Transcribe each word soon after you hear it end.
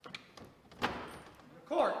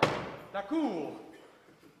Court, la Cour.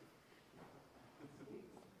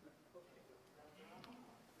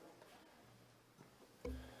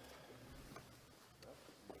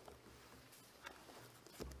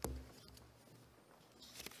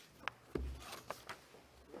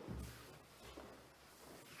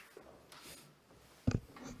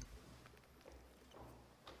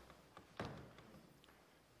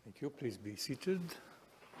 Thank you. Please be seated.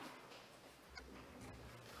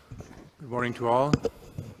 Good morning to all.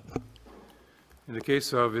 In the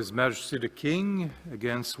case of His Majesty the King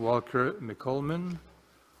against Walker McCollman,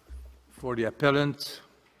 for the appellant,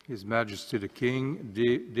 His Majesty the King,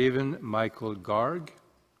 Devin Michael Garg.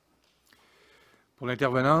 Pour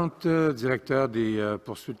l'intervenante, directeur des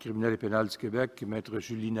poursuites criminelles et pénales du Québec, Maître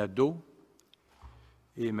Julie Nadeau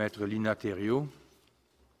et Maître Lina Thériault.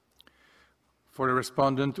 For the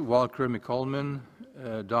respondent, Walker McCollman,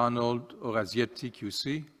 Donald Orazietti,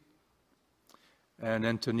 QC, and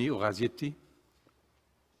Anthony Orazietti.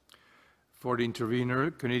 For the intervener,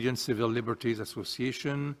 Canadian Civil Liberties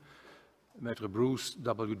Association, Maître Bruce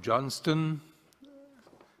W. Johnston,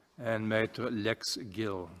 and Maître Lex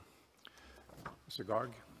Gill. Mr. Garg.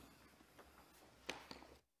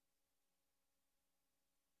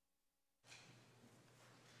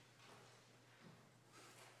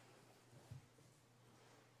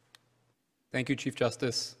 Thank you, Chief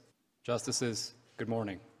Justice. Justices, good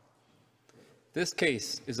morning. This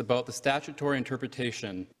case is about the statutory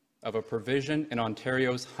interpretation of a provision in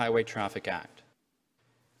Ontario's Highway Traffic Act.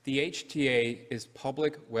 The HTA is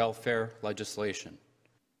public welfare legislation.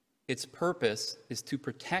 Its purpose is to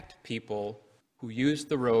protect people who use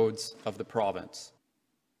the roads of the province.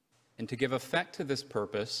 And to give effect to this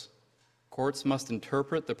purpose, courts must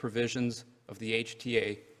interpret the provisions of the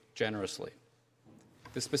HTA generously.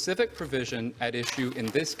 The specific provision at issue in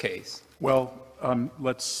this case. Well,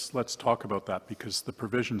 let's talk about that, because the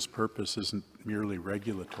provision's purpose isn't merely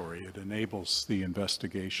regulatory. It enables the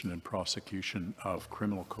investigation and prosecution of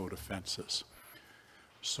criminal code offenses.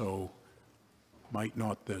 So might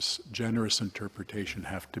not this generous interpretation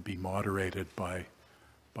have to be moderated by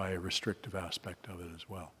a restrictive aspect of it as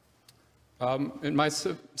well? In my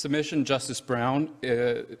submission, Justice Brown,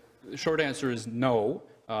 the short answer is no.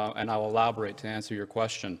 And I'll elaborate to answer your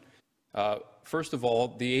question. First of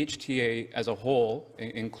all, the HTA as a whole,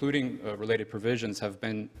 including related provisions, has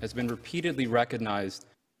been repeatedly recognized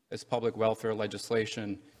as public welfare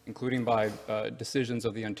legislation, including by decisions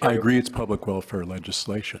of the Ontario. I agree it's public welfare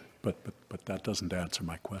legislation, but that doesn't answer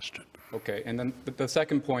my question. Okay, and then the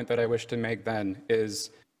second point that I wish to make then is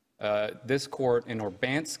this court in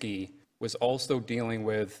Urbanski was also dealing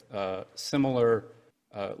with similar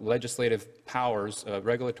legislative powers,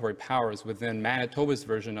 regulatory powers within Manitoba's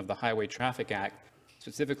version of the Highway Traffic Act.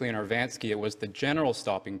 Specifically in Urbanski, it was the general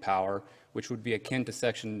stopping power, which would be akin to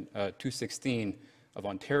Section 216 of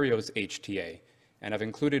Ontario's HTA. And I've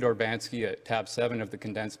included Urbanski at tab 7 of the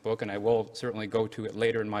condensed book, and I will certainly go to it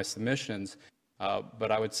later in my submissions.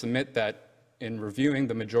 But I would submit that in reviewing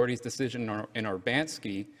the majority's decision in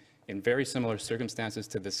Urbanski, in very similar circumstances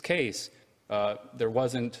to this case, there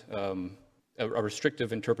wasn't a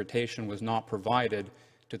restrictive interpretation was not provided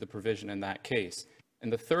to the provision in that case.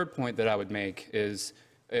 And the third point that I would make is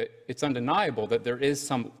it's undeniable that there is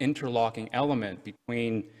some interlocking element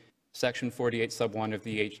between Section 48 sub 1 of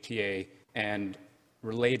the HTA and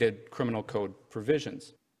related criminal code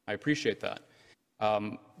provisions. I appreciate that.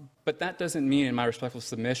 But that doesn't mean, in my respectful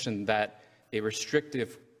submission, that a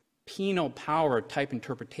restrictive penal power type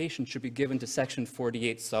interpretation should be given to Section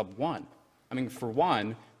 48 sub 1. I mean, for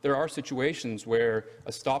one, there are situations where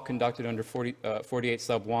a stop conducted under 48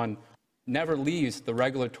 sub 1 never leaves the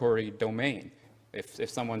regulatory domain. If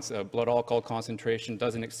someone's blood alcohol concentration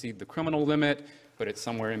doesn't exceed the criminal limit, but it's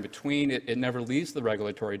somewhere in between, it never leaves the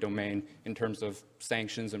regulatory domain in terms of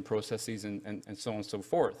sanctions and processes and so on and so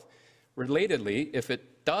forth. Relatedly, if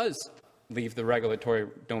it does leave the regulatory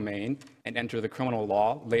domain and enter the criminal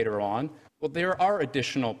law later on, well, there are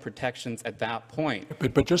additional protections at that point.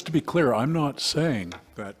 But just to be clear, I'm not saying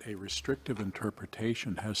that a restrictive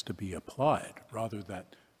interpretation has to be applied, rather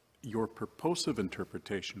that your purposive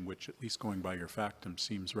interpretation, which at least going by your factum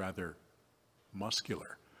seems rather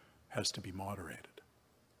muscular, has to be moderated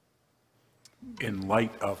in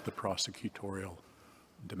light of the prosecutorial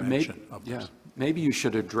dimension of this. Maybe you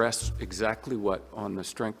should address exactly what, on the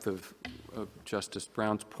strength of Justice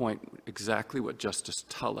Brown's point, exactly what Justice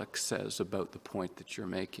Tulloch says about the point that you're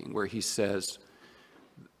making, where he says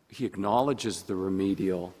he acknowledges the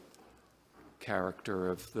remedial character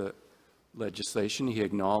of the legislation, he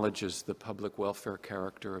acknowledges the public welfare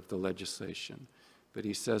character of the legislation, but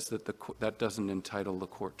he says that that doesn't entitle the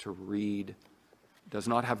court to read does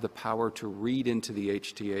not have the power to read into the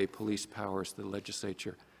HTA police powers the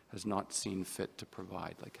legislature has not seen fit to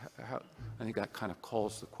provide. Like, I think that kind of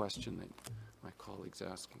calls the question that my colleague's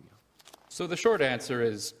asking you. So the short answer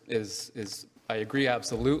is I agree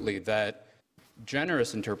absolutely that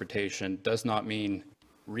generous interpretation does not mean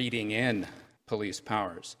reading in police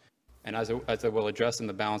powers. And as I will address in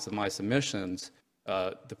the balance of my submissions,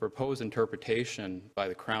 the proposed interpretation by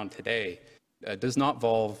the Crown today does not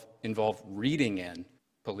involve reading in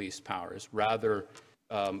police powers. Rather,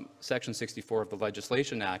 Section 64 of the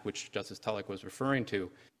Legislation Act, which Justice Tulloch was referring to,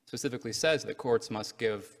 specifically says that courts must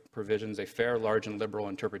give provisions a fair, large, and liberal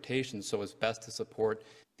interpretation so as best to support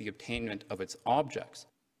the attainment of its objects.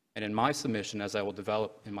 And in my submission, as I will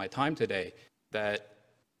develop in my time today, that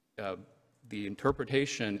the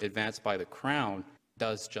interpretation advanced by the Crown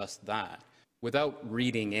does just that, without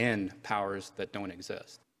reading in powers that don't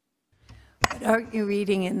exist. But aren't you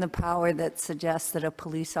reading in the power that suggests that a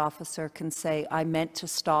police officer can say, I meant to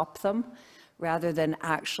stop them, rather than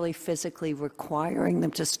actually physically requiring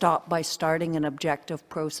them to stop by starting an objective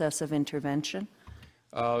process of intervention?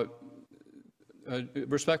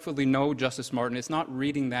 Respectfully, no, Justice Martin. It's not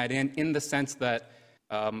reading that in the sense that,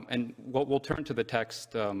 and we'll turn to the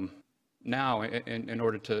text now in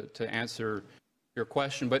order to answer your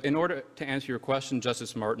question. But in order to answer your question,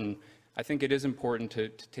 Justice Martin, I think it is important to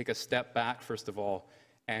take a step back, first of all,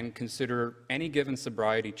 and consider any given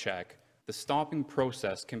sobriety check. The stopping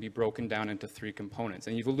process can be broken down into three components,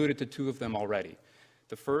 and you've alluded to two of them already.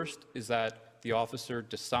 The first is that the officer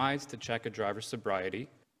decides to check a driver's sobriety.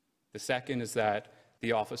 The second is that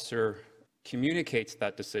the officer communicates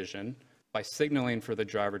that decision by signaling for the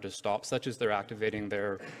driver to stop, such as they're activating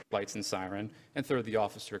their lights and siren. And third, the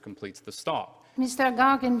officer completes the stop. Mr.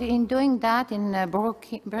 Garg, in doing that, in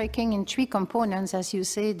breaking in three components, as you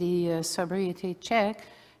say, the sobriety check,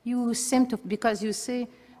 you seem to, because you say,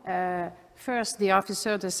 first, the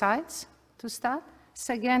officer decides to stop.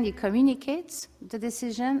 Second, he communicates the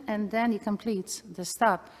decision, and then he completes the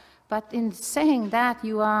stop. But in saying that,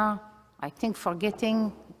 you are, I think,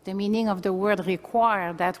 forgetting the meaning of the word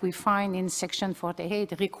require that we find in Section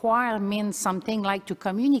 48. Require means something like to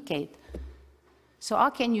communicate. So how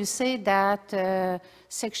can you say that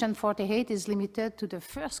Section 48 is limited to the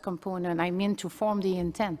first component, I mean to form the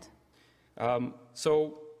intent?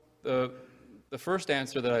 So the first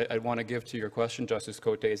answer that I want to give to your question, Justice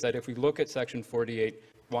Cote, is that if we look at Section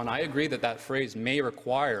 48(1), I agree that that phrase may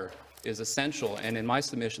require is essential, and in my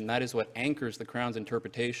submission, that is what anchors the Crown's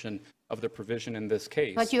interpretation of the provision in this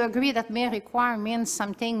case. But you agree that may require means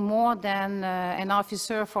something more than an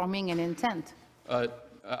officer forming an intent?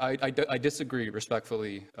 I disagree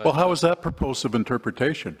respectfully. Well, how is that purposive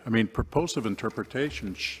interpretation? I mean, purposive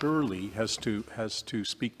interpretation surely has to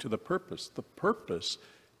speak to the purpose. The purpose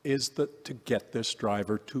is that to get this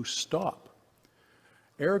driver to stop.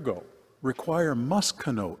 Ergo, require must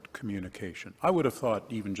connote communication. I would have thought,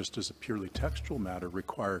 even just as a purely textual matter,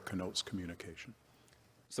 require connotes communication.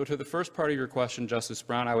 So to the first part of your question, Justice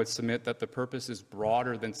Brown, I would submit that the purpose is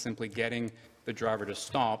broader than simply getting the driver to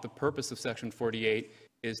stop. The purpose of Section 48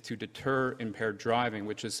 is to deter impaired driving,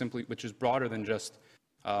 which is broader than just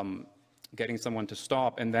getting someone to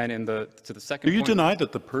stop. And then to the second Do you point, deny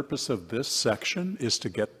that the purpose of this section is to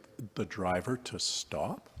get the driver to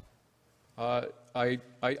stop? I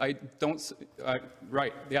don't,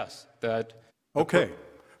 right, yes, that. Okay,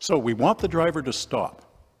 so we want the driver to stop.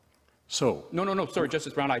 So. No, sorry,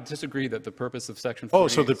 Justice Brown, I disagree that the purpose of Section 48. Oh,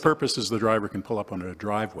 so the purpose is the driver can pull up on a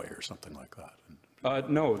driveway or something like that?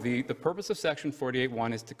 No, the purpose of Section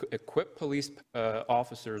 48(1) is to equip police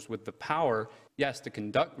officers with the power, yes, to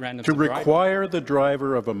conduct random To sobriety. require the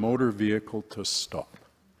driver of a motor vehicle to stop.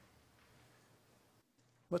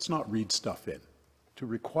 Let's not read stuff in. To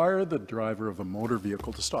require the driver of a motor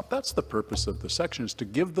vehicle to stop. That's the purpose of the section, is to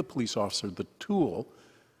give the police officer the tool,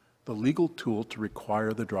 the legal tool to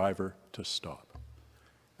require the driver to stop.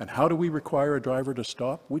 And how do we require a driver to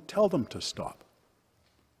stop? We tell them to stop.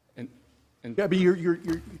 Yeah, but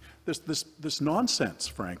this nonsense,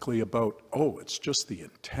 frankly, about, oh, it's just the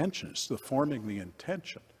intention, it's the forming the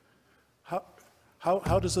intention.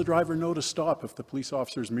 How does the driver know to stop if the police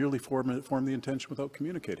officers merely form the intention without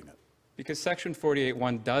communicating it? Because Section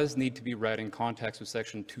 48(1) does need to be read in context with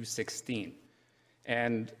Section 216.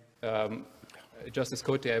 And Justice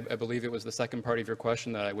Cote, I believe it was the second part of your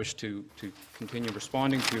question that I wish to continue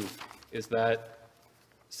responding to, is that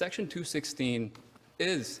Section 216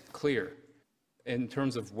 is clear in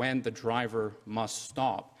terms of when the driver must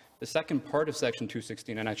stop. The second part of Section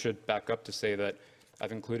 216, and I should back up to say that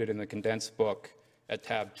I've included in the condensed book at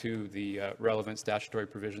tab 2 the relevant statutory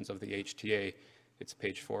provisions of the HTA. It's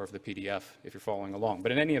page 4 of the PDF if you're following along.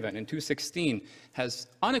 But in any event, in 216 has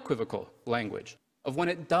unequivocal language of when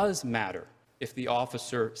it does matter if the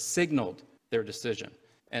officer signaled their decision.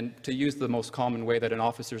 And to use the most common way that an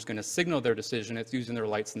officer is going to signal their decision, it's using their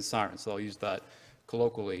lights and sirens. So I'll use that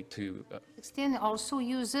colloquially to... 16 also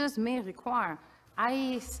uses may require.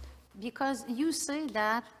 Because you say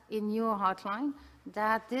that in your outline,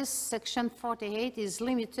 that this section 48 is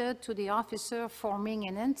limited to the officer forming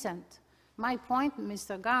an intent. My point,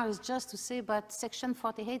 Mr. Gar, is just to say, but section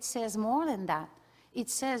 48 says more than that. It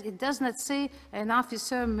says, it does not say an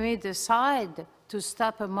officer may decide to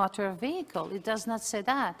stop a motor vehicle. It does not say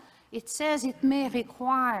that. It says it may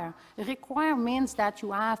require. Require means that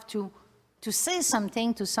you have to say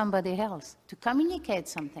something to somebody else, to communicate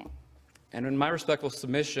something. And in my respectful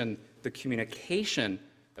submission, the communication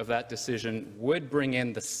of that decision would bring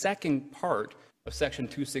in the second part of Section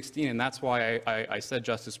 216, and that's why I said,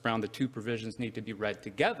 Justice Brown, the two provisions need to be read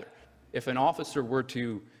together. If an officer were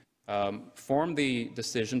to form the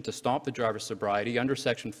decision to stop the driver's sobriety under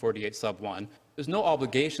Section 48 sub 1, there's no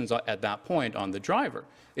obligations at that point on the driver.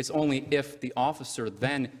 It's only if the officer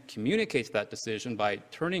then communicates that decision by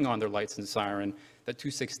turning on their lights and siren that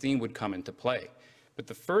 216 would come into play. But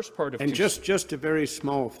the first part of... And just a very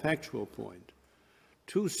small factual point.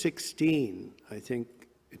 216, I think,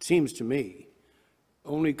 it seems to me,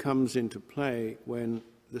 only comes into play when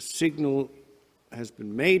the signal has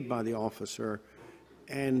been made by the officer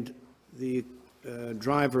and the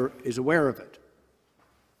driver is aware of it.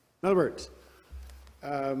 In other words,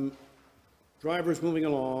 driver's moving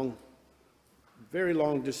along, very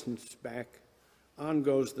long distance back, on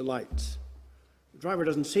goes the lights. The driver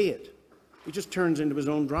doesn't see it. He just turns into his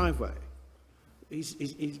own driveway.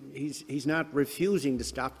 He's not refusing to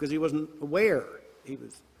stop because he wasn't aware.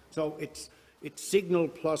 So it's signal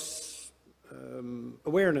plus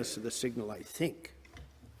awareness of the signal, I think.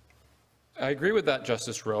 I agree with that,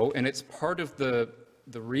 Justice Rowe, and it's part of the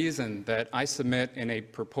reason that I submit in a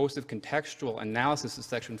purposive contextual analysis of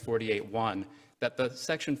Section 48.1 that the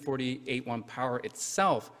Section 48.1 power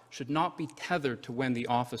itself should not be tethered to when the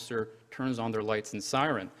officer turns on their lights and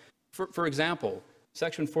siren. For example,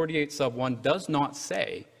 Section 48 sub 1 does not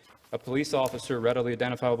say a police officer readily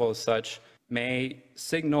identifiable as such may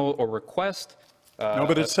signal or request... No,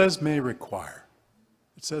 but it says may require.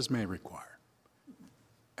 It says may require.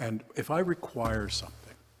 And if I require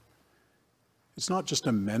something, it's not just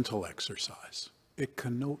a mental exercise. It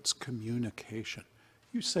connotes communication.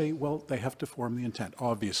 You say, well, they have to form the intent.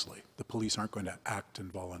 Obviously, the police aren't going to act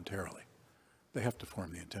involuntarily. They have to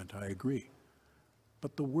form the intent, I agree.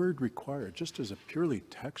 But the word require, just as a purely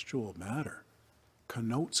textual matter,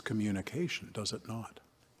 connotes communication, does it not?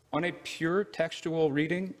 On a pure textual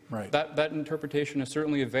reading, right, that interpretation is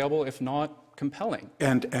certainly available, if not compelling.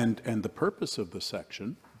 And the purpose of the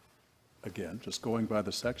section, again, just going by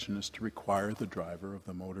the section, is to require the driver of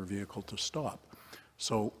the motor vehicle to stop.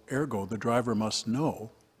 So, ergo, the driver must know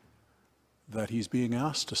that he's being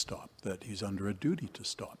asked to stop, that he's under a duty to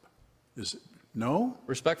stop. Is it? No?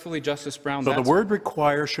 Respectfully, Justice Brown, so the word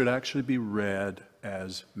require should actually be read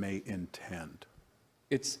as may intend.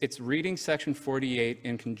 It's reading Section 48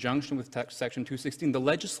 in conjunction with Section 216. The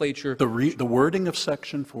legislature... The wording of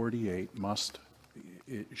Section 48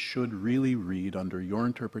 should really read, under your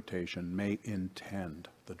interpretation, may intend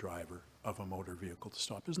the driver of a motor vehicle to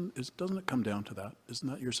stop. Doesn't it come down to that? Isn't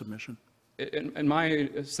that your submission? In my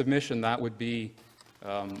submission, that would be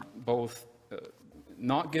both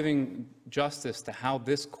not giving justice to how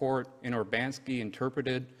this court in Urbanski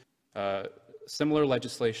interpreted similar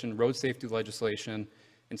legislation, road safety legislation,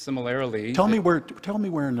 and similarly... Tell me where in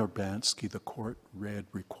Urbanski the court read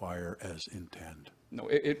require as intend. No,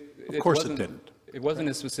 of course it didn't. It wasn't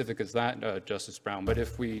as specific as that, Justice Brown, but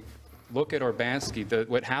if we look at Urbanski,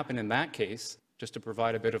 what happened in that case, just to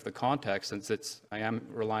provide a bit of the context, since I am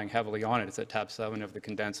relying heavily on it, it's at tab 7 of the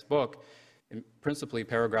condensed book, and principally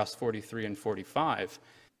paragraphs 43 and 45.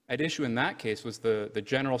 At issue in that case was the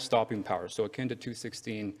general stopping power, so akin to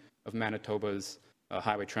 216 of Manitoba's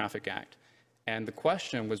Highway Traffic Act. And the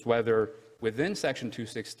question was whether within Section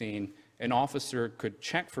 216, an officer could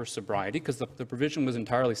check for sobriety, because the provision was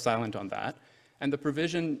entirely silent on that, and the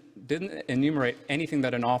provision didn't enumerate anything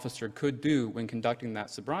that an officer could do when conducting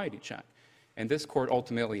that sobriety check. And this court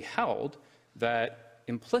ultimately held that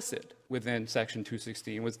implicit within Section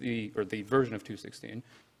 216 was the version of 216,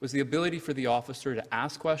 was the ability for the officer to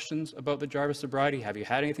ask questions about the driver's sobriety. Have you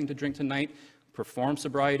had anything to drink tonight? Perform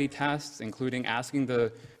sobriety tests, including asking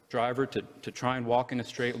the driver to try and walk in a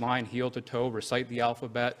straight line, heel to toe, recite the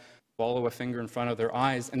alphabet, follow a finger in front of their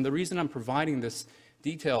eyes. And the reason I'm providing this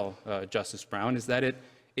detail, Justice Brown, is that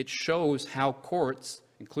it shows how courts,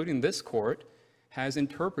 including this court, has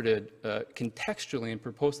interpreted contextually and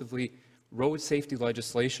purposively road safety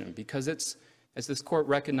legislation, because it's, as this court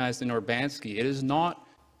recognized in Urbanski, it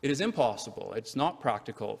is impossible, it's not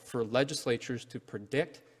practical for legislatures to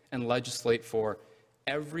predict and legislate for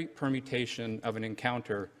every permutation of an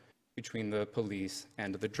encounter between the police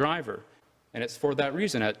and the driver. And it's for that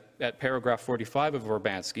reason, at paragraph 45 of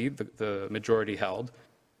Urbanski, the majority held,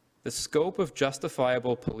 the scope of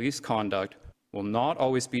justifiable police conduct will not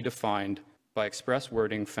always be defined by express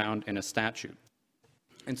wording found in a statute.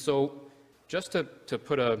 And so, just to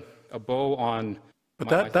put a bow on...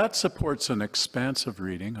 But that supports an expansive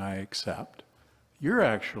reading, I accept. You're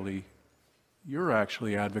actually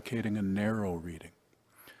advocating a narrow reading.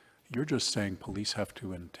 You're just saying police have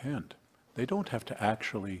to intend. They don't have to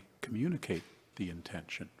actually communicate the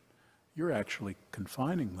intention. You're actually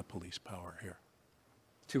confining the police power here.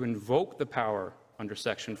 To invoke the power under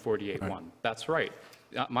Section 48.1. Right. That's right.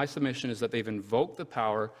 My submission is that they've invoked the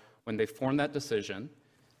power when they form that decision.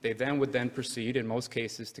 They then would proceed, in most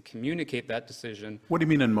cases, to communicate that decision. What do you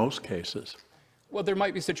mean in most cases? Well, there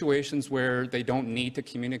might be situations where they don't need to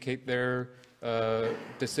communicate their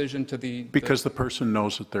decision to the... Because the person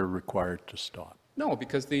knows that they're required to stop. No,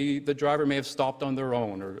 because the driver may have stopped on their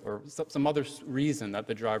own, or some other reason that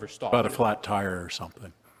the driver stopped. About a flat tire or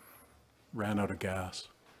something. Ran out of gas.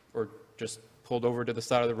 Or just pulled over to the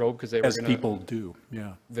side of the road because they were As going people do,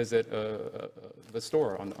 yeah. visit the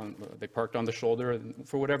store. They parked on the shoulder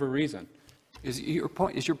for whatever reason. Is your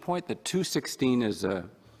point that 216 is,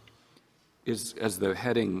 as the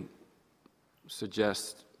heading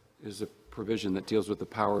suggests, is a provision that deals with the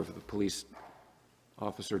power of the police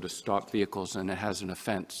officer to stop vehicles, and it has an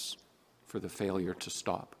offense for the failure to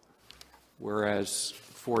stop, whereas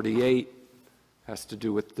 48 has to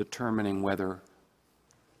do with determining whether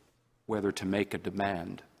to make a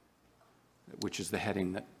demand, which is the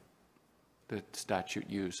heading that the statute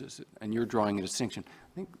uses, and you're drawing a distinction.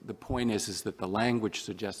 I think the point is that the language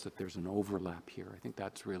suggests that there's an overlap here. I think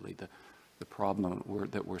that's really the problem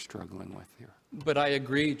that we're struggling with here. But I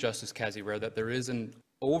agree, Justice Casirera, that there is an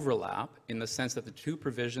overlap in the sense that the two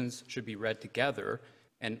provisions should be read together,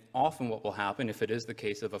 and often what will happen, if it is the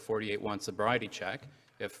case of a 48.1 sobriety check,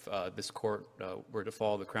 if this court were to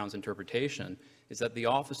follow the Crown's interpretation, is that the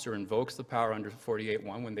officer invokes the power under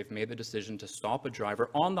 48.1 when they've made the decision to stop a driver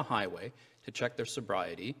on the highway to check their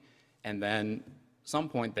sobriety, and then some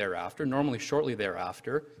point thereafter, normally shortly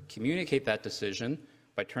thereafter, communicate that decision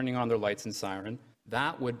by turning on their lights and siren.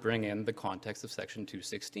 That would bring in the context of Section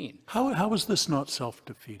 216. How is this not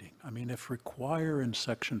self-defeating? I mean, if require in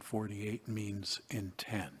Section 48 means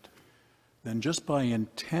intend, then just by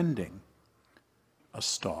intending a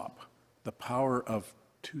stop, the power of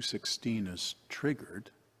 216 is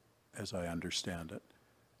triggered, as I understand it,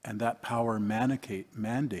 and that power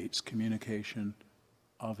mandates communication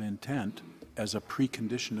of intent as a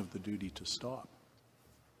precondition of the duty to stop.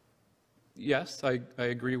 Yes, I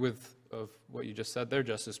agree with what you just said there,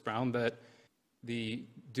 Justice Brown, that the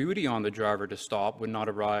duty on the driver to stop would not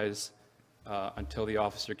arise until the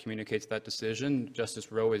officer communicates that decision.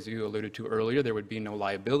 Justice Rowe, as you alluded to earlier, there would be no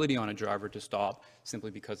liability on a driver to stop simply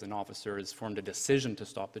because an officer has formed a decision to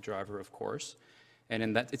stop the driver, of course.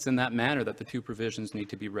 And it's in that manner that the two provisions need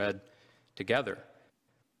to be read together.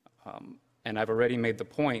 And I've already made the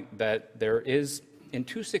point that there is, in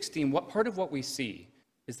 216, part of what we see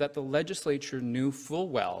is that the legislature knew full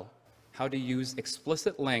well how to use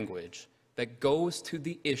explicit language that goes to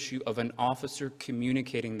the issue of an officer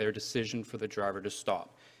communicating their decision for the driver to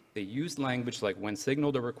stop. They used language like when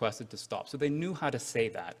signaled or requested to stop, so they knew how to say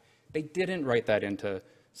that. They didn't write that into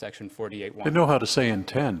Section 48.1. They know how to say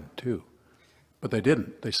intend, too, but they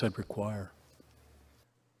didn't. They said require.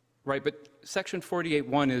 Right, but Section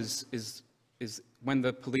 48.1 is when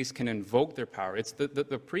the police can invoke their power. It's the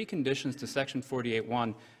preconditions to Section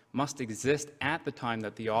 48.1 must exist at the time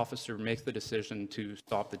that the officer makes the decision to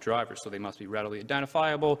stop the driver. So they must be readily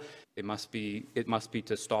identifiable. It must be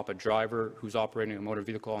to stop a driver who's operating a motor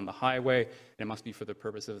vehicle on the highway, and it must be for the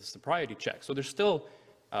purpose of a sobriety check. So there's still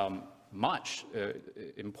much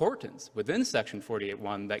importance within Section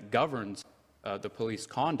 48.1 that governs the police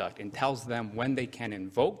conduct and tells them when they can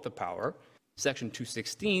invoke the power. Section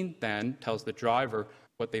 216 then tells the driver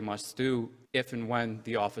what they must do if and when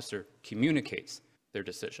the officer communicates their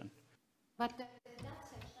decision. But that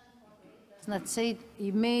section does not say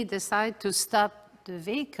he may decide to stop the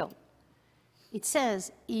vehicle. It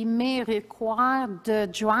says he may require the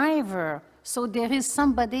driver. So there is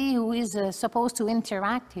somebody who is supposed to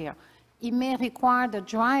interact here. He may require the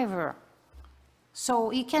driver. So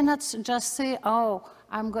he cannot just say, oh,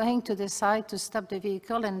 I'm going to decide to stop the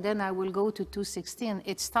vehicle, and then I will go to 216.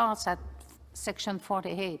 It starts at section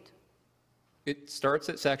 48. It starts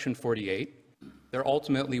at section 48. There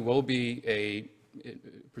ultimately will be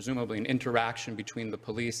presumably an interaction between the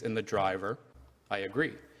police and the driver. I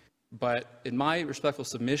agree. But in my respectful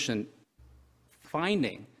submission,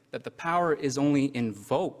 finding that the power is only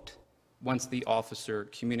invoked once the officer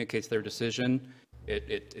communicates their decision,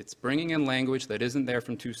 it's bringing in language that isn't there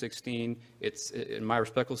from 216. It's, in my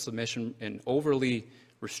respectful submission, an overly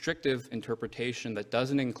restrictive interpretation that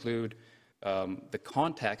doesn't include the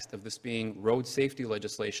context of this being road safety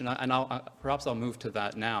legislation. And perhaps I'll move to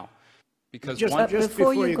that now. Because just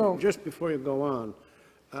before you go. Just before you go on,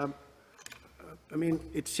 I mean,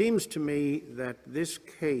 it seems to me that this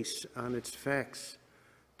case on its facts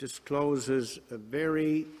discloses a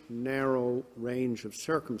very narrow range of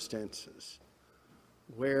circumstances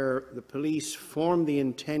where the police form the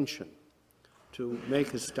intention to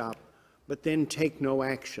make a stop, but then take no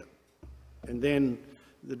action, and then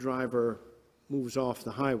the driver moves off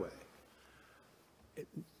the highway.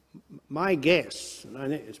 My guess, and I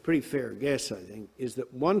think it's a pretty fair guess, I think, is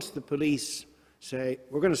that once the police say,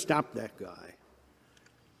 we're going to stop that guy,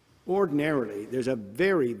 ordinarily, there's a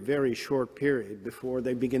very, very short period before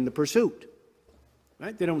they begin the pursuit,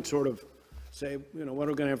 right? They don't sort of say, you know, what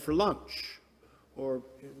are we going to have for lunch? Or,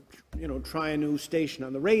 you know, try a new station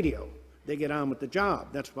on the radio. They get on with the job.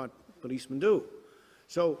 That's what policemen do.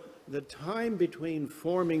 So the time between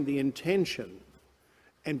forming the intention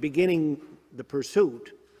and beginning the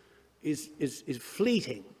pursuit is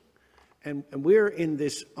fleeting. And we're in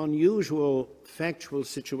this unusual factual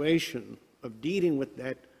situation of dealing with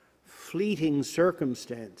that fleeting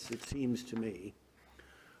circumstance, it seems to me.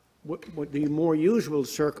 What the more usual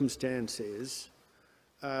circumstance is,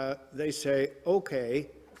 they say, okay,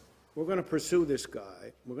 we're going to pursue this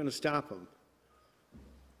guy, we're going to stop him,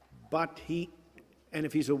 but and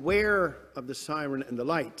if he's aware of the siren and the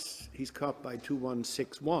lights, he's caught by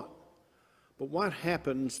 2161. But what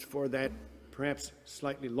happens for that perhaps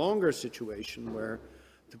slightly longer situation where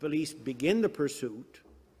the police begin the pursuit,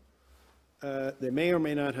 they may or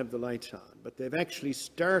may not have the lights on, but they've actually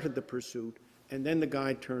started the pursuit, and then the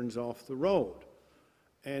guy turns off the road.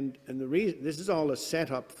 And the reason, this is all a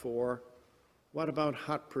setup for, what about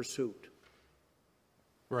hot pursuit?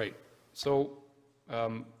 Right. So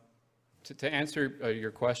to answer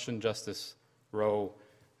your question, Justice Rowe,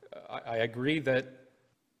 I agree that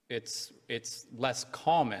it's less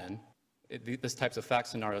common. This type of fact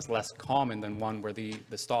scenario is less common than one where the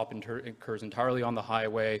stop occurs entirely on the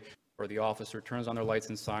highway, or the officer turns on their lights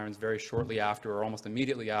and sirens very shortly after or almost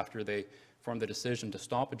immediately after they form the decision to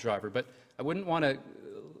stop a driver. But I wouldn't want to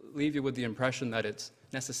leave you with the impression that it's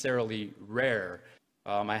necessarily rare.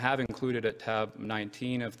 I have included at tab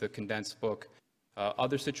 19 of the condensed book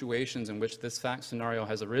other situations in which this fact scenario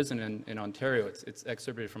has arisen in Ontario. It's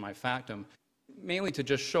excerpted from my factum, mainly to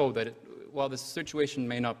just show that while this situation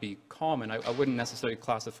may not be common, I wouldn't necessarily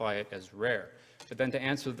classify it as rare. But then to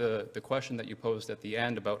answer the question that you posed at the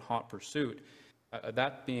end about hot pursuit,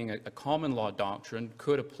 that being a common law doctrine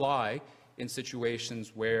could apply in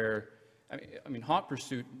situations where, I mean, hot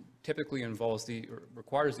pursuit typically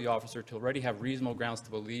requires the officer to already have reasonable grounds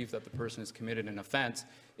to believe that the person has committed an offense.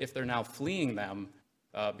 If they're now fleeing them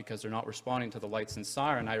because they're not responding to the lights and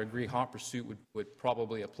siren, I agree hot pursuit would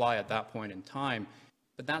probably apply at that point in time.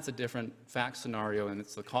 But that's a different fact scenario, and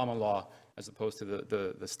it's the common law as opposed to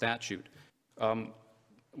the statute.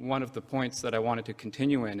 One of the points that I wanted to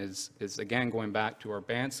continue in is again going back to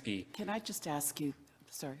Urbanski. Can I just ask you,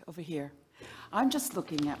 sorry, over here. I'm just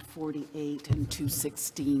looking at 48 and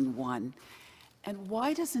 216.1, and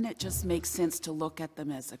why doesn't it just make sense to look at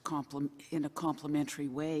them as in a complementary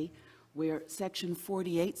way, where Section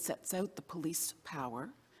 48 sets out the police power,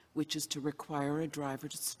 which is to require a driver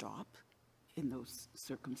to stop in those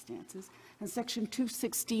circumstances, and Section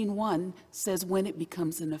 216.1 says when it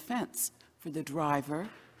becomes an offense for the driver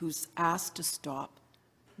who's asked to stop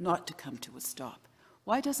not to come to a stop.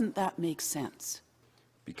 Why doesn't that make sense?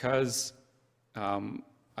 Because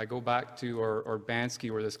I go back to Urbanski,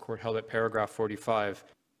 where this court held at paragraph 45,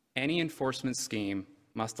 any enforcement scheme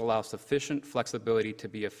must allow sufficient flexibility to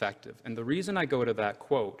be effective. And the reason I go to that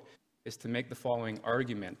quote is to make the following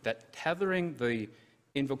argument, that tethering the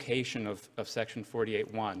invocation of Section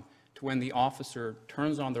 48.1 to when the officer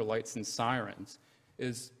turns on their lights and sirens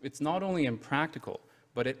it's not only impractical,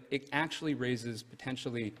 but it actually raises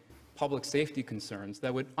potentially public safety concerns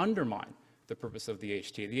that would undermine the purpose of the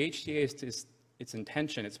HTA. The HTA its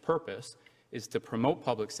intention, its purpose, is to promote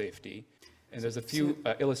public safety. And there's a few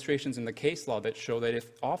illustrations in the case law that show that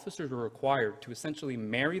if officers are required to essentially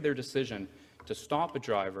marry their decision to stop a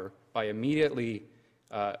driver by immediately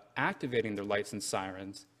activating their lights and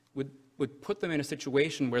sirens would put them in a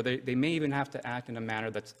situation where they may even have to act in a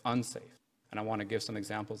manner that's unsafe. And I want to give some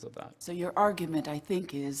examples of that. So your argument, I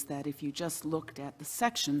think, is that if you just looked at the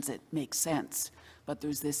sections, it makes sense, but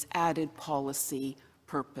there's this added policy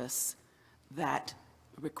purpose that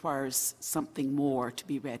requires something more to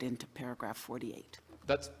be read into paragraph 48.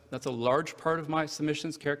 That's a large part of my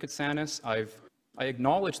submissions, Chair Katsanis. I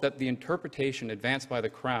acknowledge that the interpretation advanced by the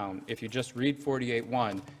Crown, if you just read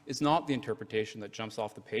 48.1, is not the interpretation that jumps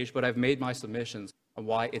off the page, but I've made my submissions on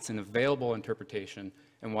why it's an available interpretation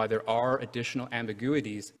and why there are additional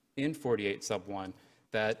ambiguities in 48 sub 1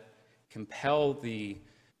 that compel the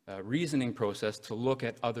reasoning process to look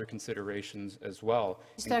at other considerations as well.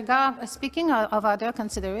 Mr. Garg, speaking of other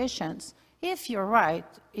considerations, if you're right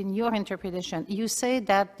in your interpretation, you say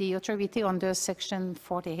that the authority under section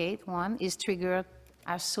 48.1 is triggered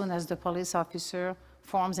as soon as the police officer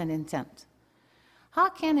forms an intent. How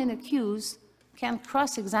can an accused can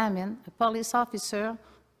cross-examine a police officer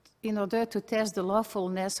in order to test the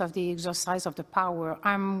lawfulness of the exercise of the power?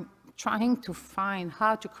 I'm trying to find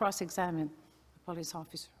how to cross-examine a police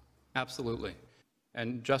officer. Absolutely.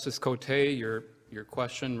 And Justice Cote, your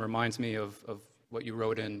question reminds me of what you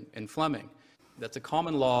wrote in Fleming. That's a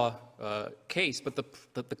common law case, but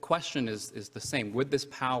the question is the same. Would this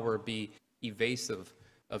power be evasive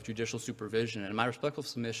of judicial supervision? And my respectful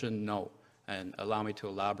submission, no. And allow me to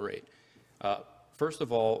elaborate. First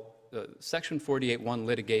of all, Section 48.1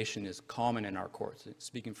 litigation is common in our courts.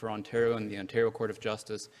 Speaking for Ontario and the Ontario Court of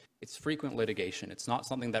Justice, it's frequent litigation. It's not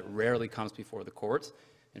something that rarely comes before the courts.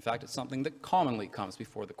 In fact, it's something that commonly comes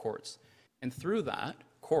before the courts. And through that,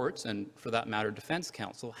 courts, and for that matter, defense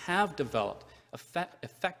counsel, have developed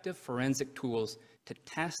effective forensic tools to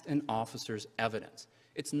test an officer's evidence.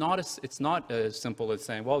 It's not as simple as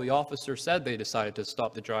saying, well, the officer said they decided to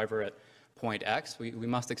stop the driver at point X. We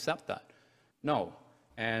must accept that. No.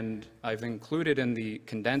 And I've included in the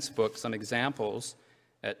condensed book some examples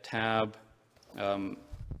at tab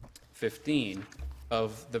 15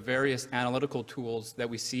 of the various analytical tools that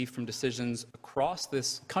we see from decisions across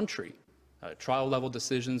this country, trial-level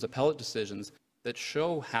decisions, appellate decisions, that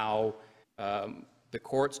show how the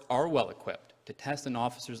courts are well-equipped to test an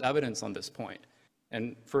officer's evidence on this point.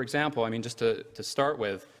 And for example, I mean, just to start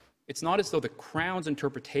with, it's not as though the Crown's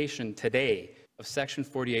interpretation today of Section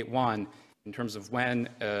 48.1 in terms of when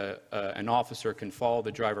an officer can follow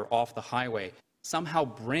the driver off the highway somehow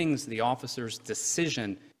brings the officer's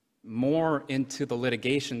decision more into the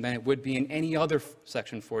litigation than it would be in any other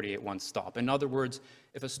Section 48.1 stop. In other words,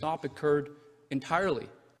 if a stop occurred entirely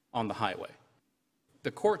on the highway,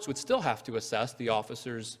 the courts would still have to assess the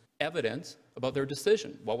officer's evidence about their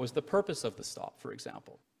decision. What was the purpose of the stop, for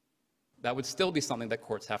example? That would still be something that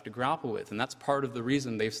courts have to grapple with, and that's part of the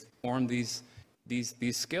reason they've formed these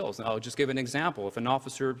skills. And I'll just give an example. If an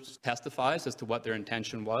officer testifies as to what their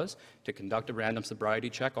intention was to conduct a random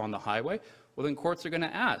sobriety check on the highway, well, then courts are going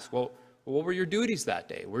to ask, well, what were your duties that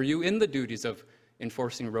day? Were you in the duties of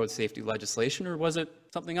enforcing road safety legislation, or was it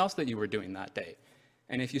something else that you were doing that day?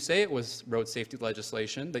 And if you say it was road safety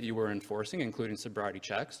legislation that you were enforcing, including sobriety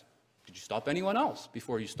checks, did you stop anyone else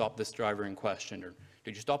before you stopped this driver in question? Or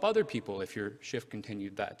did you stop other people if your shift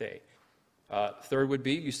continued that day? Third would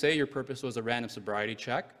be, you say your purpose was a random sobriety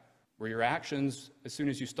check. Were your actions, as soon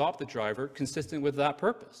as you stopped the driver, consistent with that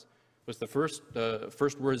purpose? Was the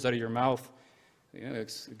first words out of your mouth,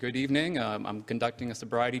 it's good evening, I'm conducting a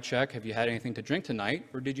sobriety check, have you had anything to drink tonight?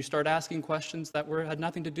 Or did you start asking questions that had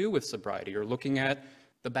nothing to do with sobriety, or looking at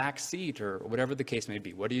the back seat, or whatever the case may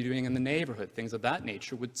be? What are you doing in the neighborhood? Things of that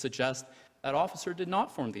nature would suggest that officer did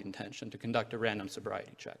not form the intention to conduct a random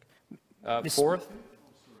sobriety check. Fourth,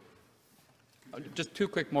 just two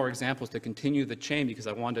quick more examples to continue the chain, because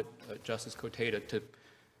I wanted Justice Cote to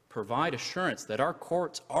provide assurance that our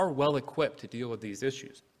courts are well equipped to deal with these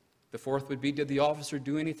issues. The fourth would be, did the officer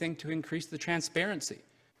do anything to increase the transparency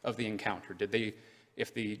of the encounter? Did they,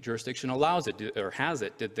 if the jurisdiction allows it or has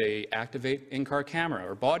it, did they activate in-car camera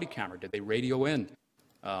or body camera? Did they radio in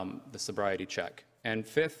the sobriety check? And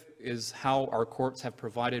fifth is how our courts have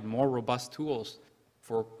provided more robust tools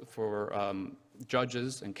for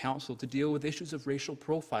judges and counsel to deal with issues of racial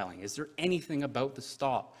profiling. Is there anything about the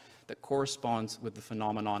stop that corresponds with the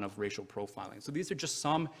phenomenon of racial profiling? So these are just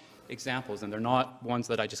some examples, and they're not ones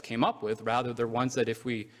that I just came up with. Rather, they're ones that, if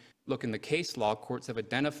we look in the case law, courts have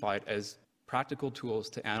identified as practical tools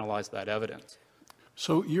to analyze that evidence.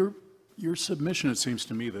 So your submission, it seems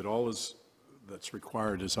to me, that all that's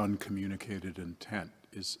required is uncommunicated intent,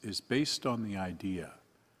 is based on the idea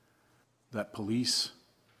that police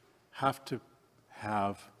have to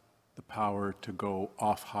have the power to go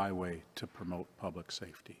off-highway to promote public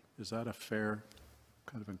safety. Is that a fair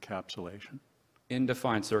kind of encapsulation? In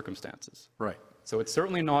defined circumstances. Right. So it's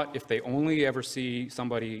certainly not if they only ever see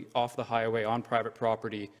somebody off the highway on private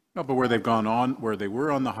property. No, but where they've gone on, where they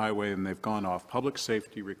were on the highway and they've gone off, public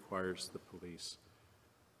safety requires the police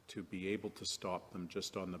to be able to stop them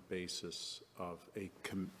just on the basis of a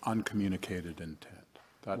uncommunicated intent.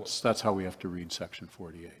 That's how we have to read Section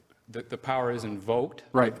 48. The power is invoked.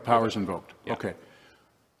 Right, the power is invoked. Yeah. Okay.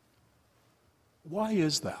 Why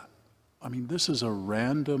is that? I mean, this is a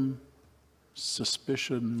random,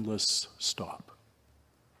 suspicionless stop.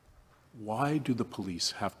 Why do the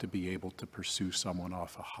police have to be able to pursue someone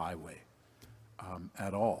off a highway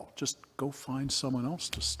at all? Just go find someone else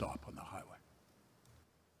to stop on the highway.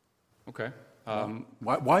 Okay.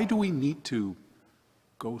 Why do we need to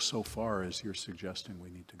go so far as you're suggesting we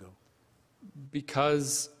need to go?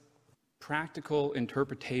 Because practical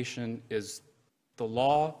interpretation is the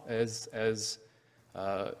law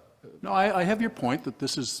No, I have your point that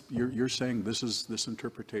this is, you're saying this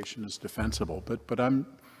interpretation is defensible, but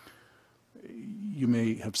you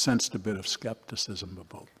may have sensed a bit of skepticism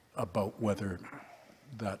about whether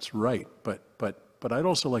that's right, but I'd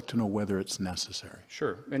also like to know whether it's necessary.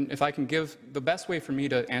 Sure. And if I can give, the best way for me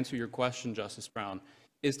to answer your question, Justice Brown,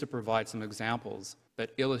 is to provide some examples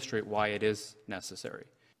that illustrate why it is necessary.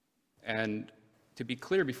 And to be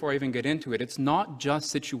clear, before I even get into it, it's not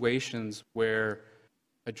just situations where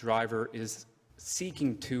a driver is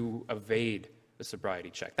seeking to evade the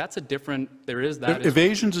sobriety check. That's a different, there is that.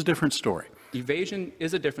 Evasion's a different story. Evasion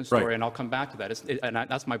is a different story, Right. and I'll come back to that.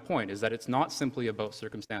 That's my point, is that it's not simply about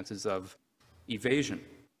circumstances of evasion.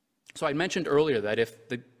 So I mentioned earlier that if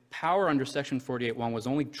the power under Section 48(1) was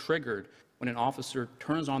only triggered when an officer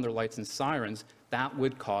turns on their lights and sirens, that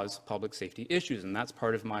would cause public safety issues, and that's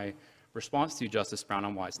part of my response to you, Justice Brown,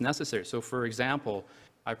 on why it's necessary. So, for example,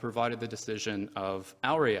 I provided the decision of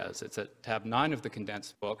Alvarez. It's at tab 9 of the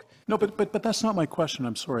condensed book. No, but that's not my question.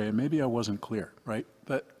 I'm sorry, and maybe I wasn't clear, right?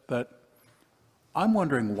 That I'm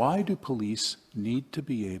wondering, why do police need to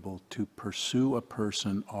be able to pursue a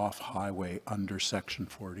person off highway under Section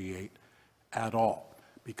 48 at all?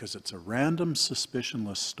 Because it's a random,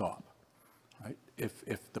 suspicionless stop, right?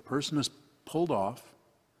 If the person is pulled off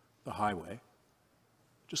the highway,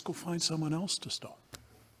 just go find someone else to stop.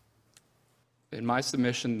 In my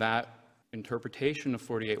submission, that interpretation of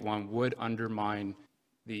 48(1) would undermine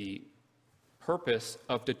the purpose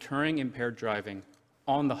of deterring impaired driving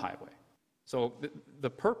on the highway. So the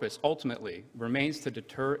purpose ultimately remains to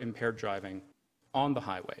deter impaired driving on the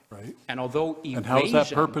highway. Right. And although evasion... And how is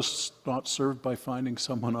that purpose not served by finding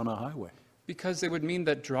someone on a highway? Because it would mean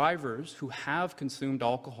that drivers who have consumed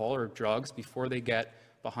alcohol or drugs before they get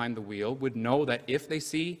behind the wheel would know that if they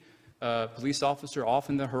see a police officer off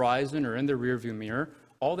in the horizon or in the rearview mirror,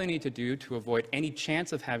 all they need to do to avoid any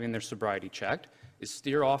chance of having their sobriety checked is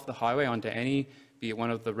steer off the highway onto any, be it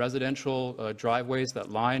one of the residential driveways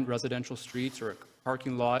that line residential streets or a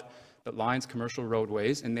parking lot that lines commercial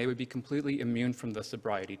roadways, and they would be completely immune from the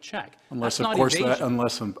sobriety check. Unless, That's of not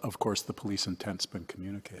course, of course, the police intent's been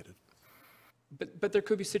communicated. But there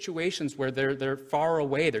could be situations where they're far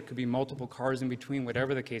away. There could be multiple cars in between,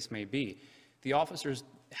 whatever the case may be. The officers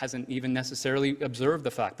hasn't even necessarily observed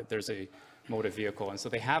the fact that there's a motor vehicle, and so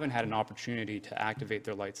they haven't had an opportunity to activate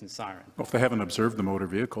their lights and siren. Well, if they haven't observed the motor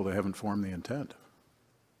vehicle, they haven't formed the intent.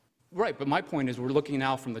 Right, but my point is we're looking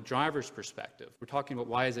now from the driver's perspective. We're talking about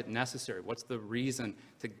why is it necessary? What's the reason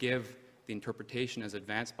to give the interpretation as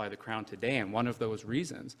advanced by the Crown today? And one of those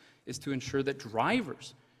reasons is to ensure that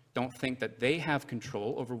drivers don't think that they have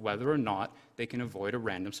control over whether or not they can avoid a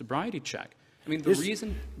random sobriety check. I mean, the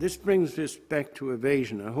reason... This brings this back to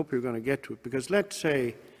evasion. I hope you're going to get to it, because let's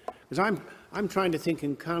say, because I'm trying to think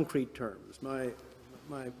in concrete terms. My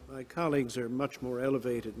colleagues are much more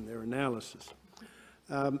elevated in their analysis.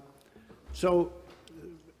 So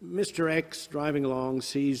Mr. X driving along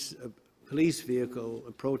sees a police vehicle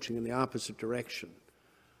approaching in the opposite direction,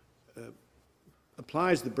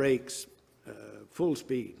 applies the brakes, full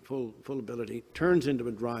speed, full ability, turns into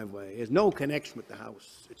a driveway, has no connection with the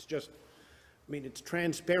house. It's just, I mean, it's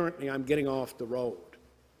transparently I'm getting off the road.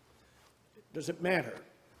 Does it matter?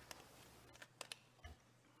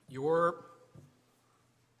 Your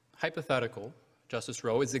hypothetical, Justice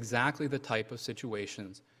Rowe, is exactly the type of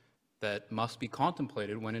situations that must be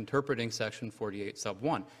contemplated when interpreting Section 48 sub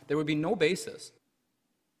 1. There would be no basis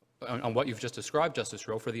on what you've just described, Justice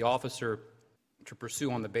Rowe, for the officer to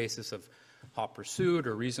pursue on the basis of hot pursuit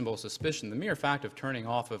or reasonable suspicion. The mere fact of turning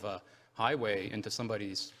off of a highway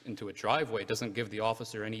into a driveway doesn't give the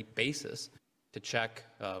officer any basis to check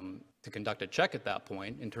to conduct a check at that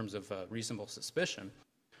point in terms of reasonable suspicion.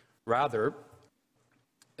 Rather,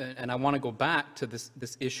 and I want to go back to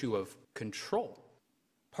this issue of control.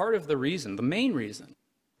 Part of the reason, the main reason,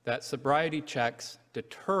 that sobriety checks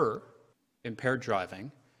deter impaired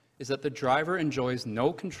driving is that the driver enjoys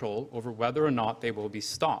no control over whether or not they will be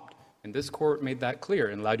stopped. And this court made that clear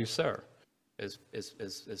in Ladouceur as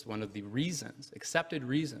one of the reasons, accepted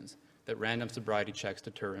reasons, that random sobriety checks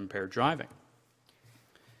deter impaired driving.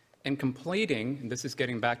 And completing, and this is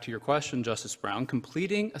getting back to your question, Justice Brown,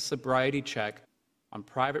 completing a sobriety check on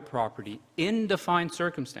private property in defined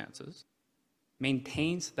circumstances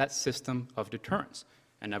maintains that system of deterrence.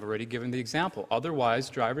 And I've already given the example. Otherwise,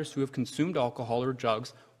 drivers who have consumed alcohol or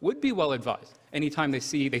drugs would be well advised anytime they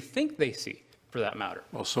think they see, for that matter.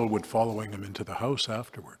 Well, so would following them into the house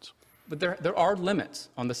afterwards. But there are limits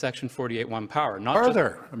on the Section 48(1) power. Are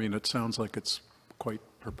there? I mean, it sounds like it's quite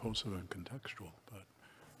purposive and contextual, but.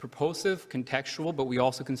 Purposive, contextual, but we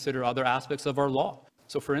also consider other aspects of our law.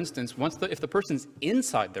 So for instance, if the person's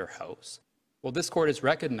inside their house, well, this court has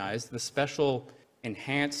recognized the special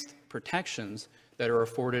enhanced protections that are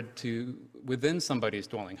afforded to within somebody's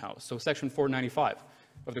dwelling house. So Section 495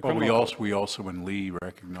 of the criminal Well, code. we also in Lee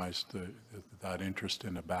recognized that interest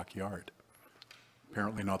in a backyard.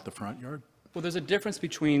 Apparently not the front yard. Well, there's a difference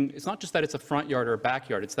between, it's not just that it's a front yard or a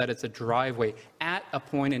backyard, it's that it's a driveway at a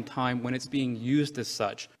point in time when it's being used as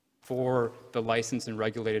such for the licensed and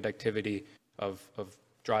regulated activity of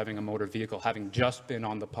driving a motor vehicle, having just been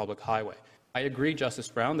on the public highway. I agree, Justice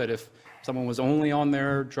Brown, that if someone was only on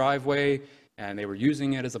their driveway and they were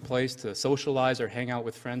using it as a place to socialize or hang out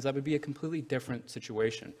with friends, that would be a completely different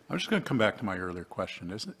situation. I'm just going to come back to my earlier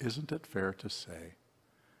question. Isn't it fair to say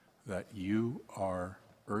that you are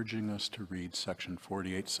urging us to read Section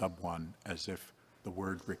 48 sub 1 as if the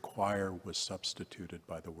word require was substituted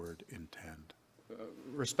by the word intend?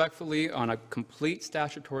 Respectfully, on a complete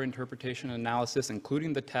statutory interpretation and analysis,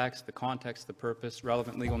 including the text, the context, the purpose,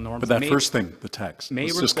 relevant legal norms. But that first thing, the text.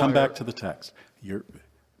 Let's just come back to the text.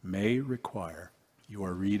 May require, you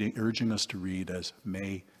are urging us to read as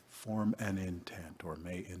may form an intent or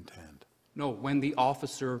may intend. No, when the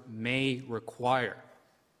officer may require,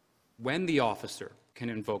 when the officer can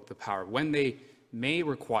invoke the power, when they may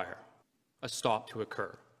require a stop to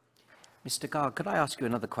occur. Mr. Garg, could I ask you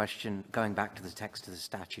another question, going back to the text of the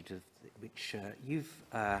statute, which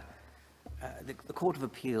the Court of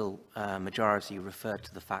Appeal majority referred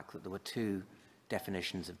to the fact that there were two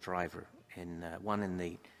definitions of driver, one in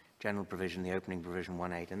the general provision, the opening provision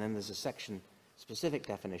 1.8, and then there's a section-specific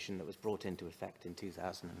definition that was brought into effect in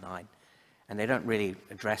 2009, and they don't really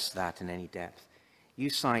address that in any depth.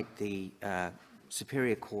 You cite the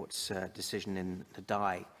Superior Court's decision in the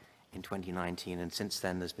Dye in 2019, and since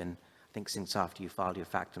then there's been, I think since after you filed your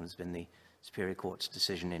factum, there's been the Superior Court's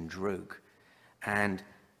decision in Droog. And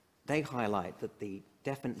they highlight that the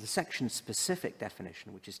section-specific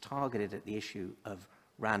definition, which is targeted at the issue of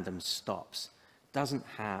random stops, doesn't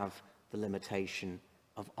have the limitation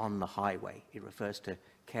of on the highway. It refers to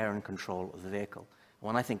care and control of the vehicle.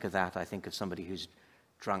 When I think of that, I think of somebody who's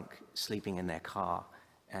drunk, sleeping in their car,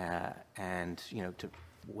 and, to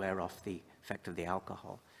wear off the effect of the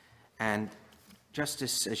alcohol. And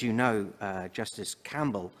Justice, as you know, Justice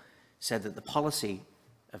Campbell said that the policy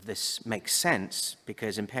of this makes sense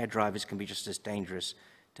because impaired drivers can be just as dangerous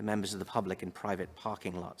to members of the public in private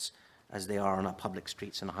parking lots as they are on our public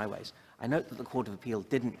streets and highways. I note that the Court of Appeal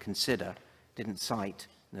didn't cite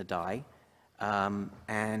Nadai,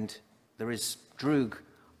 and there is Droog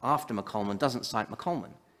after McColman, doesn't cite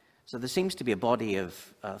McColman. So there seems to be a body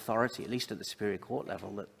of authority, at least at the Superior Court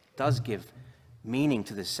level, that does give meaning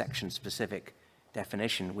to this section-specific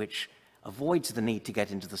definition, which avoids the need to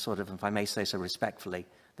get into the sort of, if I may say so respectfully,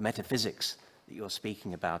 the metaphysics that you're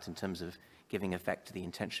speaking about in terms of giving effect to the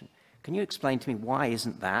intention. Can you explain to me why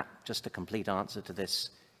isn't that just a complete answer to this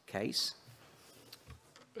case?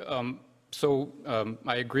 I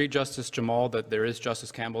agree, Justice Jamal, that there is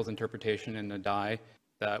Justice Campbell's interpretation in Nadai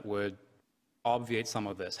that would obviate some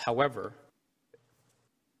of this. However,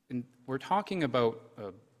 we're talking about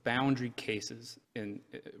boundary cases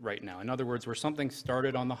right now. In other words, where something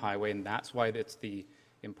started on the highway, and that's why it's the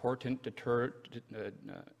important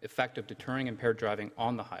effect of deterring impaired driving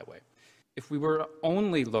on the highway. If we were to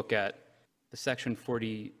only look at the Section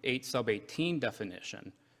 48 sub 18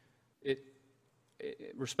 definition,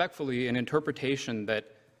 respectfully, an interpretation that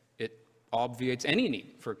it obviates any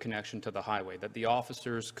need for connection to the highway, that the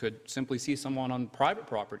officers could simply see someone on private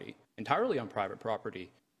property, entirely on private property,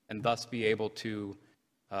 and thus be able to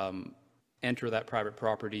enter that private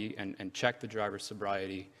property and check the driver's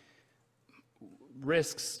sobriety,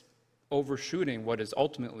 risks overshooting what is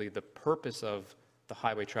ultimately the purpose of the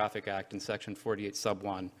Highway Traffic Act in Section 48 sub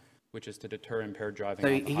 1, which is to deter impaired driving So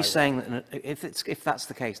on are the you highway. saying that if that's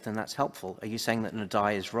the case, then that's helpful? Are you saying that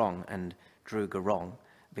Nadai is wrong and Droog are wrong?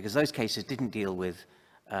 Because those cases didn't deal with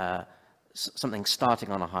something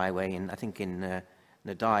starting on a highway, and I think in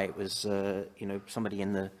Nadai it was somebody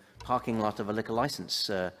in the parking lot of a liquor license.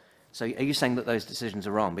 So are you saying that those decisions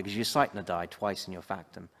are wrong? Because you cite Nadai twice in your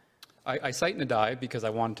factum. I cite Nadai because I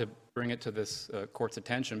wanted to bring it to this court's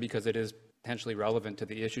attention because it is potentially relevant to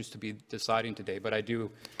the issues to be deciding today. But I do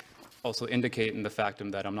also indicate in the factum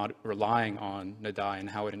that I'm not relying on Nadai and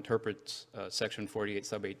how it interprets Section 48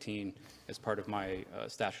 sub 18 as part of my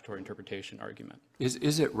statutory interpretation argument.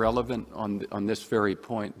 Is it relevant on this very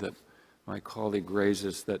point that my colleague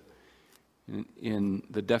raises, that in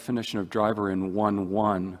the definition of driver in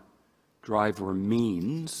 1.1, driver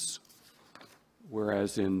means,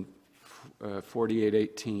 whereas in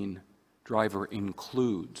 48.18, driver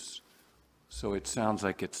includes? So it sounds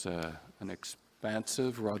like it's an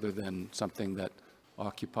expansive rather than something that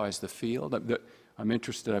occupies the field. I'm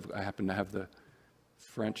interested, I happen to have the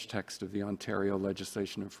French text of the Ontario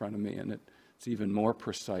legislation in front of me, and it's even more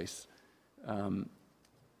precise.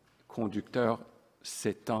 Conducteur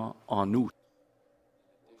s'étend en outre.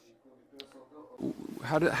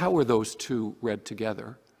 How are those two read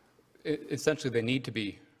together? Essentially, they need to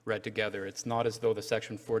be read together. It's not as though the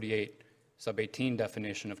Section 48 sub 18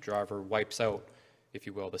 definition of driver wipes out, if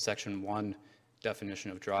you will, the Section 1 definition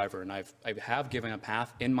of driver. And I have given a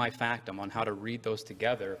path in my factum on how to read those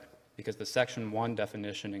together, because the Section 1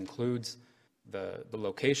 definition includes the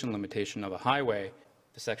location limitation of a highway.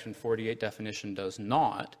 The Section 48 definition does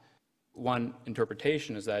not. One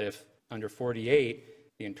interpretation is that if under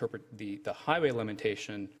 48, the highway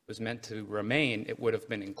limitation was meant to remain, it would have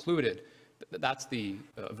been included. That's the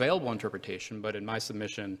available interpretation, but in my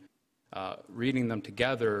submission, reading them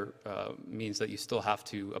together means that you still have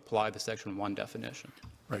to apply the Section 1 definition.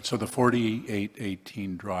 Right, so the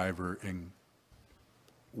 4818 driver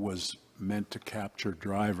was meant to capture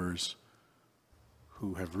drivers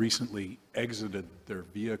who have recently exited their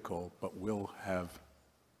vehicle but will have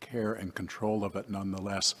care and control of it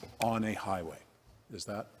nonetheless on a highway. Is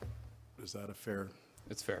that a fair?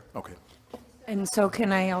 It's fair. Okay. And so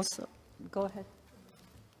can I also, go ahead.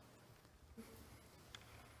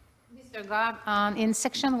 Mr. Garb, in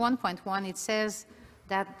section 1.1, it says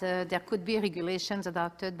that there could be regulations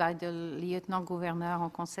adopted by the Lieutenant-Gouverneur en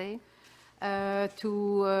Conseil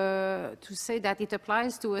to say that it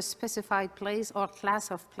applies to a specified place or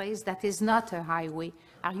class of place that is not a highway.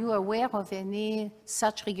 Are you aware of any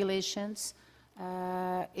such regulations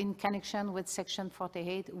in connection with section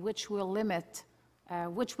 48, which will limit,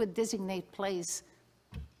 which would designate place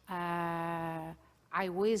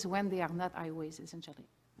highways when they are not highways, essentially?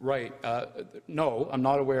 Right. No, I'm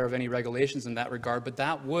not aware of any regulations in that regard, but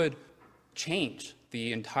that would change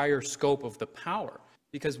the entire scope of the power.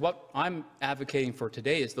 Because what I'm advocating for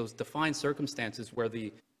today is those defined circumstances where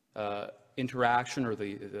the interaction or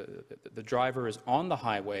the driver is on the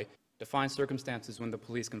highway, defined circumstances when the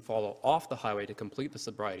police can follow off the highway to complete the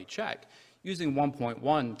sobriety check. Using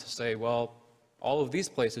 1.1 to say, well, all of these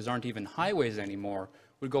places aren't even highways anymore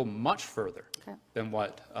would go much further than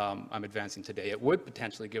what I'm advancing today. It would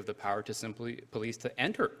potentially give the power to simply police to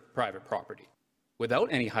enter private property without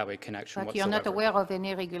any highway connection But whatsoever. you're not aware of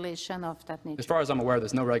any regulation of that nature? As far as I'm aware,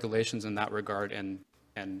 there's no regulations in that regard, and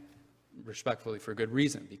respectfully for good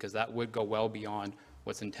reason, because that would go well beyond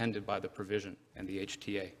what's intended by the provision and the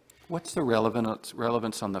HTA. What's the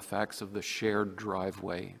relevance on the facts of the shared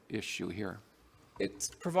driveway issue here?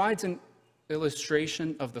 It provides an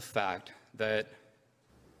illustration of the fact that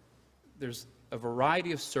there's a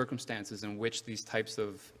variety of circumstances in which these types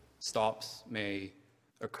of stops may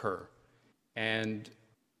occur. And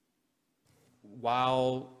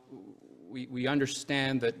while we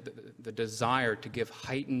understand that the desire to give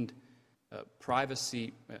heightened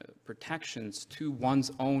privacy protections to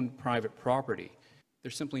one's own private property,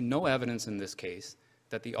 there's simply no evidence in this case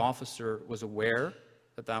that the officer was aware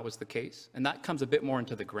that that was the case. And that comes a bit more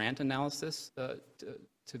into the Grant analysis,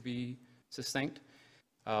 to be succinct.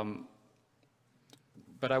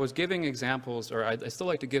 But I was giving examples, or I still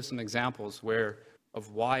like to give some examples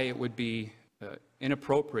of why it would be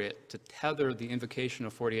inappropriate to tether the invocation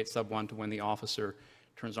of 48 sub 1 to when the officer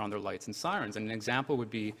turns on their lights and sirens. And an example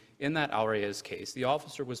would be, in that Alreyes case, the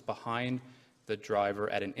officer was behind the driver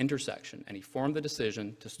at an intersection, and he formed the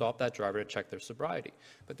decision to stop that driver to check their sobriety.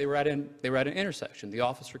 But they were at an intersection. The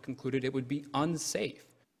officer concluded it would be unsafe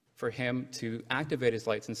for him to activate his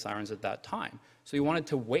lights and sirens at that time. So he wanted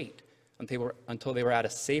to wait until they were at a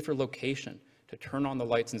safer location to turn on the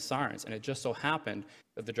lights and sirens. And it just so happened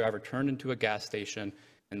that the driver turned into a gas station,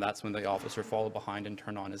 and that's when the officer followed behind and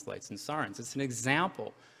turned on his lights and sirens. It's an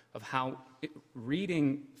example of how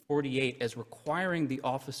reading 48 as requiring the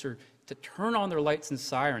officer to turn on their lights and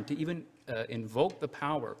siren, to even invoke the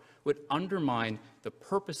power, would undermine the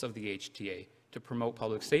purpose of the HTA to promote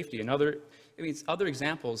public safety. And other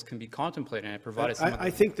examples can be contemplated, and I provided some. I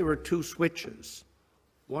think there were two switches,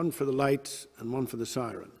 one for the lights and one for the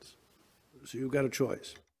sirens. So you've got a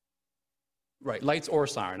choice. Right, lights or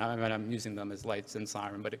siren. I mean, I'm using them as lights and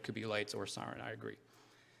siren, but it could be lights or siren, I agree.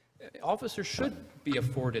 Officers should be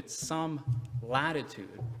afforded some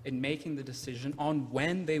latitude in making the decision on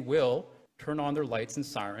when they will turn on their lights and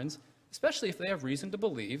sirens, especially if they have reason to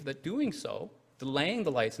believe that doing so, delaying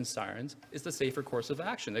the lights and sirens, is the safer course of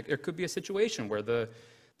action. There could be a situation where the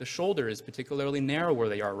shoulder is particularly narrow where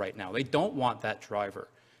they are right now. They don't want that driver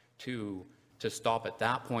to stop at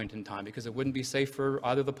that point in time because it wouldn't be safe for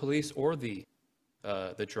either the police or the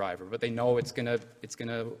driver, but they know it's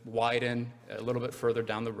gonna widen a little bit further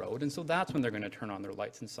down the road, and so that's when they're going to turn on their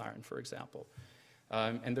lights and siren, for example.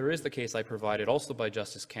 And there is the case I provided also by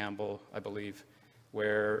Justice Campbell, I believe,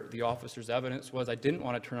 where the officer's evidence was, I didn't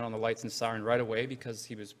want to turn on the lights and siren right away because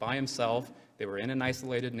he was by himself, they were in an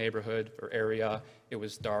isolated neighborhood or area, it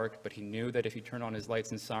was dark, but he knew that if he turned on his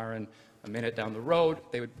lights and siren a minute down the road,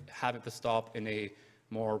 they would have it to stop in a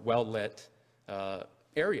more well-lit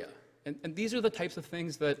area. And these are the types of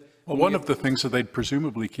things that... Well, one of the things that they'd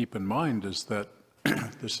presumably keep in mind is that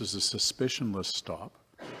this is a suspicionless stop.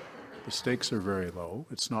 The stakes are very low.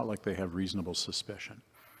 It's not like they have reasonable suspicion.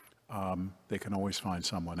 They can always find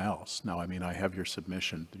someone else. Now, I mean, I have your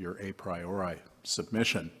submission, your a priori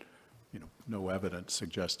submission, you know, no evidence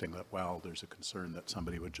suggesting that, well, there's a concern that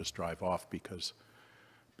somebody would just drive off because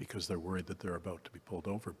they're worried that they're about to be pulled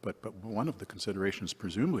over. But one of the considerations,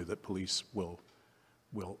 presumably, that police will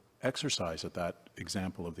exercise at that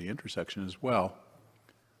example of the intersection is, well,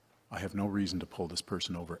 I have no reason to pull this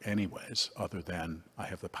person over anyways, other than I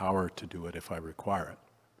have the power to do it if I require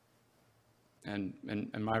it. And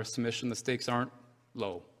in my submission, the stakes aren't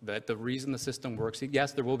low. That the reason the system works,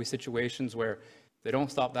 yes, there will be situations where they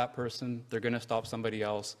don't stop that person, they're going to stop somebody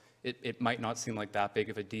else. It might not seem like that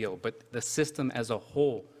big of a deal, but the system as a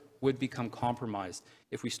whole would become compromised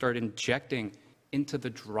if we start injecting into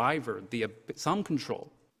the driver some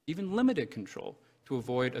control, even limited control, to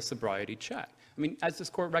avoid a sobriety check. I mean, as this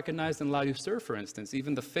court recognized in La Douceur, for instance,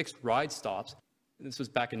 even the fixed ride stops, this was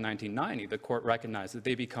back in 1990, the court recognized that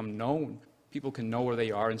they become known. People can know where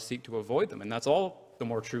they are and seek to avoid them. And that's all the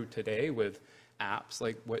more true today with apps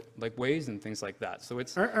like Waze and things like that. So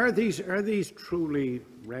it's... Are these truly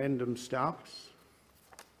random stops?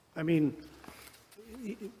 I mean,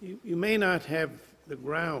 you may not have the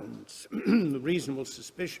grounds, the reasonable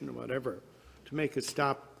suspicion or whatever, to make a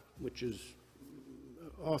stop which is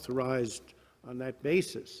authorized on that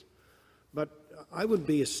basis. But I would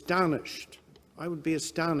be astonished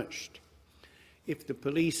if the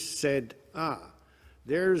police said,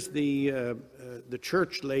 there's the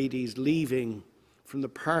church ladies leaving from the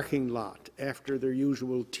parking lot after their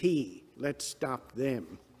usual tea, let's stop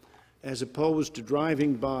them, as opposed to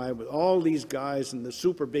driving by with all these guys in the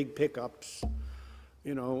super big pickups,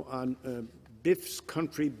 you know, on Biff's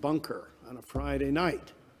Country Bunker on a Friday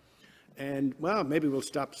night. And, well, maybe we'll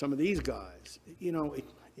stop some of these guys. You know,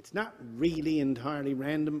 it's not really entirely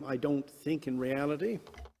random, I don't think, in reality.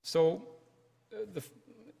 So the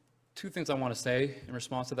two things I want to say in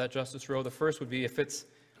response to that, Justice Rowe. The first would be if it's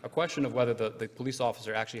a question of whether the police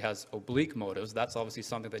officer actually has oblique motives, that's obviously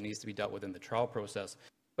something that needs to be dealt with in the trial process.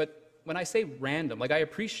 But when I say random, like I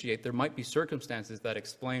appreciate there might be circumstances that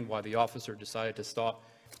explain why the officer decided to stop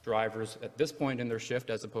drivers at this point in their shift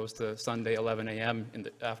as opposed to Sunday 11 a.m.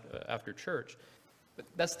 after church. But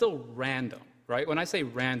that's still random, right? When I say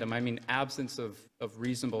random, I mean absence of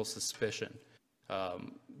reasonable suspicion.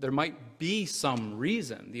 There might be some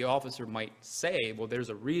reason. The officer might say, well, there's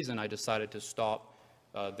a reason I decided to stop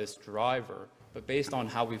this driver. But based on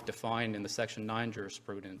how we've defined in the Section 9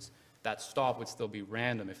 jurisprudence, that stop would still be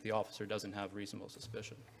random if the officer doesn't have reasonable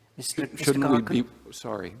suspicion. Shouldn't we be,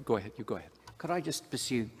 sorry, go ahead, you go ahead. Could I just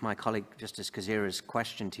pursue my colleague Justice Kazira's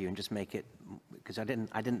question to you and just make it, because I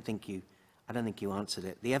don't think you answered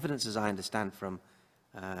it. The evidence, as I understand from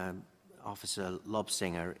Officer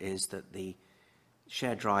Lobsinger, is that the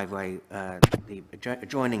shared driveway, the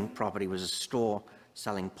adjoining property was a store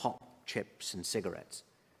selling pop, chips, and cigarettes.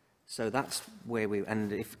 So that's where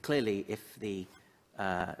and if the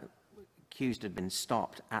accused had been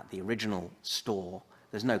stopped at the original store,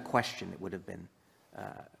 there's no question it would have been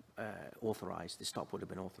authorized, the stop would have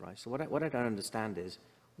been authorized. So what I don't understand is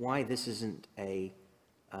why this isn't a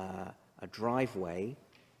driveway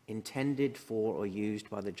intended for or used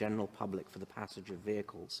by the general public for the passage of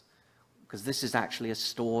vehicles, because this is actually a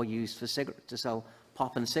store used for to sell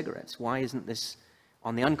pop and cigarettes. Why isn't this,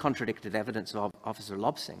 on the uncontradicted evidence of Officer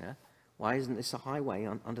Lobsinger, why isn't this a highway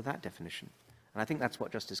under that definition? And I think that's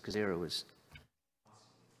what Justice Kazira was.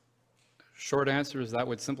 Short answer is that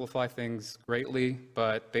would simplify things greatly,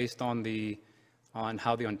 but based on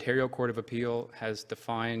how the Ontario Court of Appeal has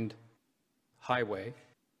defined highway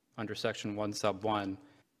under Section 1 Sub 1,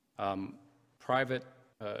 private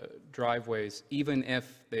driveways, even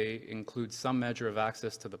if they include some measure of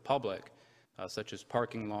access to the public, such as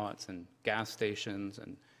parking lots and gas stations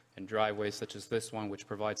and driveways such as this one, which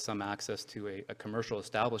provides some access to a commercial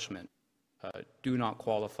establishment, do not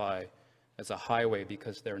qualify as a highway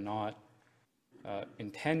because they're not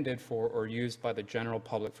intended for or used by the general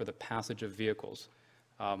public for the passage of vehicles.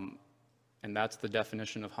 And that's the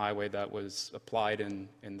definition of highway that was applied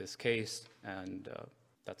in this case, and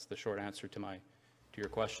that's the short answer to your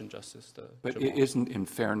question, Justice But Jamal. it isn't, in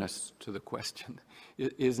fairness to the question,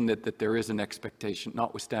 isn't it that there is an expectation,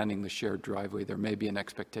 notwithstanding the shared driveway, there may be an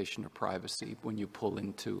expectation of privacy when you pull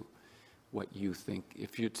into what you think,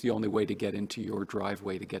 if it's the only way to get into your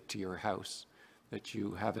driveway to get to your house, that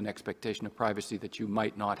you have an expectation of privacy that you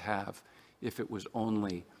might not have if it was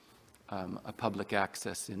only a public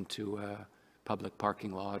access into a public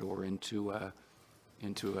parking lot or into a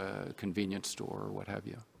convenience store or what have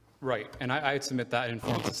you. Right, and I'd submit that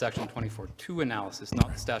informs the Section 24.2 analysis,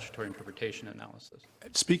 not the statutory interpretation analysis.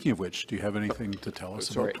 Speaking of which, do you have anything to tell us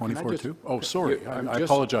Sorry, about can I just- 24.2? Oh, sorry. I'm I just-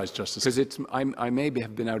 apologize, Justice. Because I may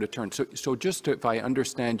have been out of turn. So just if I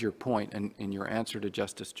understand your point and in your answer to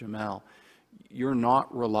Justice Jamal, you're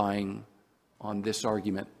not relying on this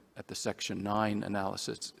argument at the Section 9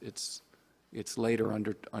 analysis. It's later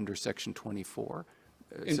under Section 24.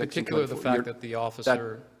 In Section particular, the 24. fact that the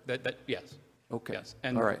officer, yes. Okay, Yes.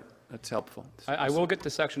 And all right, that's helpful. I will get to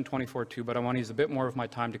Section 24.2, but I want to use a bit more of my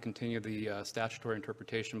time to continue the statutory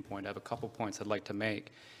interpretation point. I have a couple points I'd like to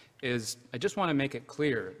make. I just want to make it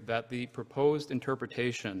clear that the proposed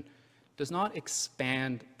interpretation does not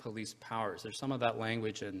expand police powers. There's some of that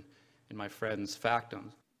language in my friend's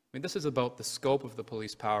factums. I mean, this is about the scope of the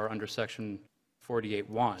police power under Section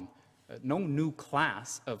 48.1. No new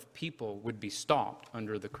class of people would be stopped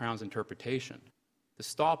under the Crown's interpretation. The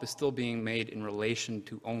stop is still being made in relation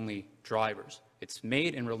to only drivers. It's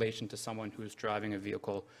made in relation to someone who is driving a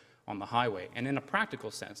vehicle on the highway. And in a practical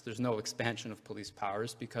sense, there's no expansion of police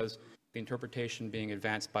powers because the interpretation being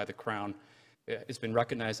advanced by the Crown has been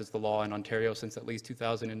recognized as the law in Ontario since at least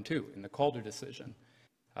 2002 in the Calder decision.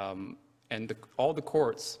 And all the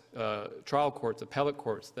courts, trial courts, appellate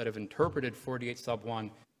courts that have interpreted 48 sub 1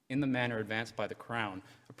 in the manner advanced by the Crown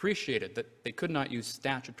appreciated that they could not use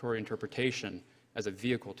statutory interpretation as a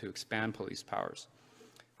vehicle to expand police powers.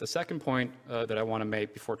 The second point that I want to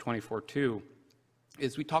make before 24.2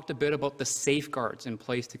 is we talked a bit about the safeguards in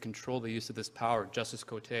place to control the use of this power, Justice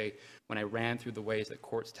Cote, when I ran through the ways that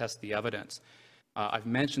courts test the evidence. I've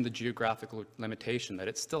mentioned the geographical limitation, that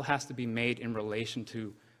it still has to be made in relation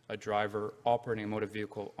to a driver operating a motor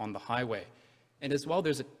vehicle on the highway. And as well,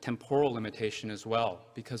 there's a temporal limitation as well,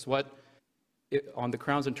 because on the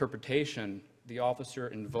Crown's interpretation, the officer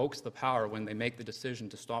invokes the power when they make the decision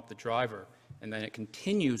to stop the driver, and then it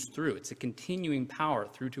continues through. It's a continuing power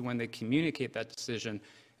through to when they communicate that decision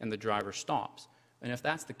and the driver stops. And if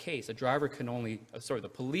that's the case, the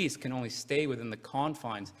police can only stay within the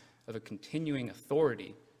confines of a continuing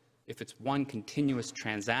authority if it's one continuous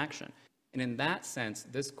transaction. And in that sense,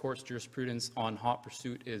 this court's jurisprudence on hot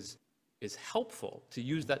pursuit is helpful to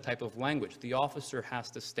use that type of language. The officer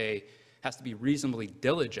has to be reasonably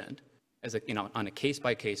diligent on a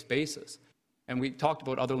case-by-case basis. And we talked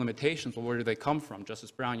about other limitations. Well, where do they come from?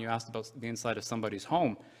 Justice Brown, you asked about the inside of somebody's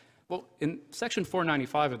home. Well, in Section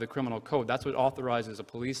 495 of the Criminal Code, that's what authorizes a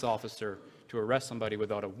police officer to arrest somebody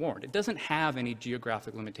without a warrant. It doesn't have any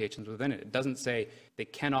geographic limitations within it. It doesn't say they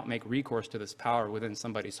cannot make recourse to this power within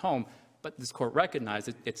somebody's home, but this court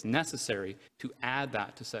recognized it's necessary to add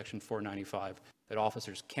that to Section 495, that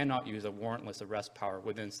officers cannot use a warrantless arrest power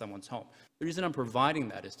within someone's home. The reason I'm providing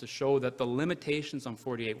that is to show that the limitations on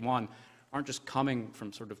 48.1 aren't just coming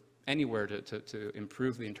from sort of anywhere to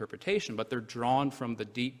improve the interpretation, but they're drawn from the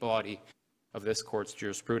deep body of this court's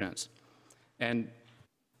jurisprudence. And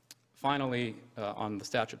finally, on the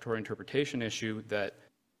statutory interpretation issue, that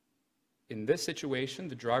in this situation,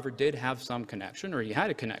 the driver did have some connection, or he had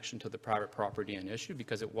a connection to the private property in issue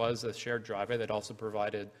because it was a shared driveway that also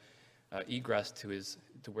provided egress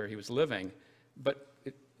to where he was living. But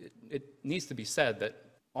it needs to be said that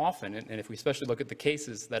often, and if we especially look at the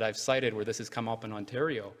cases that I've cited where this has come up in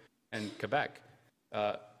Ontario and Quebec,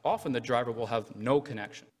 often the driver will have no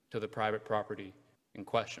connection to the private property in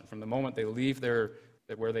question. From the moment they leave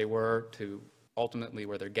where they were to ultimately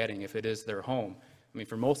where they're getting, if it is their home. I mean,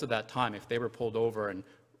 for most of that time, if they were pulled over and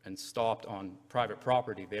stopped on private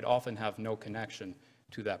property, they'd often have no connection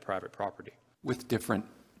to that private property. With different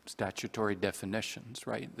statutory definitions,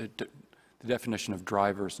 right? The definition of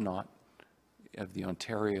driver is not, of the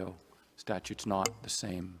Ontario statute's not the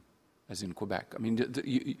same as in Quebec. I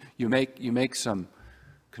mean, you make some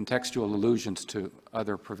contextual allusions to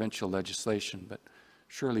other provincial legislation, but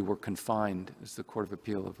surely we're confined, as the Court of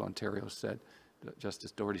Appeal of Ontario said,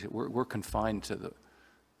 Justice Doherty said, we're confined to the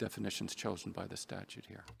definitions chosen by the statute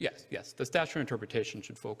here. Yes. The statutory interpretation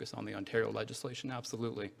should focus on the Ontario legislation,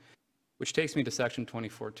 absolutely. Which takes me to Section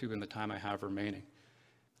 24.2 in the time I have remaining.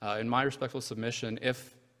 In my respectful submission,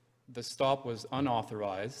 if the stop was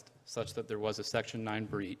unauthorized, such that there was a Section 9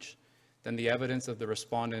 breach, then the evidence of the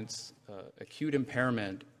respondent's acute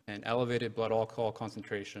impairment and elevated blood alcohol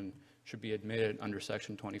concentration should be admitted under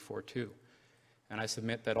Section 24.2. And I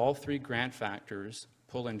submit that all three grant factors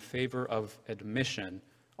pull in favor of admission,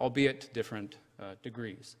 albeit to different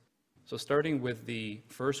degrees. So starting with the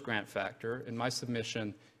first grant factor, in my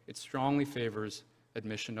submission, it strongly favors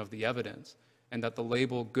admission of the evidence, and that the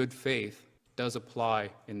label good faith does apply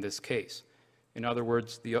in this case. In other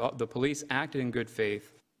words, the police acted in good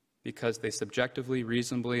faith because they subjectively,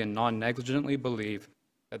 reasonably, and non-negligently believe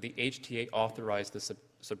that the HTA authorized the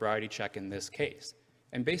sobriety check in this case.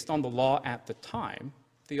 And based on the law at the time,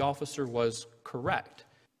 the officer was correct.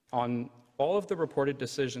 On all of the reported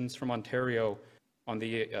decisions from Ontario on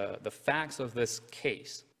the facts of this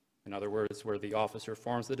case, in other words, where the officer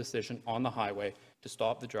forms the decision on the highway to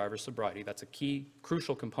stop the driver's sobriety, that's a key,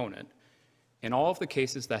 crucial component. In all of the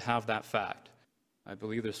cases that have that fact, I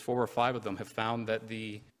believe there's 4 or 5 of them, have found that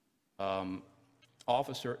the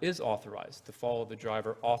officer is authorized to follow the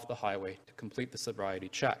driver off the highway to complete the sobriety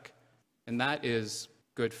check. And that is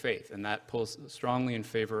good faith, and that pulls strongly in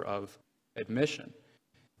favor of admission.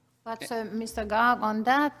 But, Mr. Garg, on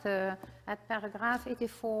that, at paragraph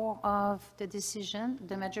 84 of the decision,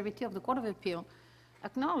 the majority of the Court of Appeal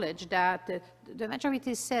acknowledged that the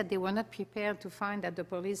majority said they were not prepared to find that the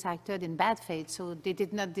police acted in bad faith, so they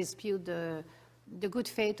did not dispute the good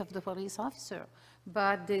faith of the police officer.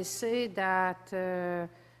 But they say that their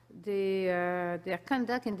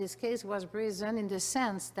conduct in this case was brazen in the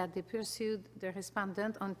sense that they pursued the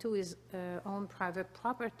respondent onto his own private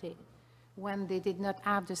property when they did not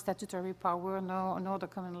have the statutory power nor the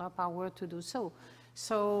common law power to do so.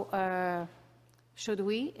 So should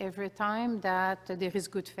we, every time that there is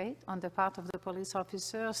good faith on the part of the police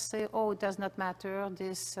officer, say, oh, it does not matter,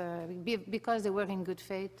 this, because they were in good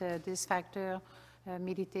faith, this factor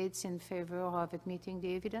militates in favor of admitting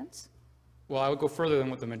the evidence? Well, I would go further than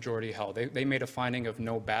what the majority held. They made a finding of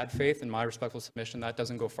no bad faith. In my respectful submission, that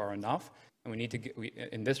doesn't go far enough. And we need to get,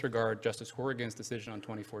 in this regard, Justice Horrigan's decision on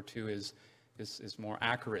 24.2 is more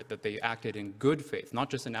accurate, that they acted in good faith, not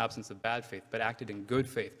just in absence of bad faith, but acted in good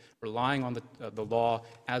faith, relying on the law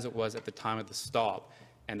as it was at the time of the stop,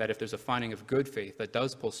 and that if there's a finding of good faith, that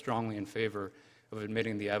does pull strongly in favor of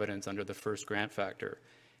admitting the evidence under the first grant factor.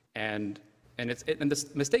 And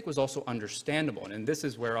this mistake was also understandable, and this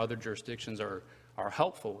is where other jurisdictions are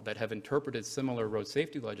helpful that have interpreted similar road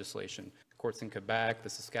safety legislation, courts in Quebec, the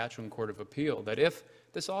Saskatchewan Court of Appeal, that if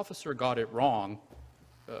this officer got it wrong,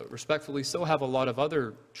 respectfully, so have a lot of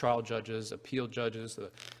other trial judges, appeal judges,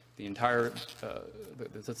 the entire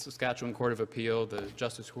the Saskatchewan Court of Appeal, the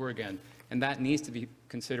Justice Horrigan, and that needs to be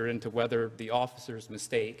considered into whether the officer's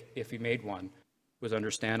mistake, if he made one, was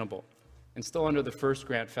understandable. And still under the first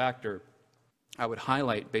grant factor, I would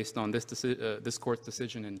highlight, based on this court's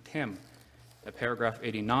decision in Tim, at paragraph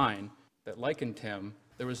 89, that like in Tim,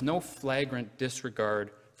 there was no flagrant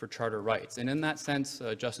disregard for charter rights. And in that sense,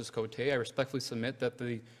 Justice Cote, I respectfully submit that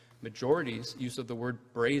the majority's use of the word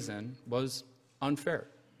brazen was unfair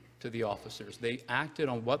to the officers. They acted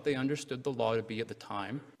on what they understood the law to be at the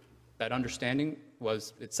time. That understanding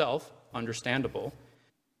was itself understandable.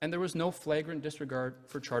 And there was no flagrant disregard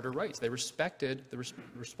for charter rights. They respected the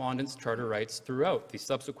respondent's charter rights throughout. The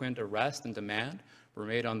subsequent arrest and demand were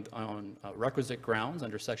made on requisite grounds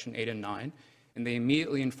under Section 8 and 9, and they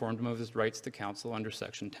immediately informed him of his rights to counsel under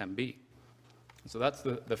Section 10B. So that's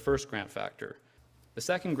the first grant factor. The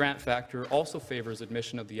second grant factor also favors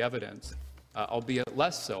admission of the evidence, albeit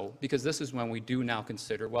less so, because this is when we do now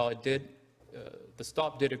consider, well, the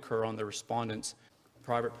stop did occur on the respondent's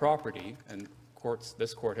private property, and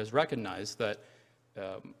this court has recognized that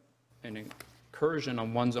an incursion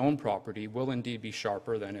on one's own property will indeed be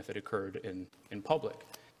sharper than if it occurred in public.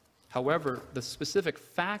 However, the specific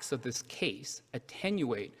facts of this case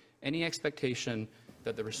attenuate any expectation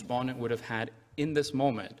that the respondent would have had in this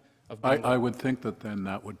moment of being I would think that then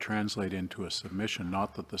that would translate into a submission,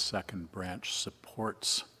 not that the second branch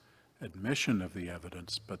supports admission of the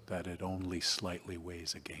evidence, but that it only slightly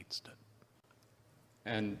weighs against it.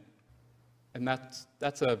 And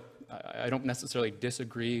I don't necessarily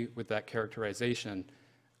disagree with that characterization,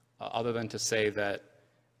 other than to say that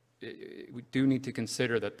we do need to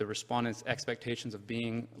consider that the respondent's expectations of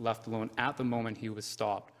being left alone at the moment he was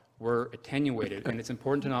stopped were attenuated, and it's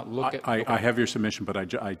important to not look at... I have your submission, but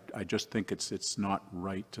I just think it's not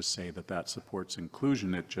right to say that that supports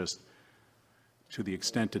inclusion. It just, to the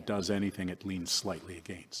extent it does anything, it leans slightly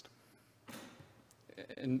against.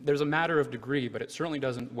 And there's a matter of degree, but it certainly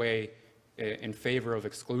doesn't weigh in favor of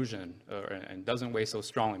exclusion, and doesn't weigh so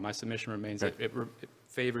strongly. My submission remains that it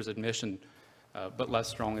favors admission, but less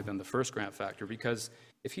strongly than the first grant factor, because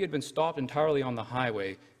if he had been stopped entirely on the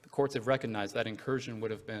highway, the courts have recognized that incursion would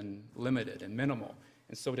have been limited and minimal.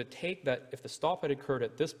 And so to take that, if the stop had occurred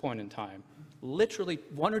at this point in time, literally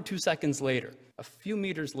 1 or 2 seconds later, a few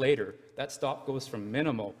meters later, that stop goes from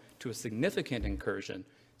minimal to a significant incursion,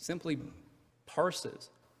 simply parses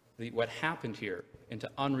what happened here into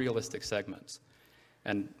unrealistic segments.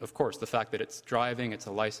 And of course, the fact that it's driving, it's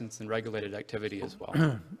a licensed and regulated activity as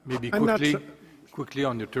well. Maybe quickly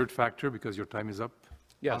on your third factor, because your time is up.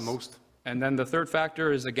 Yes. Almost. And then the third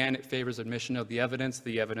factor is, again, it favors admission of the evidence.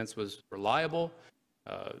 The evidence was reliable.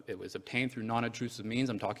 It was obtained through non-intrusive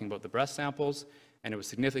means. I'm talking about the breath samples, and it was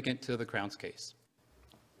significant to the Crown's case.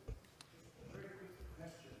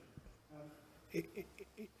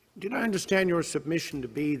 Did I understand your submission to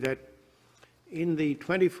be that in the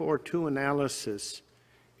 24-2 analysis,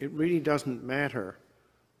 it really doesn't matter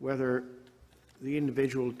whether the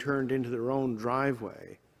individual turned into their own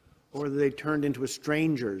driveway or they turned into a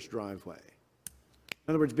stranger's driveway?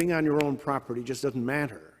 In other words, being on your own property just doesn't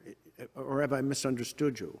matter. Or have I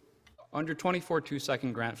misunderstood you? Under 24-2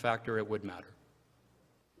 second grant factor, it would matter.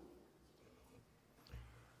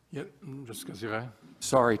 Yeah, Justice Casira.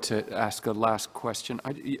 Sorry to ask a last question.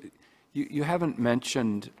 You haven't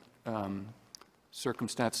mentioned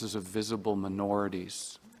circumstances of visible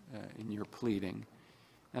minorities in your pleading.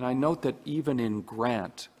 And I note that even in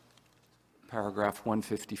Grant, paragraph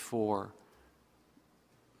 154,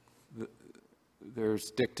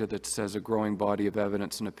 there's dicta that says a growing body of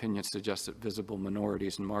evidence and opinion suggests that visible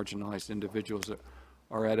minorities and marginalized individuals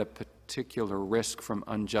are at a particular risk from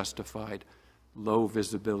unjustified, low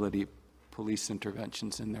visibility police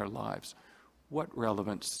interventions in their lives. What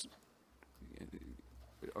relevance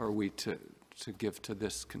are we to give to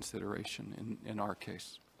this consideration in our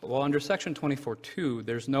case? Well, under Section 24-2,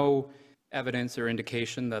 there's no evidence or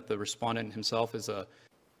indication that the respondent himself is a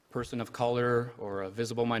person of color or a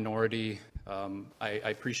visible minority. I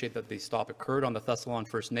appreciate that the stop occurred on the Thessalon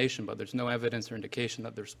First Nation, but there's no evidence or indication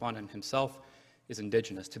that the respondent himself is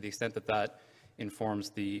Indigenous, to the extent that that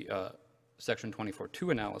informs the Section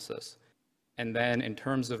 24-2 analysis. And then in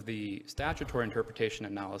terms of the statutory interpretation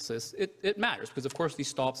analysis, it matters, because of course these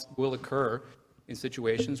stops will occur in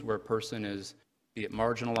situations where a person is, be it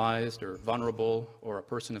marginalized or vulnerable or a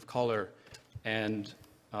person of color. And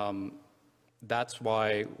that's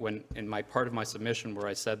why when in my part of my submission where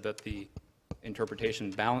I said that the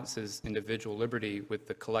interpretation balances individual liberty with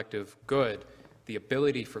the collective good, the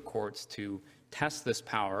ability for courts to test this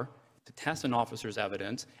power, to test an officer's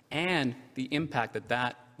evidence, and the impact that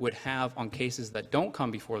that would have on cases that don't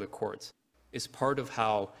come before the courts is part of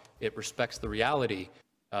how it respects the reality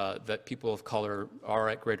that people of color are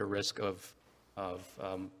at greater risk of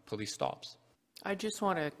police stops. I just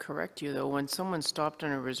want to correct you, though. When someone's stopped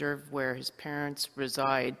on a reserve where his parents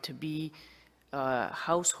reside, to be a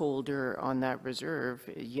householder on that reserve,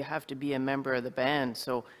 you have to be a member of the band.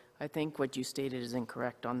 So I think what you stated is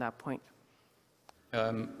incorrect on that point.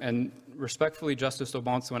 And respectfully, Justice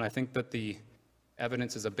O'Bonsawin, I think that the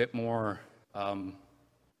evidence is a bit more,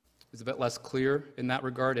 is a bit less clear in that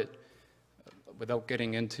regard. Without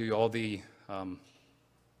getting into all the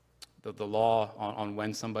law on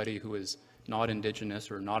when somebody who is not Indigenous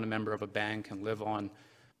or not a member of a band can live on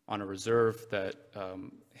a reserve, that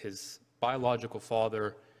his biological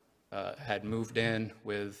father had moved in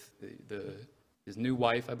with his new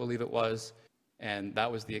wife, I believe it was, and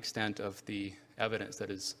that was the extent of the evidence that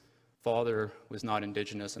his father was not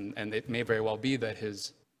Indigenous, and it may very well be that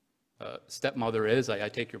his stepmother is. I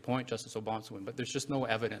take your point, Justice O'Bonsawin, but there's just no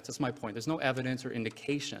evidence. That's my point. There's no evidence or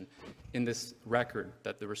indication in this record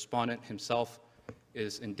that the respondent himself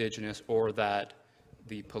is Indigenous or that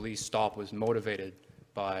the police stop was motivated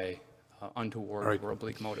by untoward Right. or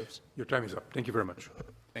oblique motives. Your time is up. Thank you very much.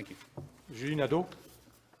 Thank you. Julie Nadeau?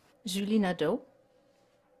 Julie Nadeau.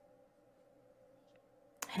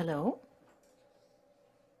 Hello.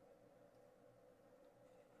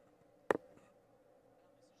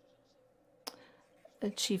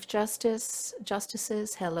 Chief Justice,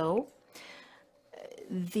 Justices, hello.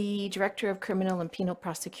 The Director of Criminal and Penal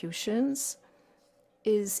Prosecutions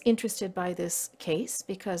is interested by this case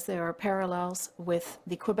because there are parallels with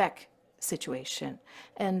the Quebec situation.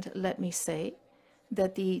 And let me say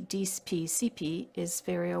that the DPCP is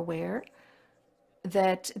very aware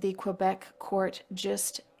that the Quebec court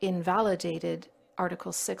just invalidated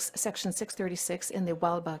Article 6, Section 636 in the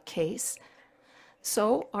Walba case.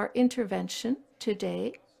 So our intervention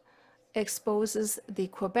today exposes the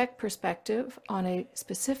Quebec perspective on a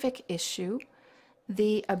specific issue,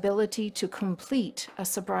 the ability to complete a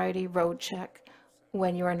sobriety road check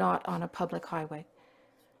when you are not on a public highway.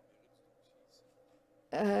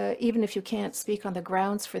 Even if you can't speak on the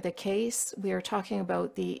grounds for the case, we are talking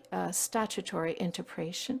about the statutory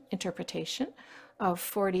interpretation of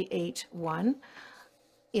 48.1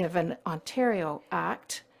 of an Ontario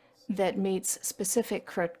Act that meets specific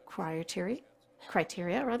criteria.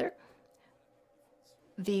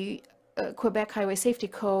 The Quebec Highway Safety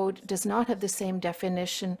Code does not have the same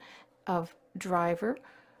definition of driver.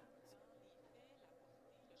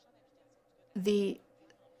 The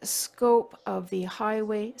scope of the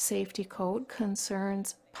Highway Safety Code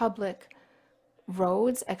concerns public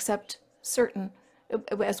roads, except certain,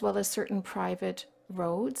 as well as certain private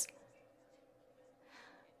roads.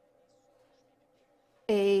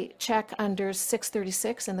 A check under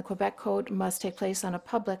 636 in the Quebec Code must take place on a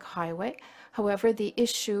public highway. However, the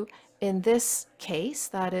issue in this case,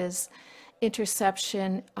 that is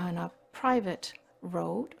interception on a private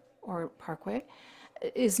road or parkway,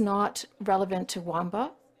 is not relevant to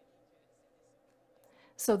Wamba.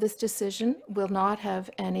 So this decision will not have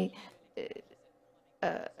any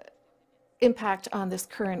impact on this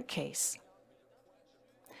current case.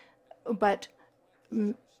 But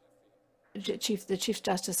the Chief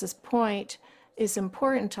Justice's point is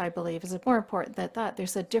important, I believe, is more important than that.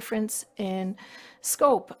 There's a difference in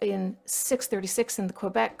scope in 636 in the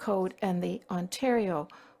Quebec Code and the Ontario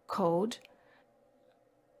Code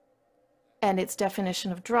and its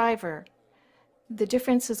definition of driver. The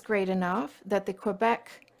difference is great enough that the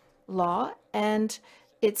Quebec law and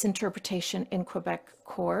its interpretation in Quebec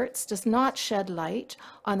courts does not shed light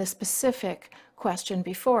on the specific question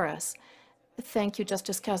before us. Thank you,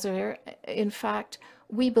 Justice Casimir. In fact,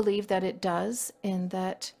 we believe that it does, in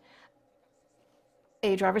that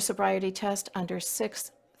a driver sobriety test under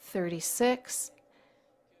 636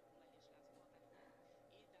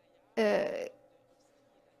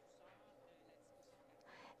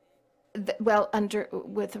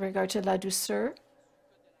 with regard to La Douceur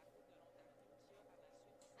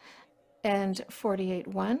and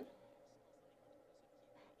 48.1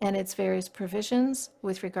 and its various provisions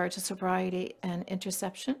with regard to sobriety and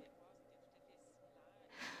interception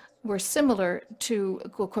were similar to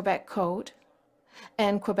the Quebec Code,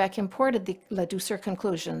 and Quebec imported the La Douceur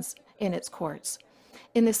conclusions in its courts.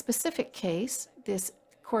 In this specific case, this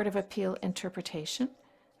Court of Appeal interpretation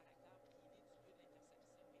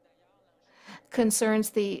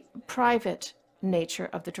concerns the private nature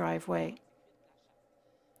of the driveway.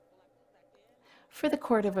 For the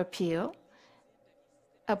Court of Appeal,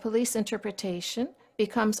 a police interpretation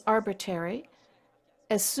becomes arbitrary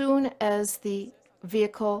as soon as the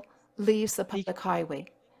vehicle leaves the public highway,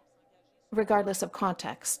 regardless of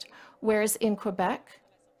context. Whereas in Quebec,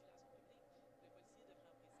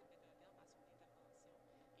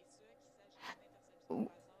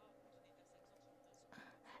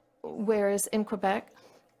 whereas in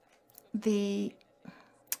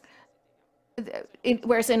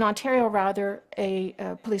Ontario, rather,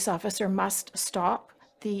 a police officer must stop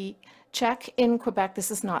the check. In Quebec, this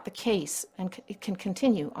is not the case, and it can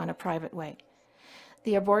continue on a private way.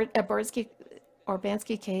 The Urbanski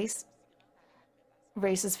case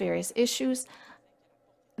raises various issues.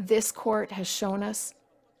 This court has shown us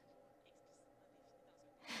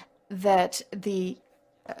that the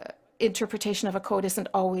interpretation of a code isn't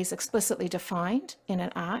always explicitly defined in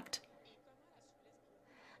an act.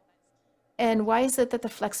 And why is it that the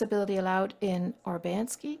flexibility allowed in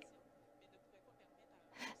Urbanski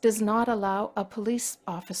does not allow a police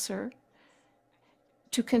officer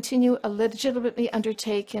to continue a legitimately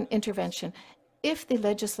undertaken intervention? If the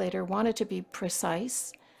legislator wanted to be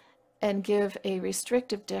precise and give a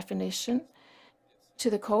restrictive definition to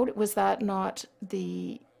the code, was that not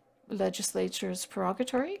the legislature's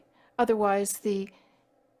prerogative? Otherwise, the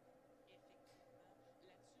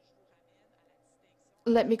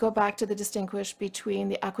let me go back to the distinguish between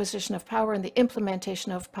the acquisition of power and the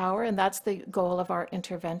implementation of power, and that's the goal of our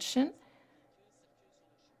intervention.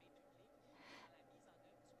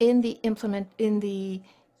 In the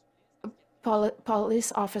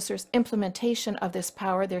police officer's implementation of this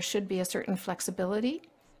power, there should be a certain flexibility.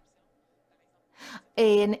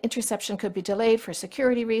 An interception could be delayed for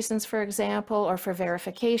security reasons, for example, or for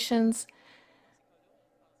verifications.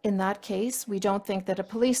 In that case, we don't think that a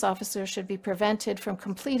police officer should be prevented from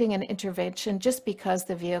completing an intervention just because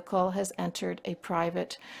the vehicle has entered a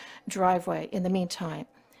private driveway in the meantime.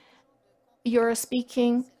 You're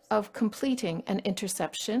speaking of completing an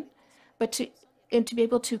interception, but to be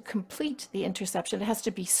able to complete the interception, it has to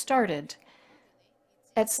be started.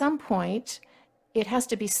 At some point, it has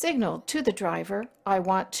to be signaled to the driver, I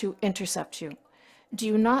want to intercept you. Do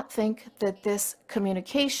you not think that this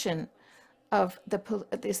communication of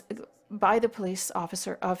by the police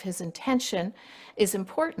officer of his intention is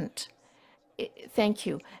important? Thank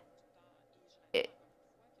you.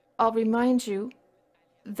 I'll remind you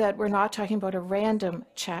that we're not talking about a random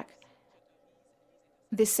check.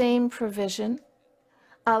 The same provision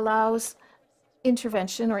allows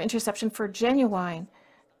intervention or interception for genuine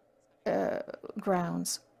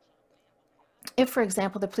grounds. If, for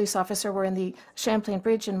example, the police officer were in the Champlain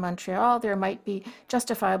Bridge in Montreal, there might be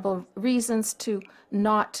justifiable reasons to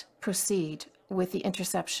not proceed with the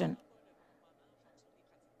interception.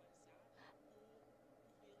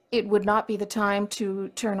 It would not be the time to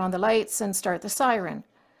turn on the lights and start the siren.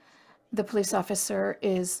 The police officer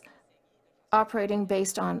is operating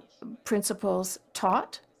based on principles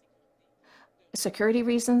taught, security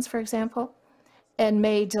reasons, for example, and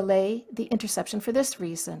may delay the interception for this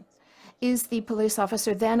reason. Is the police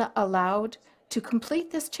officer then allowed to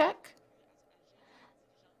complete this check,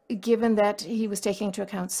 given that he was taking into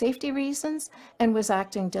account safety reasons and was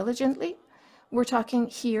acting diligently? We're talking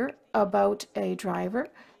here about a driver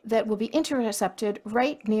that will be intercepted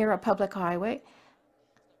right near a public highway,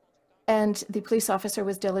 and the police officer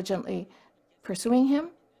was diligently pursuing him.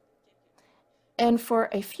 And for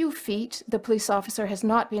a few feet, the police officer has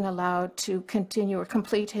not been allowed to continue or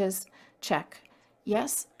complete his check.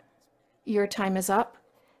 Yes? Your time is up.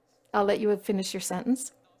 I'll let you finish your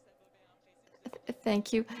sentence.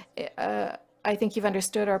 Thank you. I think you've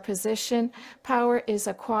understood our position. Power is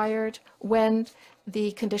acquired when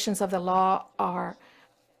the conditions of the law are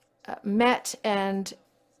met, and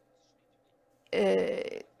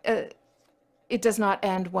it does not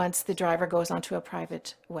end once the driver goes onto a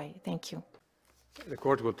private way. Thank you. The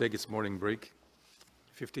court will take its morning break,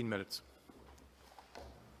 15 minutes.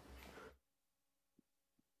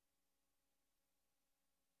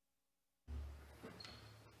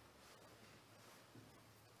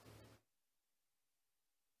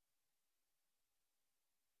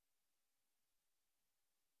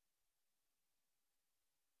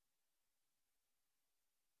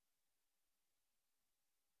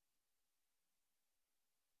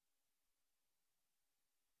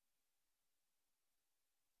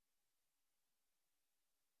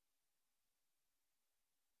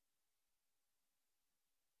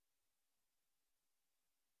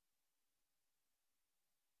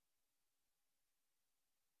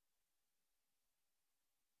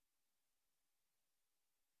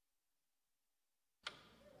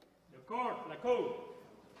 La Cour.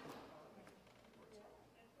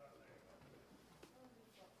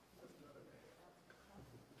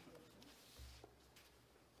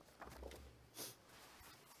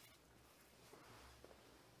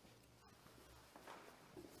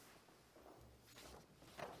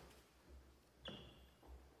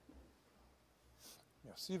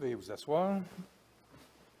 Merci, veuillez vous asseoir.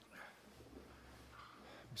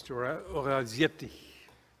 Mr. Orazietti.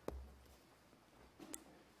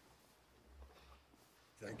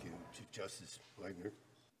 Thank you, Chief Justice Wagner.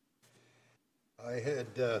 I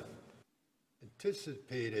had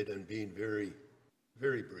anticipated on being very,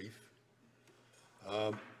 very brief.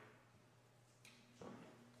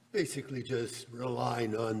 Basically just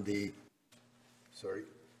relying on the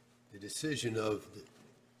decision of the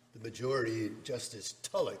majority, Justice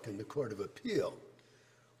Tulloch in the Court of Appeal,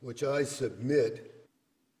 which I submit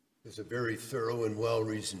is a very thorough and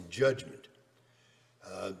well-reasoned judgment.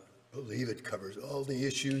 I believe it covers all the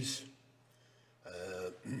issues.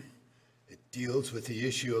 It deals with the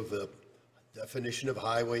issue of the definition of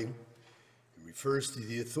highway. It refers to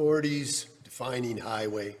the authorities defining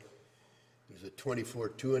highway. There's a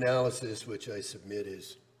 24-2 analysis, which I submit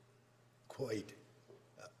is quite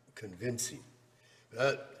convincing.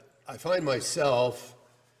 But I find myself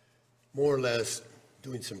more or less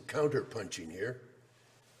doing some counter-punching here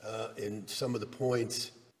in some of the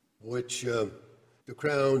points which the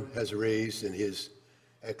Crown has raised in his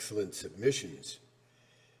excellent submissions.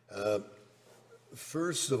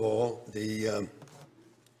 First of all, the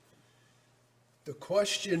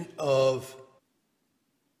question of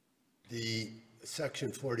the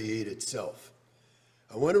Section 48 itself.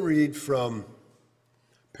 I want to read from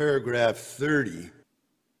paragraph 30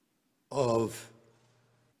 of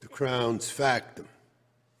the Crown's factum.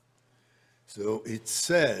 So it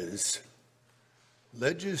says,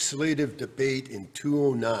 legislative debate in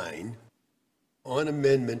 209 on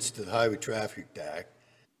amendments to the Highway Traffic Act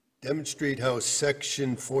demonstrate how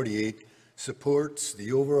Section 48 supports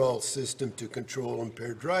the overall system to control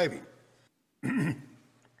impaired driving. The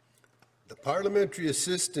parliamentary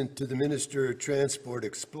assistant to the Minister of Transport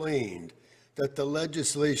explained that the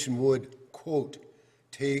legislation would, quote,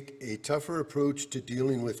 take a tougher approach to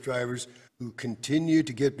dealing with drivers who continue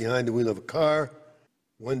to get behind the wheel of a car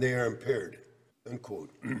when they are impaired,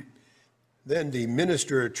 unquote. Then the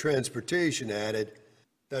Minister of Transportation added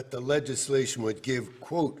that the legislation would give,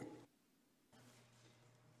 quote,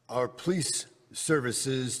 our police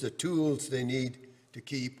services the tools they need to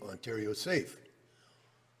keep Ontario safe.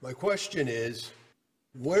 My question is,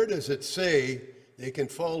 where does it say they can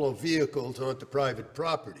follow vehicles onto private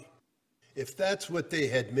property? If that's what they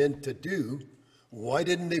had meant to do, why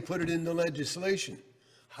didn't they put it in the legislation?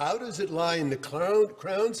 How does it lie in the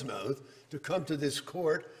Crown's mouth to come to this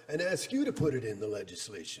court and ask you to put it in the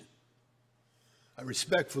legislation? I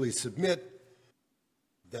respectfully submit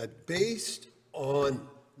that based on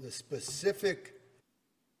the specific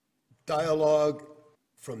dialogue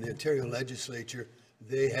from the Ontario legislature,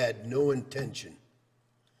 they had no intention.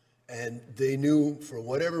 And they knew, for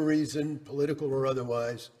whatever reason, political or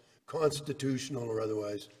otherwise, constitutional or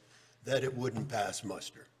otherwise, that it wouldn't pass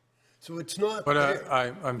muster. So it's not there.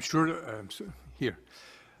 I'm sure, here,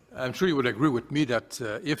 I'm sure you would agree with me that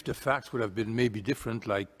if the facts would have been maybe different,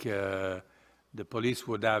 like the police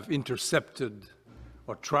would have intercepted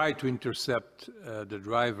or tried to intercept the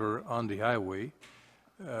driver on the highway,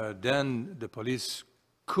 then the police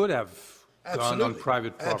could have gone on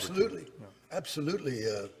private property. Absolutely, yeah. Absolutely,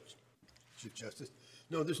 Chief Justice.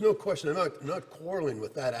 No, there's no question. I'm not quarreling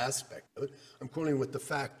with that aspect of it. I'm quarreling with the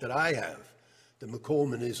fact that I have, that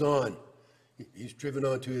McColman is on. He's driven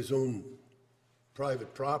onto his own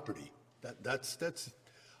private property. That's.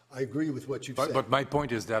 I agree with what you've said. But my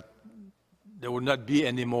point is that there would not be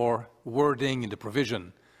any more wording in the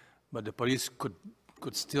provision, but the police could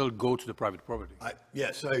still go to the private property.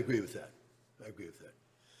 Yes, I agree with that. I agree with that.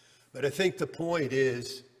 But I think the point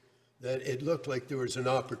is that it looked like there was an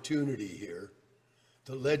opportunity here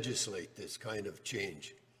to legislate this kind of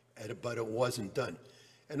change, but it wasn't done.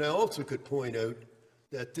 And I also could point out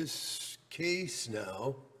that this case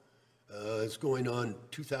now is going on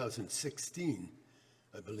 2016,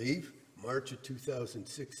 I believe, March of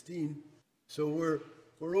 2016. So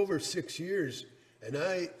we're over 6 years, and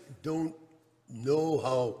I don't know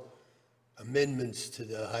how amendments to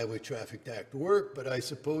the Highway Traffic Act work, but I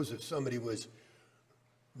suppose if somebody was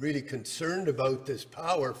really concerned about this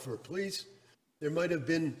power for police, there might have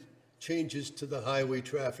been changes to the Highway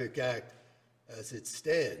Traffic Act as it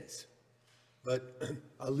stands. But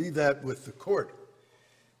I'll leave that with the court.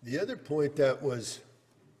 The other point that was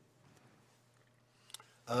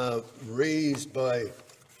raised by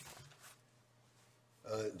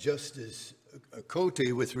Justice Cote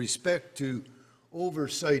with respect to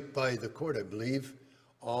oversight by the court, I believe,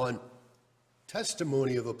 on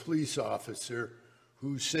testimony of a police officer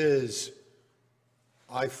who says,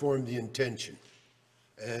 I formed the intention.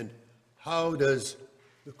 And how does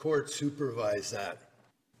the court supervise that?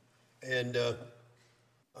 And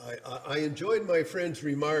I enjoyed my friend's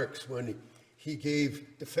remarks when he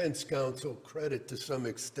gave defense counsel credit to some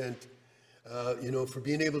extent, for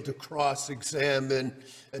being able to cross-examine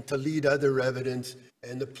and to lead other evidence,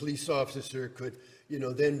 and the police officer could,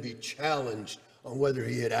 then be challenged on whether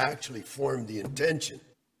he had actually formed the intention.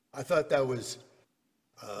 I thought that was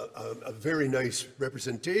a very nice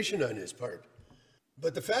representation on his part.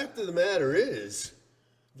 But the fact of the matter is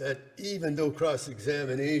that even though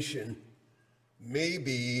cross-examination may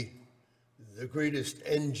be the greatest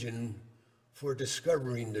engine for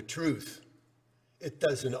discovering the truth, it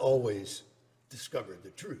doesn't always discover the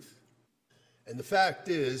truth. And the fact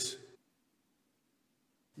is,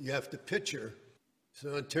 you have to picture, it's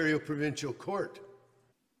an Ontario Provincial Court.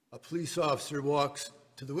 A police officer walks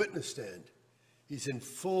to the witness stand. He's in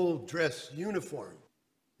full dress uniform.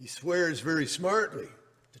 He swears very smartly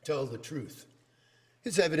to tell the truth.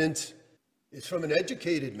 His evidence is from an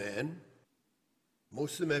educated man.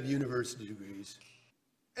 Most of them have university degrees,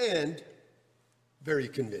 and very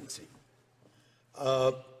convincing.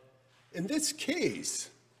 In this case,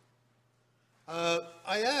 I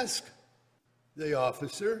asked the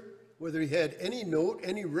officer whether he had any note,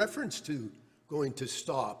 any reference to going to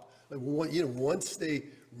stop. Like, once they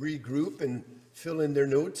regroup and fill in their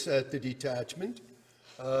notes at the detachment,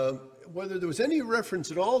 whether there was any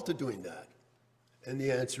reference at all to doing that. And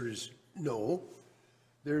the answer is no.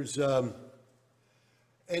 There's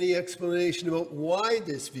any explanation about why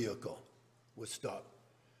this vehicle was stopped.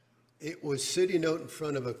 It was sitting out in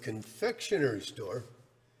front of a confectionery store,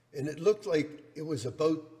 and it looked like it was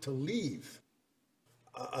about to leave.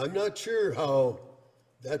 I'm not sure how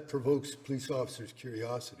that provokes police officers'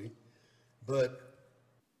 curiosity, but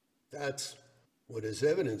that's what his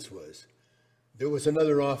evidence was. There was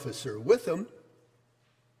another officer with him.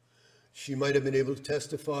 She might have been able to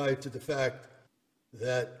testify to the fact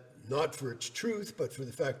that, not for its truth, but for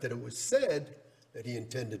the fact that it was said that he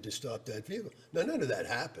intended to stop that vehicle. Now, none of that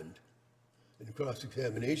happened in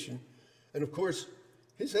cross-examination. And of course,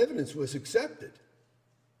 his evidence was accepted.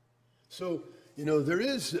 So, there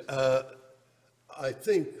is, I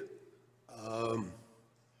think,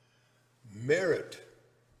 merit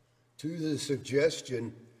to the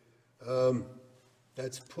suggestion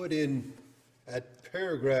that's put in at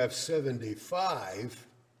paragraph 75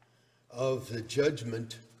 of the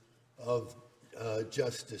judgment of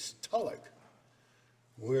Justice Tulloch,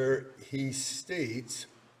 where he states,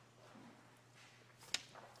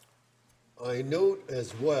 I note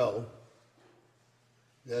as well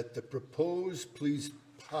that the proposed police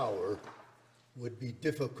power would be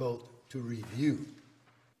difficult to review.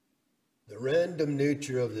 The random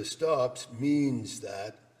nature of the stops means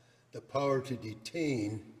that the power to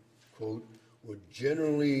detain, quote, would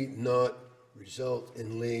generally not result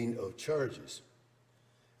in laying of charges.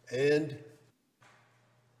 And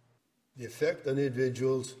the effect on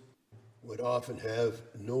individuals would often have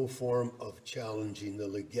no form of challenging the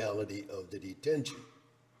legality of the detention.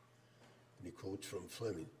 And he quotes from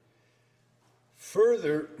Fleming.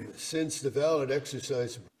 Further, since the valid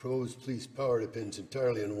exercise of proposed police power depends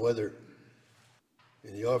entirely on whether,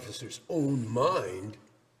 in the officer's own mind,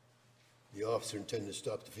 the officer intended to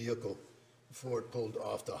stop the vehicle before it pulled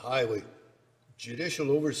off the highway,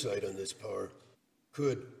 judicial oversight on this power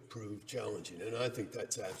could prove challenging. And I think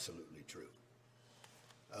that's absolutely true.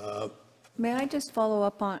 May I just follow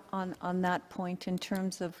up on that point in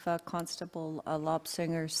terms of Constable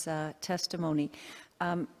Lobsinger's testimony?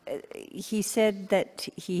 He said that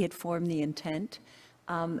he had formed the intent,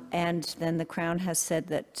 and then the Crown has said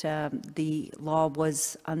that the law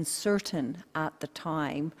was uncertain at the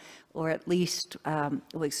time, or at least,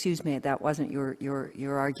 well, excuse me, that wasn't your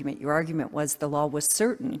argument. Your argument was the law was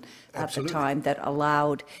certain at the time that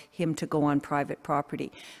allowed him to go on private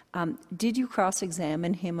property. Did you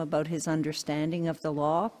cross-examine him about his understanding of the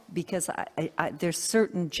law? Because there's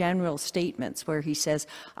certain general statements where he says,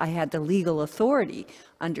 I had the legal authority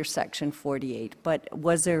under Section 48, but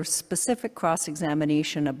was there specific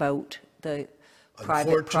cross-examination about the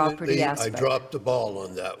private property aspect? Unfortunately, I dropped the ball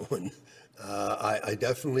on that one. I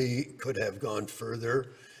definitely could have gone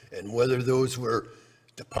further, and whether those were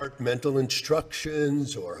departmental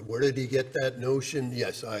instructions or where did he get that notion,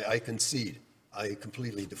 yes, I concede. I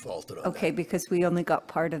completely defaulted on that. Okay, because we only got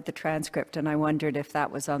part of the transcript, and I wondered if that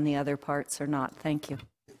was on the other parts or not. Thank you.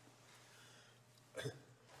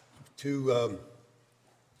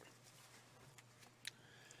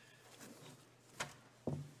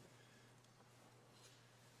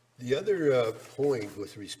 The other point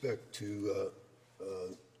with respect to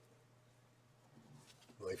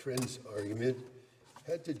my friend's argument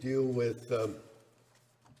had to deal with the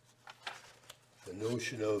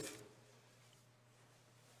notion of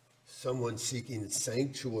someone seeking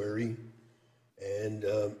sanctuary and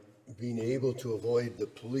being able to avoid the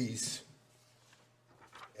police.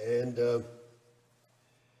 And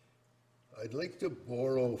I'd like to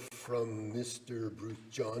borrow from Mr. Bruce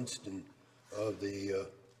Johnston of the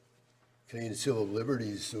Canadian Civil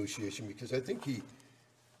Liberties Association, because I think he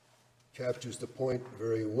captures the point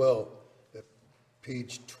very well. At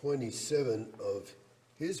page 27 of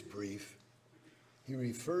his brief, he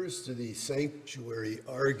refers to the sanctuary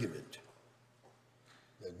argument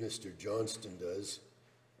that Mr. Johnston does.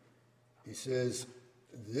 He says,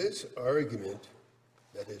 this argument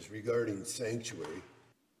that is regarding sanctuary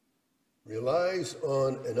relies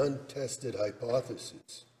on an untested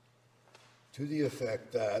hypothesis to the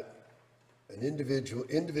effect that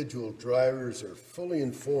individual drivers are fully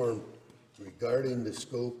informed regarding the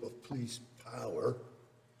scope of police power,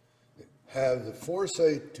 have the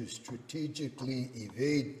foresight to strategically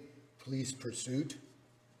evade police pursuit,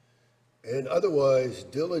 and otherwise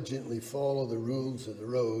diligently follow the rules of the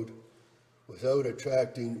road without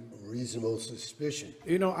attracting reasonable suspicion.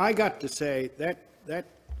 You know, I got to say,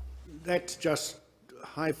 that's just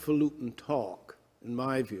highfalutin talk, in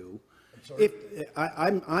my view.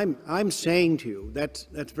 I'm saying to you, that's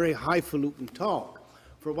very highfalutin talk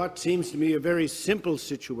for what seems to me a very simple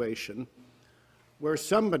situation where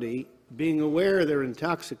somebody, being aware they're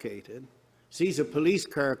intoxicated, sees a police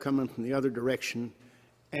car coming from the other direction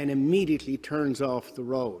and immediately turns off the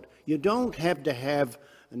road. You don't have to have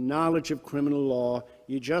a knowledge of criminal law.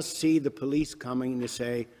 You just see the police coming and you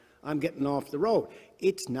say, I'm getting off the road.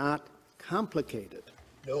 It's not complicated.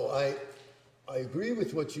 No, I agree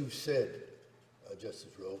with what you've said, Justice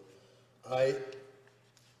Rowe.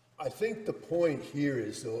 I think the point here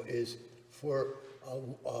is, though, is for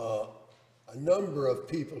a number of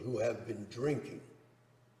people who have been drinking,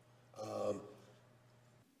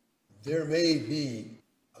 there may be,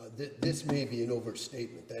 this may be an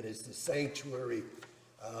overstatement, that is the sanctuary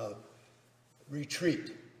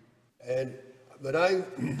retreat. But I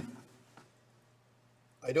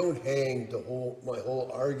don't hang my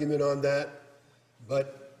whole argument on that,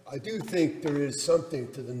 but I do think there is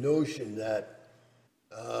something to the notion that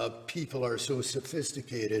people are so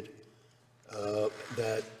sophisticated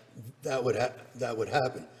that would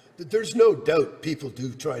happen. There's no doubt people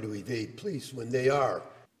do try to evade police when they are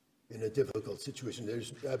in a difficult situation.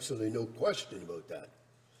 There's absolutely no question about that.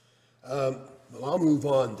 Well, I'll move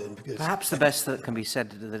on then, because perhaps the best that can be said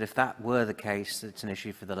that if that were the case, it's an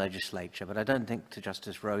issue for the legislature. But I don't think, to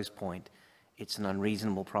Justice Rowe's point, it's an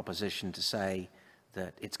unreasonable proposition to say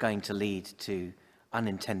that it's going to lead to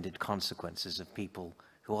unintended consequences of people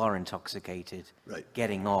who are intoxicated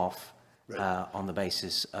getting off on the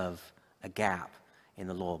basis of a gap in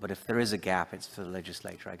the law. But if there is a gap, it's for the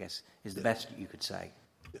legislature, I guess, is the best you could say.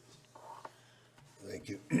 Thank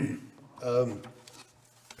you.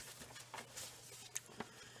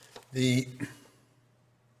 The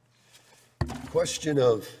question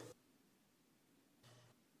of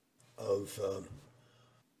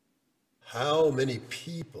how many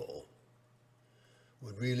people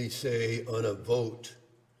would really say on a vote,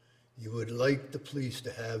 you would like the police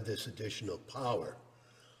to have this additional power.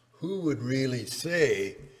 Who would really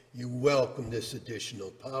say you welcome this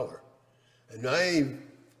additional power? And I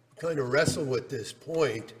kind of wrestle with this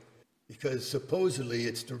point because supposedly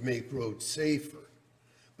it's to make roads safer.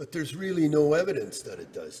 But there's really no evidence that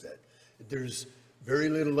it does that. There's very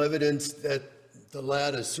little evidence that the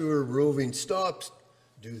Ladouceur roving stops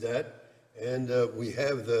do that. And we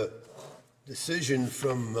have the decision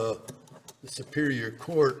from the Superior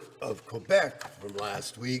Court of Quebec from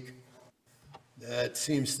last week that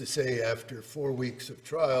seems to say after 4 weeks of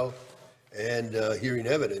trial and hearing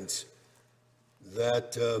evidence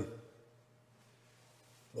that,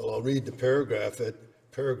 well, I'll read the paragraph at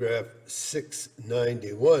paragraph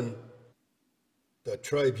 691, the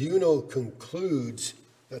tribunal concludes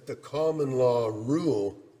that the common law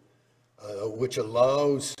rule, which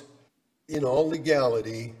allows in all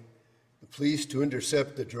legality the police to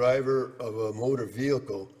intercept the driver of a motor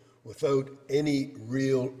vehicle without any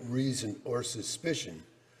real reason or suspicion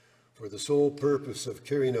for the sole purpose of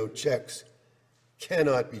carrying out checks,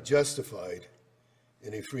 cannot be justified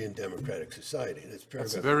in a free and democratic society.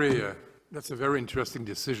 That's a very interesting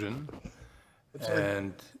decision,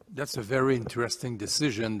 and that's a very interesting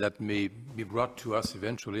decision that may be brought to us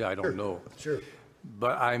eventually. I don't know. Sure.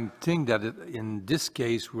 But I think that in this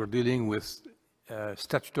case, we're dealing with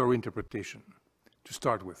statutory interpretation to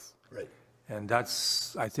start with. Right. And I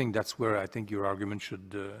think that's where I think your argument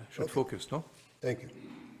should focus, no? Thank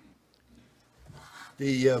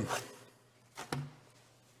you.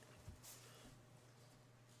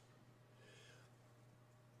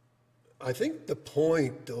 I think the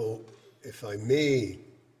point, though, if I may,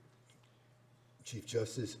 Chief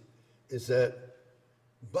Justice, is that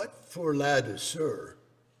but for Ladouceur,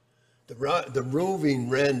 the roving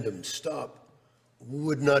random stop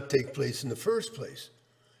would not take place in the first place.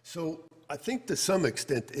 So I think to some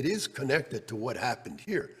extent it is connected to what happened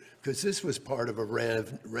here, because this was part of a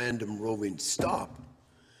random roving stop,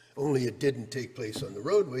 only it didn't take place on the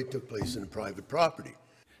roadway, it took place in private property.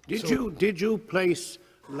 Did you place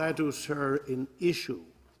Ladouceur in issue?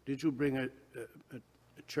 Did you bring a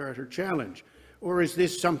charter challenge? Or is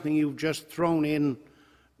this something you've just thrown in,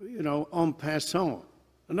 you know, en passant?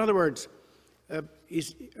 In other words,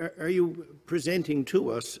 are you presenting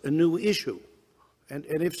to us a new issue? And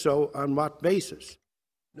if so, on what basis?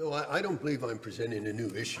 No, I don't believe I'm presenting a new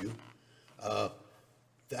issue.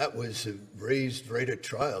 That was raised right at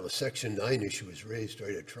trial. The Section 9 issue was raised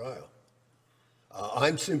right at trial.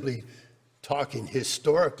 I'm simply talking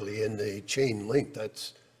historically in the chain link.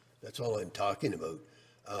 That's all I'm talking about.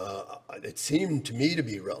 It seemed to me to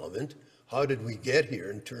be relevant. How did we get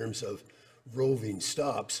here in terms of roving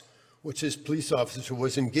stops, which this police officer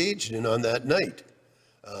was engaged in on that night?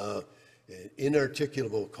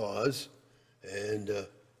 Inarticulable cause and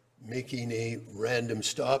making a random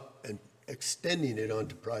stop and extending it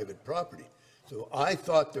onto private property. So I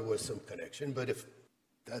thought there was some connection, but if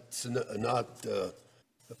that's not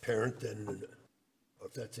apparent, then, or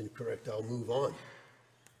if that's incorrect, I'll move on.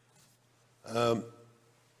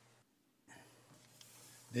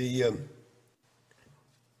 The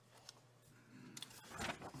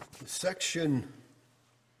section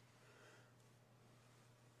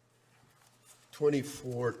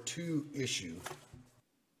 24.2 issue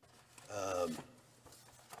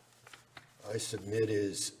I submit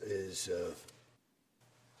is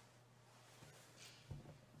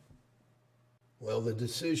well, the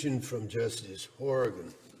decision from Justice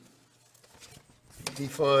Horrigan, he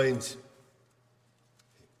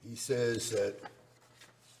says that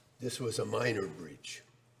this was a minor breach.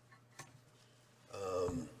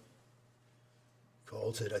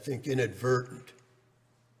 Calls it, I think, inadvertent.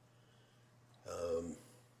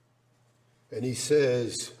 And he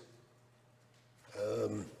says,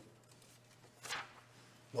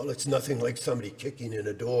 well, it's nothing like somebody kicking in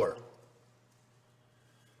a door.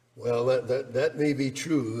 Well, that may be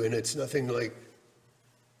true, and it's nothing like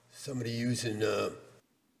somebody using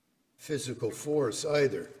physical force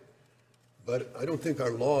either. But I don't think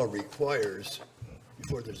our law requires,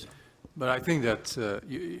 before there's... But I think that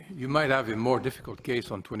you might have a more difficult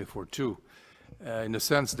case on 24.2 in the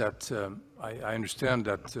sense that I understand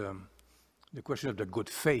that the question of the good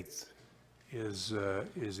faith is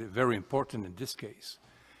very important in this case,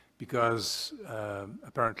 because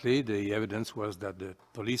apparently the evidence was that the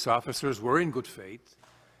police officers were in good faith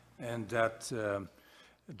and that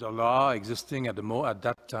the law existing at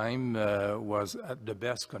that time was at the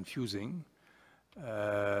best confusing.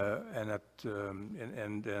 And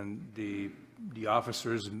the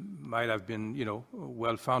officers might have been,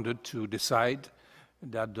 well-founded to decide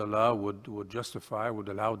that the law would justify, would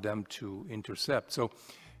allow them to intercept. So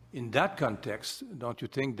in that context, don't you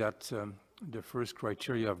think that the first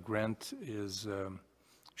criteria of grant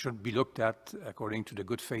should be looked at according to the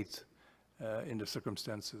good faith in the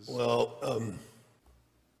circumstances? Well,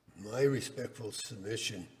 my respectful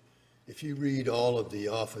submission, if you read all of the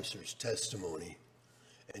officer's testimony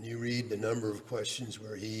and you read the number of questions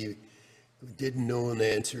where he didn't know an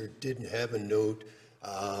answer, didn't have a note,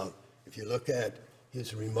 if you look at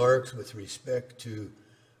his remarks with respect to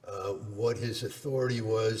what his authority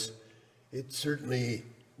was, it certainly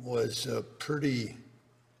was pretty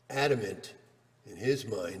adamant in his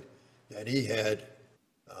mind that he had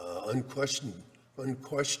unquestioned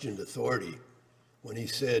authority when he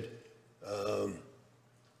said,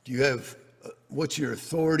 do you have, what's your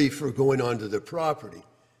authority for going onto the property?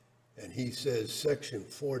 And he says section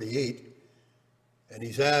 48, and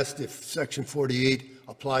he's asked if section 48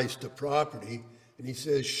 applies to property, and he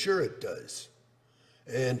says, sure it does.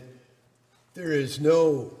 And there is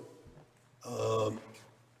no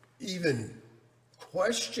even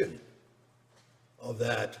question of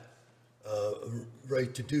that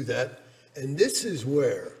right to do that. And this is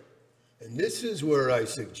where I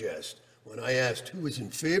suggest, when I asked who was in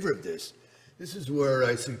favor of this, this is where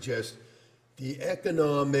I suggest the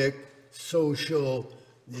economic, social,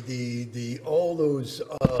 all those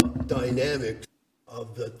dynamics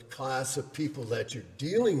of the class of people that you're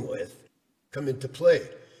dealing with come into play.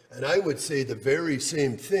 And I would say the very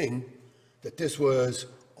same thing, that this was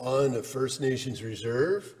on a First Nations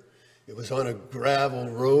reserve, it was on a gravel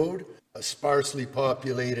road, a sparsely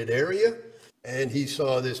populated area, and he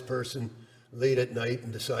saw this person late at night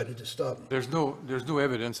and decided to stop him. There's no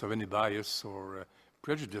evidence of any bias or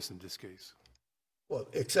prejudice in this case. Well,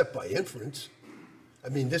 except by inference. I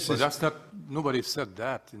mean, this But is... that's not, nobody said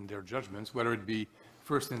that in their judgments, whether it be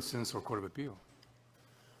first instance or Court of Appeal.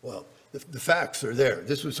 Well, the facts are there.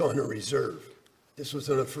 This was on a reserve. This was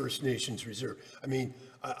on a First Nations reserve. I mean,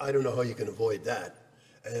 I don't know how you can avoid that.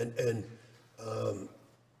 And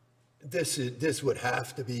this would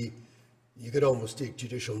have to be, you could almost take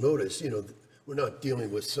judicial notice. We're not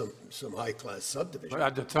dealing with some high-class subdivision. But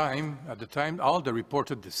at the time, all the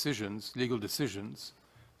reported decisions, legal decisions,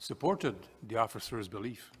 supported the officer's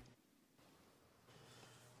belief.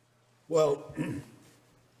 Well,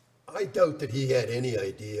 I doubt that he had any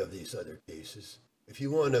idea of these other cases. If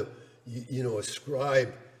you want to,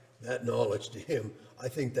 ascribe that knowledge to him, I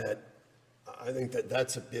think that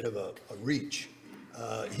that's a bit of a reach.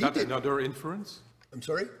 Is that another inference? I'm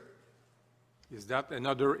sorry? Is that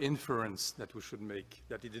another inference that we should make,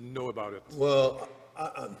 that he didn't know about it? Well,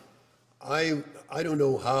 I don't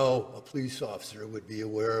know how a police officer would be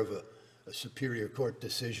aware of a Superior Court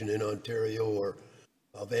decision in Ontario or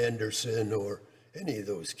of Anderson or any of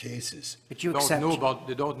those cases. But you They accept...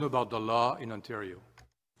 don't know about the law in Ontario.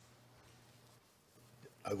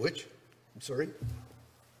 Which? I'm sorry?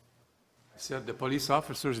 I said the police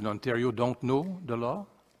officers in Ontario don't know the law?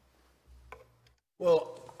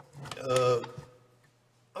 Well,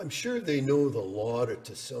 I'm sure they know the law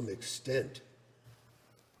to some extent,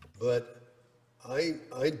 but I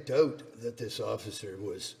doubt that this officer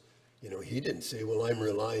was, he didn't say, well, I'm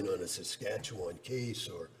relying on a Saskatchewan case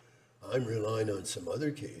or I'm relying on some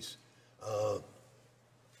other case.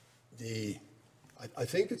 I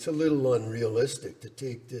think it's a little unrealistic to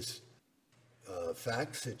take this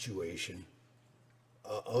fact situation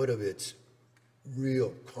out of its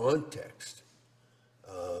real context.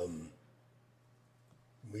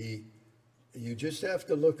 You just have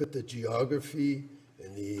to look at the geography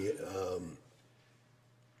and the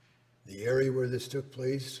area where this took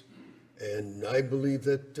place, and I believe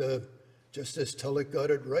that Justice Tulloch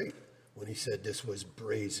got it right when he said this was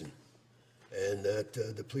brazen, and that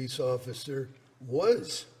the police officer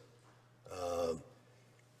was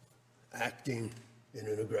acting in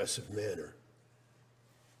an aggressive manner.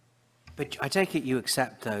 But I take it you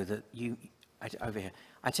accept, though, that over here,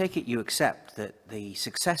 I take it you accept that the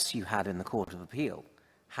success you had in the Court of Appeal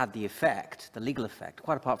had the effect, the legal effect,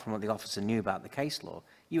 quite apart from what the officer knew about the case law,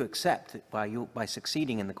 you accept that by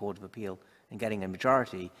succeeding in the Court of Appeal and getting a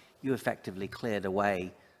majority, you effectively cleared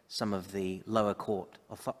away some of the lower court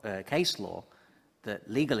case law that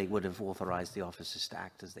legally would have authorized the officers to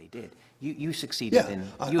act as they did. You succeeded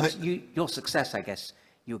your success, I guess,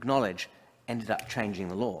 you acknowledge, ended up changing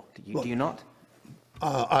the law. Do you not?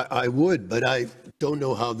 I would, but I don't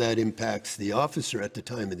know how that impacts the officer at the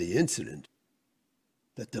time of the incident,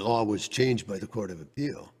 that the law was changed by the Court of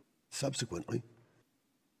Appeal subsequently.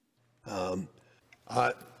 I'm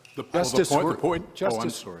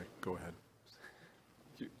sorry. Go ahead.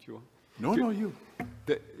 You.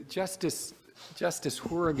 Justice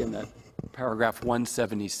Hourigan, at paragraph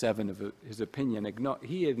 177 of his opinion,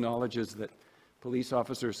 he acknowledges that police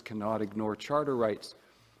officers cannot ignore charter rights.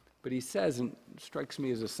 But he says, and strikes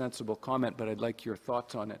me as a sensible comment, but I'd like your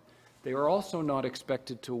thoughts on it, they are also not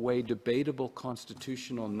expected to weigh debatable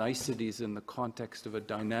constitutional niceties in the context of a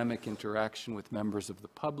dynamic interaction with members of the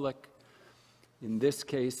public. In this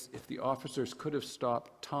case, if the officers could have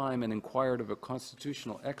stopped time and inquired of a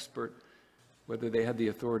constitutional expert whether they had the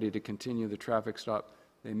authority to continue the traffic stop,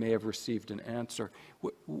 they may have received an answer.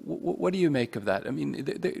 What do you make of that? I mean,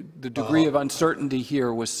 the degree of uncertainty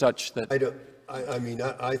here was such that... I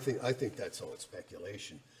think that's all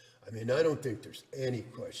speculation. I mean, I don't think there's any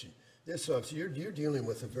question. This officer, you're dealing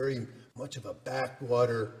with a very much of a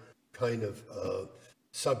backwater kind of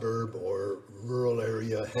suburb or rural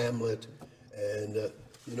area, hamlet, and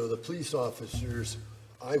the police officers,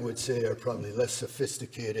 I would say, are probably less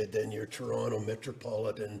sophisticated than your Toronto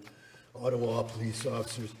metropolitan, Ottawa police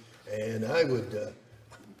officers, and I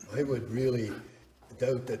would really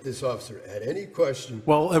doubt that this officer had any question.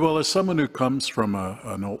 Well, as someone who comes from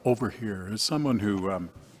over here, as someone who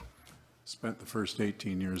spent the first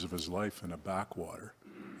 18 years of his life in a backwater,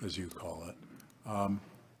 as you call it,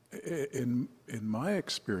 in my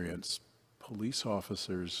experience, police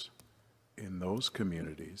officers in those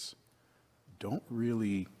communities don't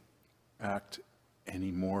really act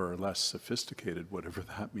any more or less sophisticated, whatever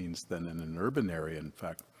that means, than in an urban area. In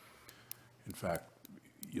fact,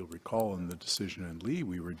 you'll recall in the decision in Lee,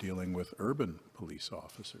 we were dealing with urban police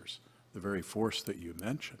officers, the very force that you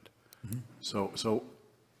mentioned. Mm-hmm.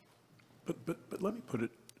 But let me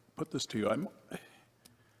put this to you.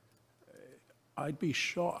 I'd be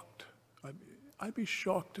shocked. I'd be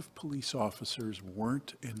shocked if police officers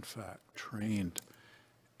weren't, in fact, trained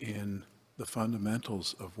in the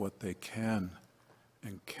fundamentals of what they can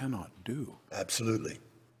and cannot do. Absolutely.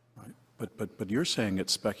 Right? But you're saying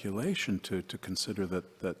it's speculation to consider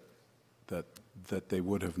that they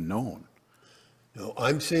would have known. No,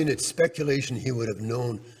 I'm saying it's speculation he would have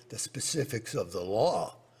known the specifics of the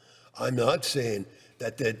law. I'm not saying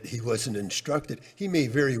that he wasn't instructed. He may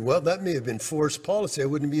very well, that may have been forced policy. I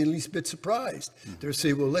wouldn't be the least bit surprised. They'll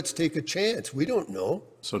say, well, let's take a chance. We don't know.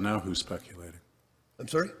 So now who's speculating? I'm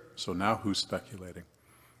sorry? So now who's speculating?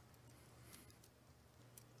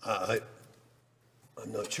 I'm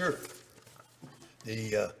not sure.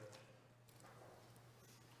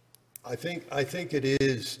 I think it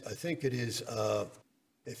is,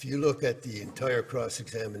 if you look at the entire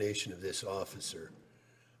cross-examination of this officer,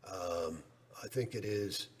 I think it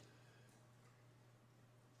is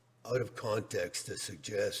out of context to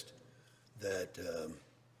suggest that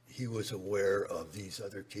he was aware of these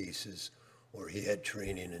other cases, or he had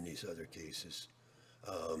training in these other cases.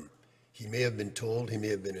 He may have been told, he may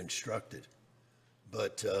have been instructed,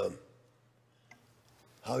 but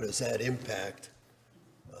how does that impact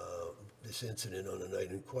this incident on the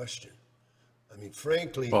night in question? I mean,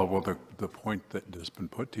 frankly... Well, the point that has been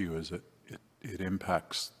put to you is that it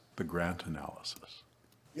impacts the grant analysis.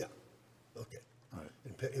 Yeah, okay. Right.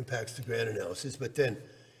 Impacts the grant analysis, but then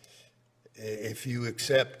if you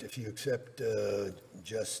accept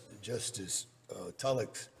Justice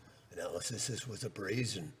Tulloch's analysis, this was a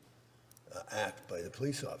brazen act by the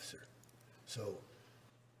police officer. So,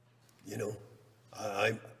 you know,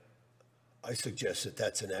 I suggest that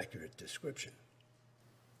that's an accurate description.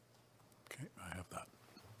 Okay, I have that.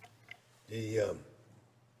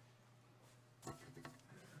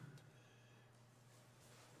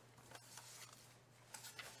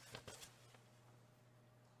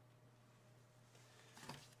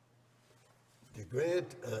 The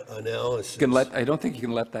grant analysis... I don't think you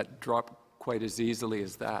can let that drop quite as easily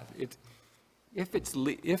as that.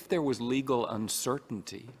 If there was legal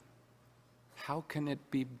uncertainty, how can it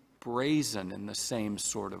be brazen in the same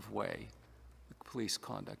sort of way, police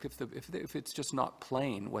conduct? If it's just not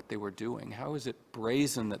plain what they were doing, how is it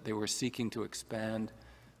brazen that they were seeking to expand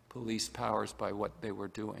police powers by what they were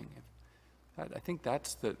doing? I think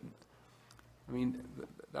that's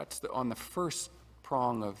on the first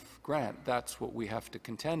prong of grant, that's what we have to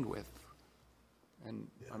contend with. And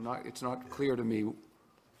it's not clear to me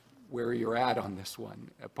where you're at on this one,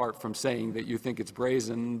 apart from saying that you think it's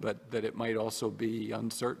brazen, but that it might also be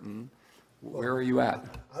uncertain. Where are you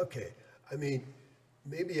at? Okay, I mean,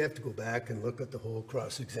 maybe you have to go back and look at the whole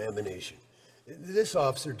cross-examination. This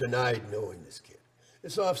officer denied knowing this kid.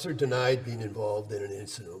 This officer denied being involved in an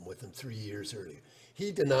incident with him 3 years earlier.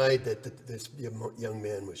 He denied that this young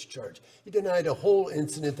man was charged. He denied a whole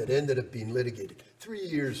incident that ended up being litigated 3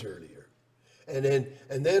 years earlier. And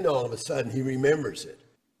then all of a sudden he remembers it.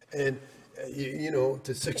 And, you know,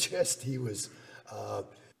 to suggest he was,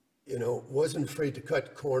 wasn't afraid to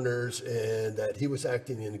cut corners and that he was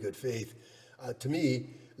acting in good faith, to me,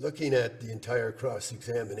 looking at the entire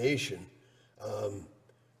cross-examination,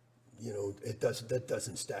 that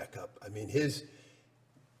doesn't stack up. I mean, his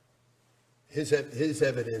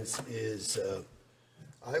evidence is,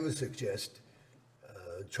 I would suggest,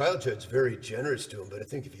 trial judge very generous to him, but I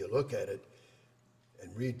think if you look at it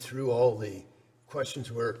and read through all the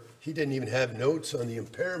questions where he didn't even have notes on the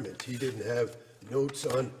impairment, he didn't have notes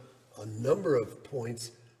on a number of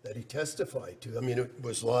points that he testified to. I mean, it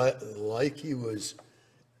was like he was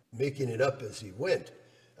making it up as he went.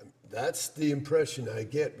 That's the impression I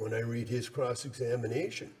get when I read his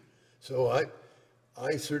cross-examination. So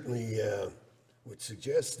I certainly would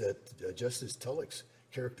suggest that Justice Tulloch's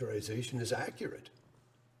characterization is accurate.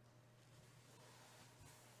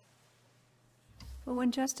 Well,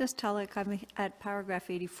 when Justice Tulloch, I'm at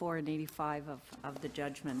paragraph 84 and 85 of the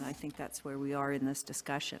judgment, I think that's where we are in this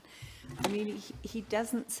discussion. I mean, he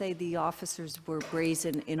doesn't say the officers were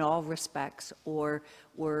brazen in all respects or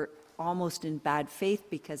were almost in bad faith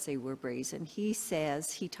because they were brazen. He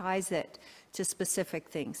says, he ties it to specific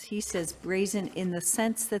things. He says brazen in the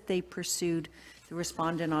sense that they pursued the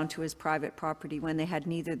respondent onto his private property when they had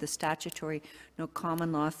neither the statutory nor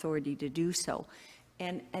common law authority to do so.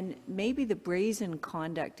 And maybe the brazen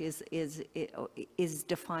conduct is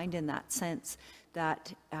defined in that sense,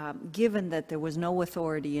 that given that there was no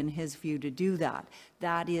authority in his view to do that,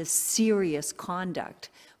 that is serious conduct,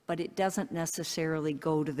 but it doesn't necessarily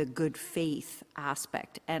go to the good faith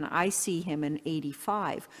aspect. And I see him in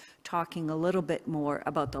 85 talking a little bit more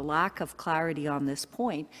about the lack of clarity on this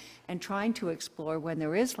point and trying to explore, when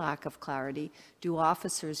there is lack of clarity, do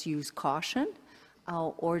officers use caution?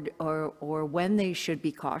 Or when they should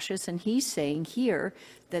be cautious. And he's saying here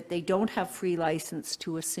that they don't have free license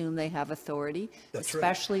to assume they have authority,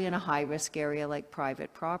 especially in a high-risk area like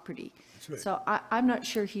private property. So I'm not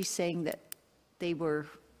sure he's saying that they were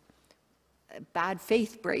bad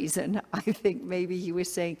faith brazen. I think maybe he was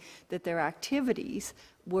saying that their activities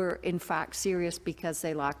were in fact serious because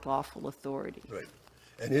they lacked lawful authority. Right.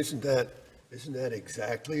 And isn't that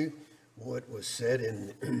exactly what was said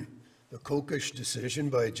in the Kokish decision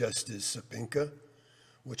by Justice Sapinka,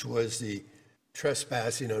 which was the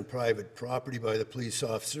trespassing on private property by the police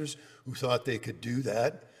officers who thought they could do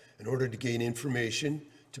that in order to gain information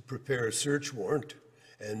to prepare a search warrant.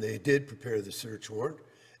 And they did prepare the search warrant,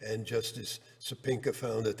 and Justice Sapinka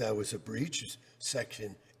found that that was a breach,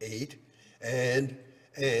 Section 8, and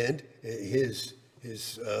his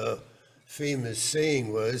famous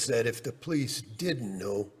saying was that if the police didn't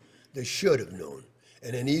know, they should have known.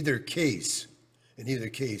 And in either case, in either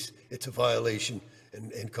case, it's a violation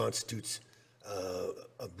and constitutes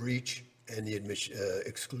a breach and the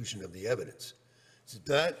exclusion of the evidence. So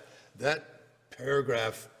that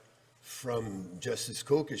paragraph from Justice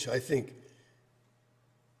Kokish, I think,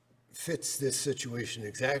 fits this situation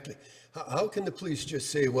exactly. How can the police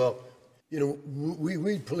just say, well, you know, we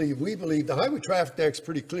believe the Highway Traffic Act's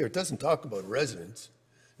pretty clear. It doesn't talk about residents.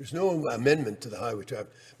 There's no amendment to the highway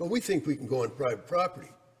traffic, but we think we can go on private property.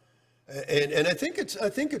 And I think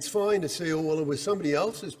it's fine to say, oh, well, it was somebody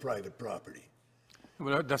else's private property.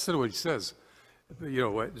 Well, that's not what he says. You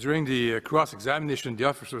know, during the cross-examination, the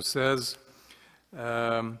officer says, we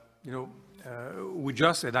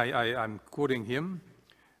just, and I'm quoting him,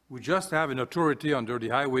 we just have an authority under the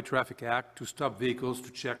Highway Traffic Act to stop vehicles to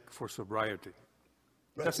check for sobriety.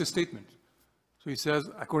 Right. That's his statement. So he says,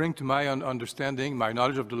 according to my understanding, my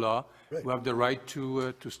knowledge of the law, right, we have the right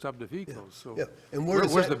to stop the vehicles. Yeah. So and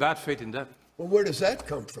where's the bad faith in that? Well, where does that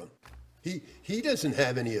come from? He doesn't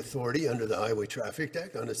have any authority under the Highway Traffic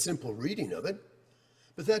Act on a simple reading of it.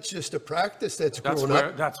 But that's just a practice that's grown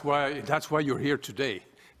up. That's why you're here today.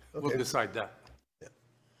 Okay. We'll decide that. Yeah.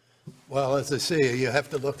 Well, as I say, you have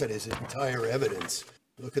to look at his entire evidence.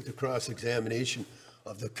 Look at the cross-examination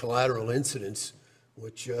of the collateral incidents,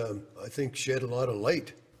 which I think shed a lot of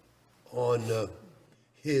light on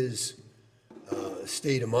his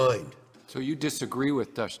state of mind. So you disagree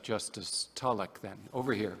with Justice Tulloch then?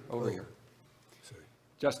 Over here. Sorry.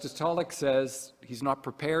 Justice Tulloch says he's not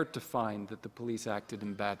prepared to find that the police acted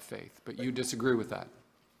in bad faith, but you disagree with that?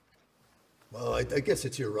 Well, I guess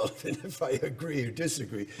it's irrelevant if I agree or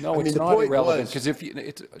disagree. No, it's not irrelevant, because if you,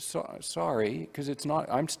 sorry, because it's not,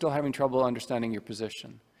 I'm still having trouble understanding your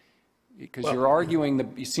position. Because you're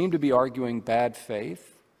arguing, you seem to be arguing bad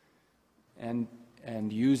faith and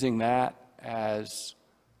using that as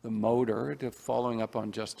the motor, following up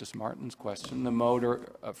on Justice Martin's question, the motor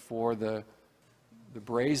for the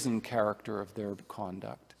brazen character of their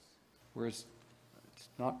conduct. Whereas it's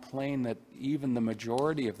not plain that even the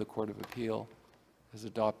majority of the Court of Appeal has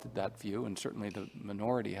adopted that view, and certainly the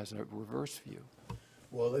minority has a reverse view.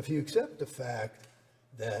 Well, if you accept the fact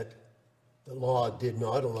that the law did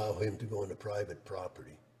not allow him to go into private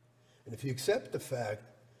property, and if you accept the fact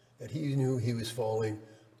that he knew he was following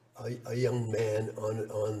a young man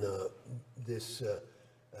on this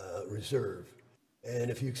reserve, and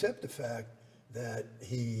if you accept the fact that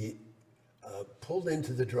he pulled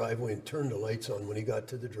into the driveway and turned the lights on when he got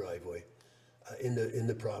to the driveway in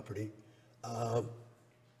the property, I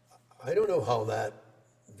don't know how that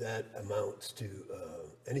amounts to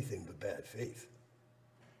anything but bad faith.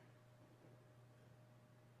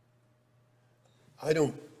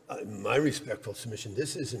 My respectful submission,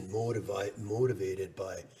 this isn't motivated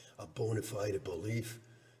by a bona fide belief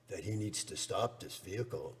that he needs to stop this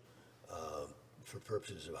vehicle for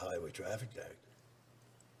purposes of Highway Traffic Act.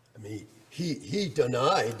 I mean, he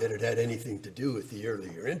denied that it had anything to do with the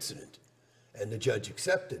earlier incident, and the judge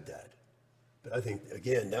accepted that. But I think,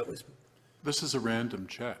 again, that was... This is a random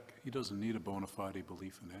check. He doesn't need a bona fide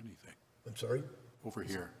belief in anything. I'm sorry? Over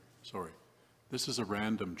here, sorry. This is a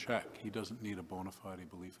random check. He doesn't need a bona fide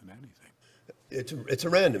belief in anything. It's a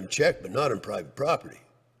random check, but not on private property.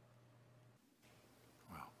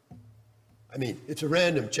 Wow. I mean, it's a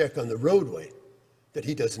random check on the roadway that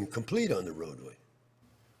he doesn't complete on the roadway.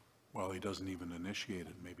 Well, he doesn't even initiate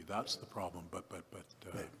it. Maybe that's the problem, but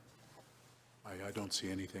right. I don't see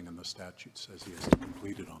anything in the statute says he has to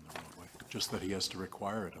complete it on the roadway, just that he has to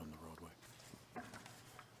require it on the roadway.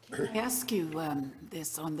 Can I ask you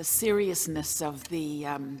this on the seriousness of the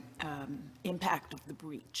impact of the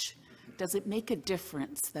breach? Does it make a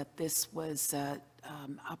difference that this was a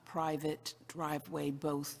private driveway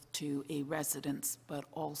both to a residence but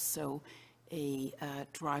also a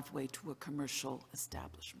driveway to a commercial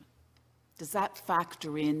establishment? Does that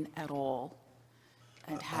factor in at all,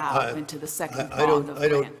 and how into the second prong of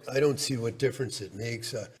land? I don't see what difference it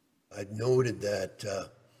makes. I noted that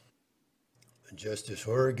Justice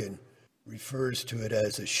Horrigan refers to it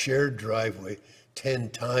as a shared driveway 10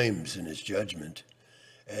 times in his judgment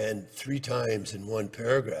and 3 times in one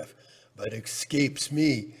paragraph, but it escapes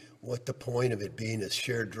me what the point of it being a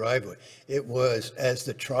shared driveway. It was, as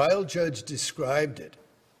the trial judge described it,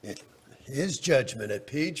 his judgment at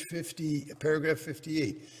page 50, paragraph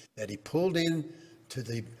 58, that he pulled in to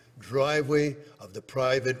the driveway of the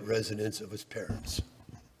private residence of his parents.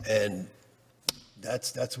 And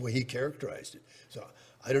that's the way he characterized it. So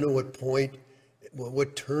I don't know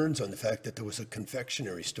what turns on the fact that there was a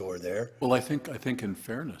confectionery store there. Well, I think in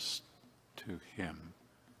fairness to him,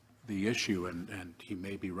 the issue, and he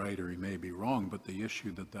may be right or he may be wrong, but the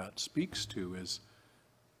issue that speaks to is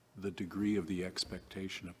the degree of the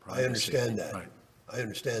expectation of privacy. I understand that. Right. I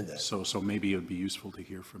understand that. So maybe it'd be useful to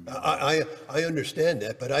hear from you. I understand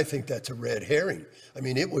that, but I think that's a red herring. I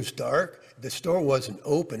mean, it was dark, the store wasn't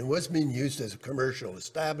open, it wasn't being used as a commercial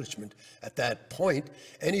establishment at that point.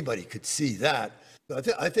 Anybody could see that. So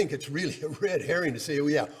I think it's really a red herring to say, oh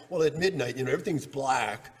yeah, well at midnight, you know, everything's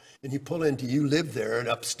black, and you pull into, you live there and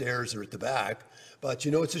upstairs or at the back, but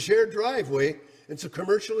you know, it's a shared driveway, it's a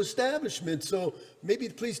commercial establishment, so maybe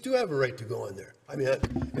the police do have a right to go in there. I mean,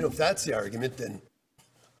 you know, if that's the argument, then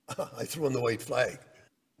I throw in the white flag.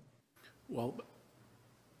 Well,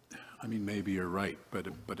 I mean, maybe you're right,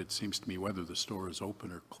 but it seems to me whether the store is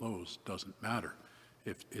open or closed doesn't matter.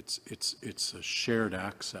 If it's a shared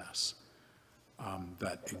access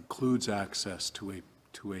that includes access to a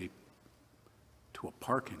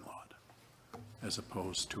parking lot, as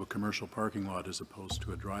opposed to a commercial parking lot, as opposed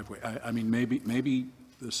to a driveway. I mean, maybe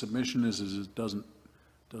the submission is it doesn't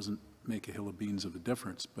make a hill of beans of a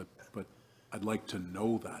difference, but I'd like to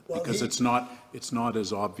know that, Well, because it's not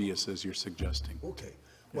as obvious as you're suggesting. Okay.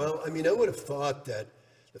 Well, I mean, I would have thought that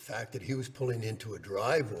the fact that he was pulling into a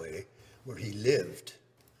driveway where he lived,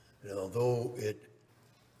 and although it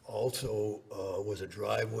also was a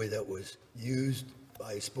driveway that was used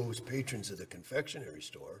by, I suppose, patrons of the confectionery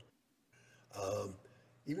store,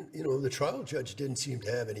 even, you know, the trial judge didn't seem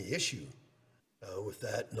to have any issue with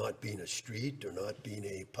that not being a street or not being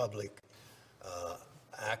a public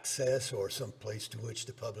access or some place to which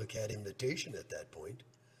the public had invitation at that point.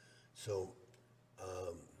 So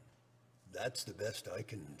that's the best I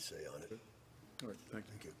can say on it. All right, thank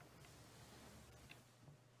you.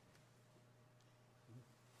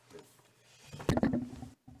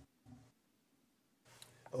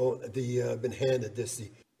 Oh, I've been handed this,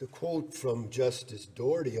 the quote from Justice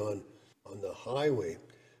Doherty on the highway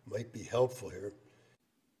might be helpful here.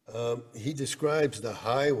 He describes the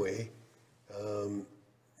highway and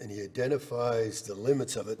he identifies the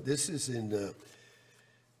limits of it. This is in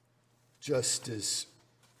Justice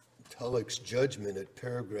Tulloch's judgment at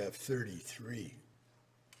paragraph 33.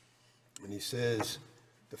 And he says,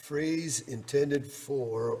 the phrase intended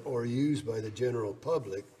for or used by the general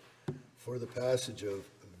public for the passage of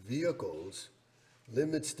vehicles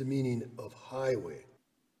limits the meaning of highway.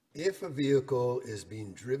 If a vehicle is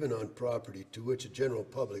being driven on property to which a general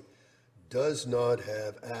public does not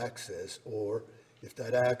have access, or if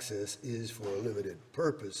that access is for a limited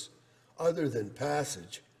purpose other than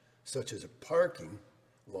passage, such as a parking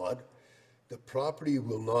lot, the property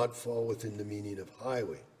will not fall within the meaning of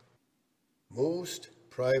highway. Most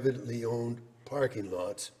privately owned parking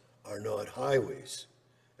lots are not highways,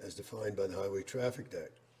 as defined by the Highway Traffic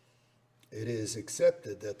Act. It is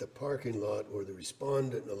accepted that the parking lot where the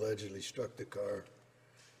respondent allegedly struck the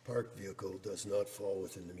parked vehicle does not fall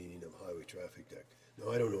within the meaning of Highway Traffic Act.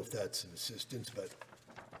 Now, I don't know if that's an assistance, but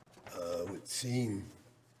it would seem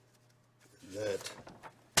that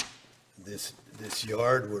this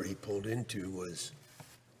yard where he pulled into was,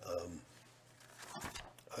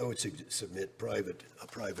 I would submit a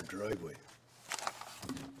private driveway.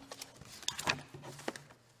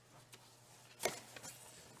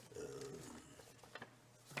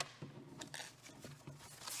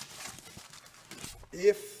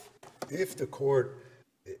 If the court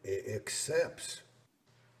accepts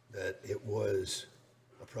that it was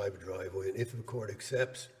a private driveway, and if the court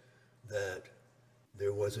accepts that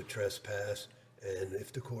there was a trespass, and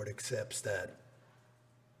if the court accepts that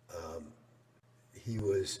he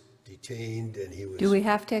was detained and he was... Do we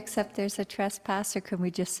have to accept there's a trespass, or can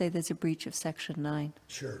we just say there's a breach of Section 9?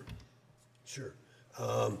 Sure.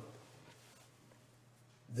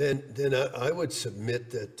 Then I would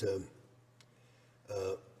submit that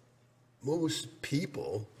most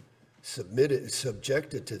people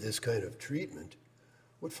subjected to this kind of treatment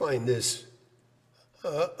would find this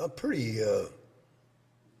a pretty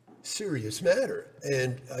serious matter.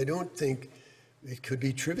 And I don't think it could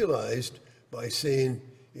be trivialized by saying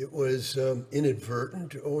it was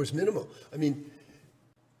inadvertent or was minimal. I mean,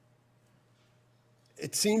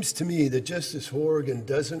 it seems to me that Justice Horgan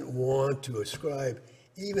doesn't want to ascribe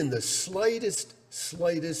even the slightest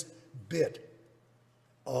bit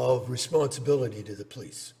of responsibility to the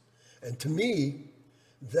police. And to me,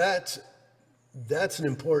 that's an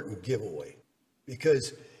important giveaway,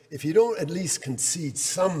 because if you don't at least concede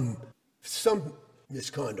some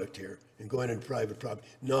misconduct here in going into private property,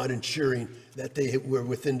 not ensuring that they were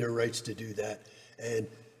within their rights to do that, and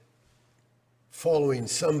following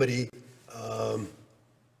somebody,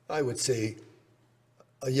 I would say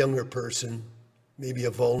a younger person, maybe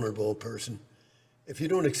a vulnerable person, if you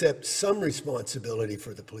don't accept some responsibility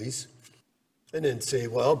for the police, And then say,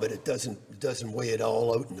 well, but it doesn't weigh it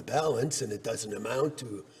all out in the balance, and it doesn't amount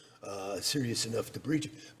to serious enough to breach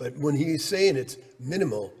it. But when he's saying it's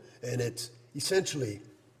minimal and it's essentially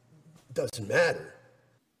doesn't matter,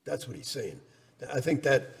 that's what he's saying. I think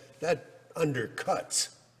that undercuts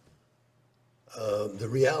the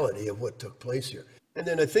reality of what took place here. And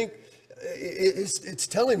then I think it's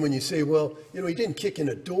telling when you say, well, you know, he didn't kick in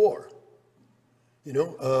a door. You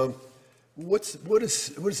know, what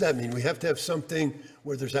does that mean? We have to have something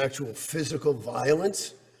where there's actual physical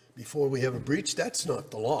violence before we have a breach? That's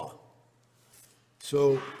not the law.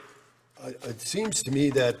 So it seems to me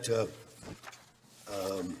that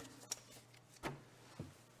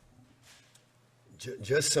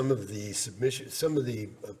just some of the submissions, some of the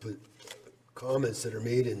comments that are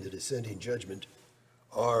made in the dissenting judgment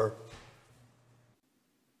are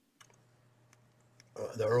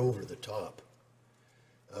they're over the top.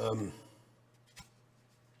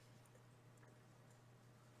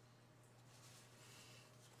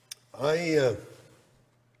 I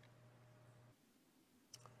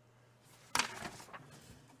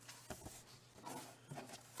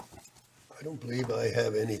don't believe I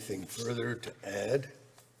have anything further to add.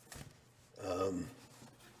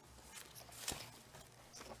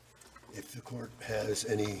 If the court has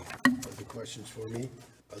any other questions for me,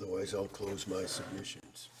 otherwise I'll close my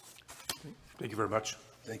submissions. Thank you very much.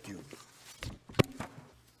 Thank you.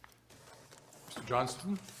 Mr.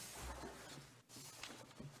 Johnston?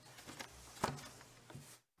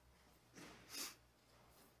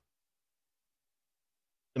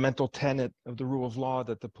 Fundamental tenet of the rule of law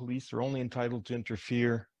that the police are only entitled to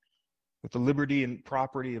interfere with the liberty and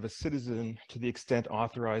property of a citizen to the extent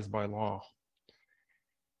authorized by law.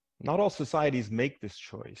 Not all societies make this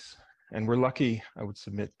choice, and we're lucky, I would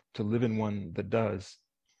submit, to live in one that does.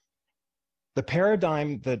 The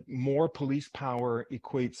paradigm that more police power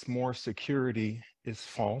equates more security is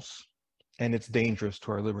false, and it's dangerous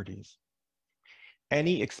to our liberties.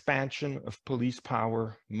 Any expansion of police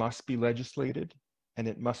power must be legislated, and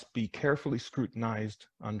it must be carefully scrutinized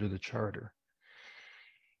under the Charter.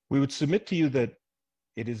 We would submit to you that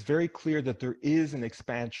it is very clear that there is an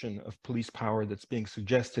expansion of police power that's being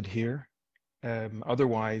suggested here.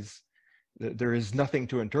 Otherwise, there is nothing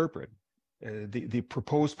to interpret. The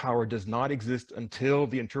proposed power does not exist until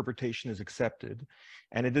the interpretation is accepted,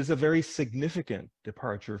 and it is a very significant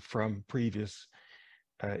departure from previous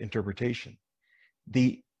interpretation.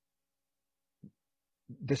 The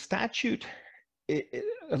statute,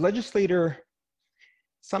 a legislator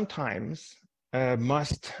sometimes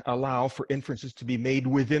must allow for inferences to be made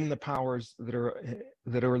within the powers that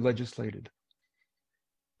are legislated.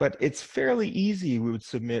 But it's fairly easy, we would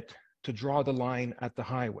submit, to draw the line at the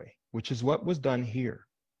highway, which is what was done here,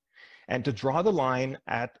 and to draw the line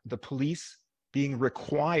at the police being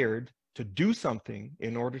required to do something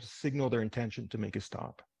in order to signal their intention to make a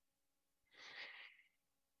stop.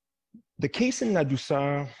 The case in La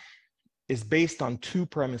Douceur is based on two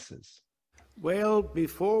premises. Well,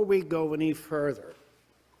 before we go any further,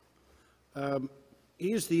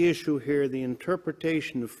 is the issue here the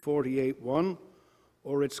interpretation of 48.1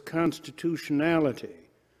 or its constitutionality?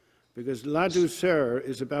 Because La Douceur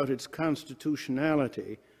is about its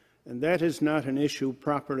constitutionality, and that is not an issue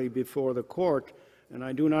properly before the court, and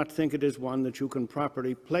I do not think it is one that you can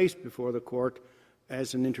properly place before the court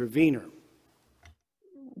as an intervener.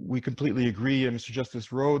 We completely agree, Mr.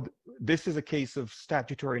 Justice Rowe. This is a case of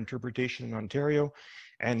statutory interpretation in Ontario,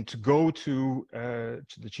 and to go to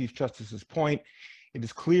the Chief Justice's point, it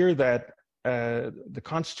is clear that the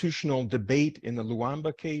constitutional debate in the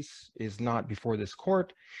Luamba case is not before this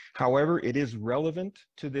court. However, it is relevant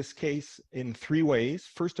to this case in three ways.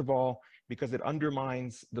 First of all, because it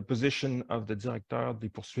undermines the position of the Directeur des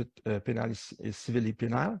Poursuites Pénales et Civiles et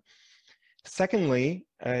Pénales. Secondly,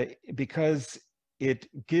 because it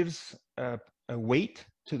gives a weight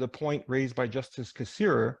to the point raised by Justice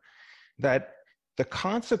Cassirer that the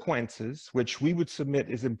consequences, which we would submit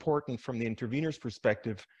is important from the intervener's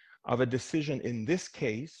perspective, of a decision in this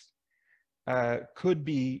case could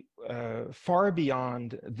be far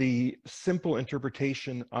beyond the simple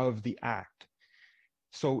interpretation of the act.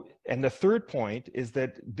 So, and the third point is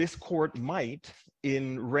that this court might,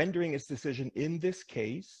 in rendering its decision in this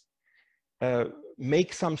case,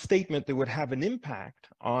 make some statement that would have an impact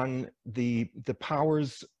on the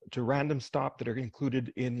powers to random stop that are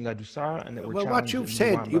included in La Douceur and that were challenged in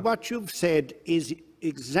Luamba. What you've said is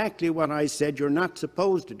exactly what I said you're not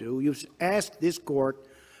supposed to do. You've asked this court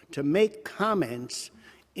to make comments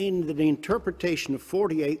in the interpretation of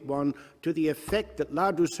 48.1 to the effect that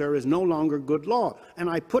La Douceur is no longer good law. And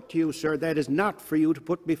I put to you, sir, that is not for you to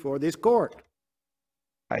put before this court.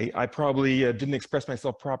 I probably didn't express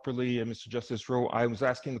myself properly, Mr. Justice Rowe. I was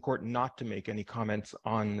asking the court not to make any comments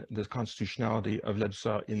on the constitutionality of la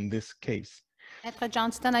douceur in this case. Maître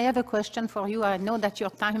Johnston, I have a question for you. I know that your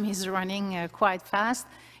time is running quite fast.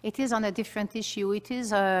 It is on a different issue. It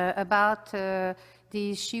is about the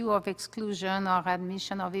issue of exclusion or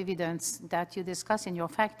admission of evidence that you discuss in your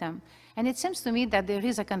factum. And it seems to me that there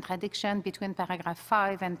is a contradiction between paragraph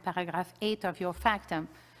 5 and paragraph 8 of your factum.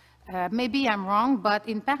 Maybe I'm wrong, but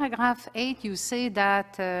in paragraph 8 you say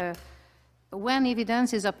that when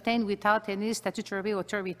evidence is obtained without any statutory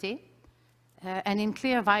authority, and in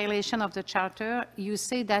clear violation of the charter, you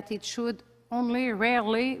say that it should only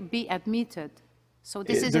rarely be admitted. So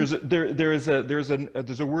this is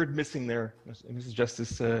there's a word missing there, Mrs.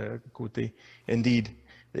 Justice Cote. Indeed,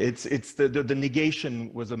 it's the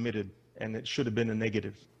negation was omitted, and it should have been a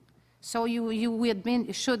negative. So you would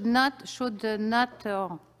mean should not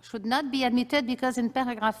be admitted, because in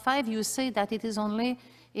paragraph 5 you say that it is only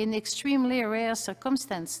in extremely rare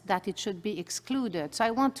circumstance that it should be excluded. So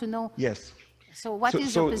I want to know. Yes. So what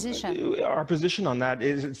is your position? Our position on that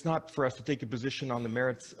is it's not for us to take a position on the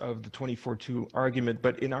merits of the 24-2 argument,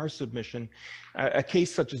 but in our submission, a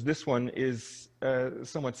case such as this one is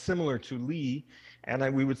somewhat similar to Lee,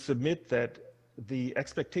 and we would submit that the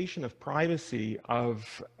expectation of privacy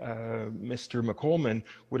of Mr. McColman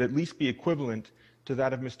would at least be equivalent to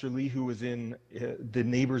that of Mr. Lee, who was in the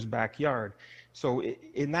neighbor's backyard. So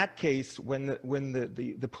in that case, when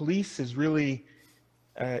the police is really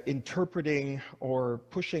interpreting or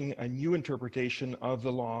pushing a new interpretation of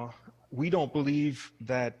the law, we don't believe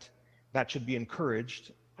that that should be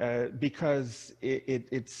encouraged because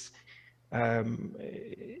it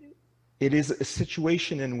is a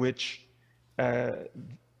situation in which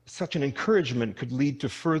such an encouragement could lead to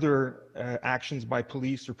further actions by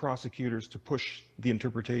police or prosecutors to push the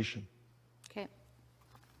interpretation. Okay.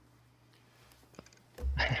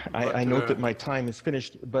 I note that my time is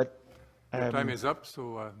finished, but time is up,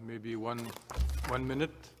 so maybe one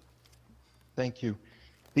minute. Thank you.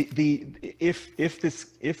 If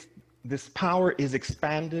this power is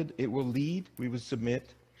expanded, it will lead, we would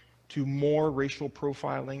submit, to more racial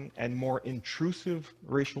profiling and more intrusive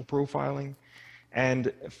racial profiling.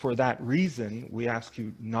 And for that reason, we ask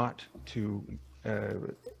you not to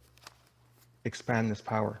expand this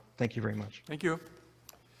power. Thank you very much. Thank you.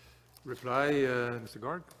 Reply, Mr.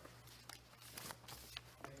 Garg.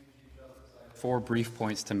 4 brief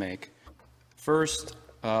points to make. First,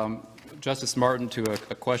 Justice Martin, to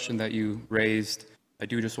a question that you raised, I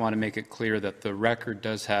do just want to make it clear that the record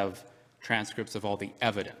does have transcripts of all the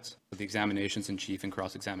evidence of the examinations in chief and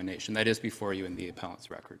cross-examination. That is before you in the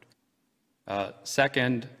appellant's record.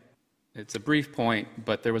 Second, it's a brief point,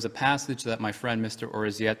 but there was a passage that my friend Mr.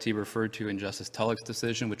 Orizietti referred to in Justice Tulloch's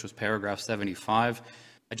decision, which was paragraph 75.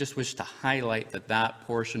 I just wish to highlight that that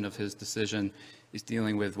portion of his decision is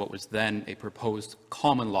dealing with what was then a proposed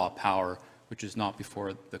common law power, which is not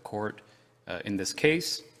before the court in this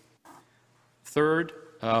case. Third,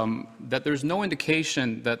 that there's no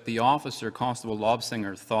indication that the officer, Constable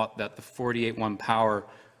Lobsinger, thought that the 48-1 power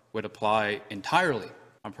would apply entirely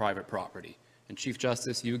on private property. And Chief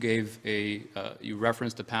Justice, you gave you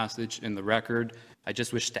referenced a passage in the record. I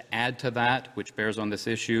just wish to add to that, which bears on this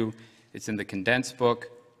issue. It's in the condensed book,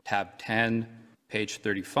 tab 10, page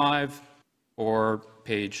 35, or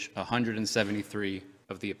page 173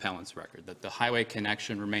 of the appellant's record, that the highway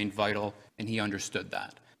connection remained vital, and he understood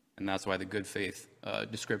that. And that's why the good faith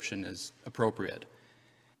description is appropriate.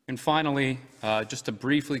 And finally, just to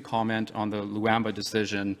briefly comment on the Luamba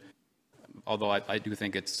decision, although I do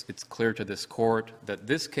think it's clear to this court that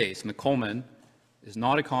this case, McColman, is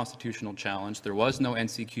not a constitutional challenge. There was no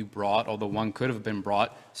NCQ brought, although one could have been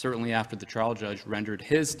brought, certainly after the trial judge rendered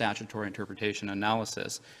his statutory interpretation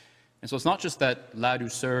analysis. And so it's not just that la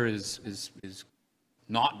douceur is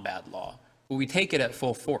not bad law, but we take it at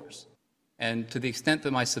full force. And to the extent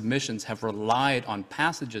that my submissions have relied on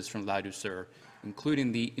passages from la douceur,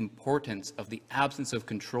 including the importance of the absence of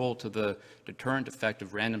control to the deterrent effect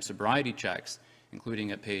of random sobriety checks,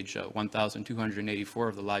 including at page 1284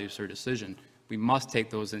 of the la douceur decision, we must take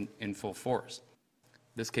those in full force.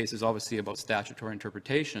 This case is obviously about statutory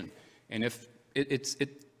interpretation, and if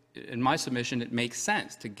in my submission, it makes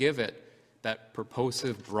sense to give it that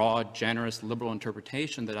purposive, broad, generous, liberal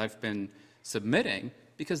interpretation that I've been submitting,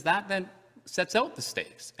 because that then sets out the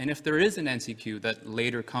stakes. And if there is an NCQ that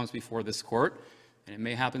later comes before this court, and it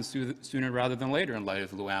may happen sooner rather than later in light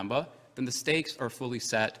of Luamba, then the stakes are fully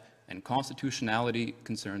set and constitutionality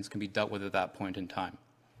concerns can be dealt with at that point in time.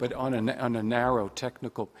 But on a narrow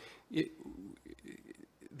technical,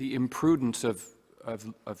 the imprudence of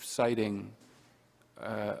citing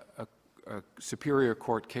a Superior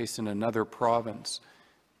Court case in another province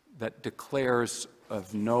that declares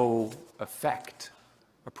of no effect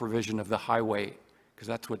a provision of the highway, because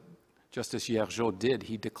that's what Justice Hiergeau did.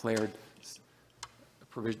 He declared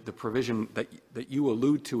the provision that you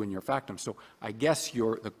allude to in your factum. So I guess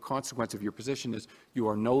the consequence of your position is you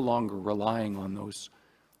are no longer relying on those,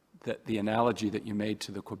 the analogy that you made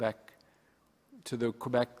to the Quebec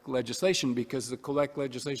legislation, because the Quebec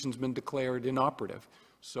legislation has been declared inoperative.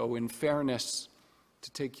 So in fairness,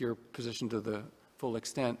 to take your position to the full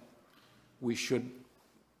extent, we should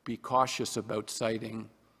be cautious about citing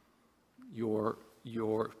your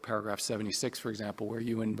paragraph 76, for example, where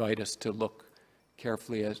you invite us to look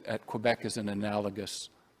carefully at Quebec as an analogous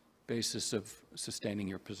basis of sustaining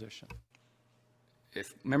your position.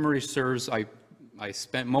 If memory serves, I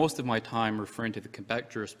spent most of my time referring to the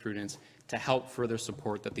Quebec jurisprudence to help further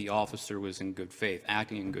support that the officer was in good faith,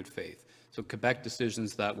 acting in good faith. So Quebec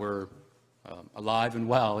decisions that were alive and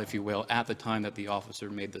well, if you will, at the time that the officer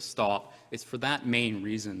made the stop, it's for that main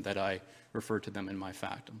reason that I refer to them in my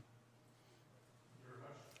factum.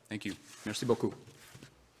 Thank you. Merci beaucoup.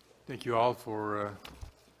 Thank you all for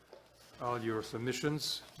all your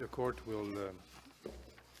submissions. The court will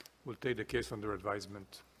take the case under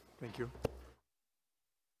advisement. Thank you.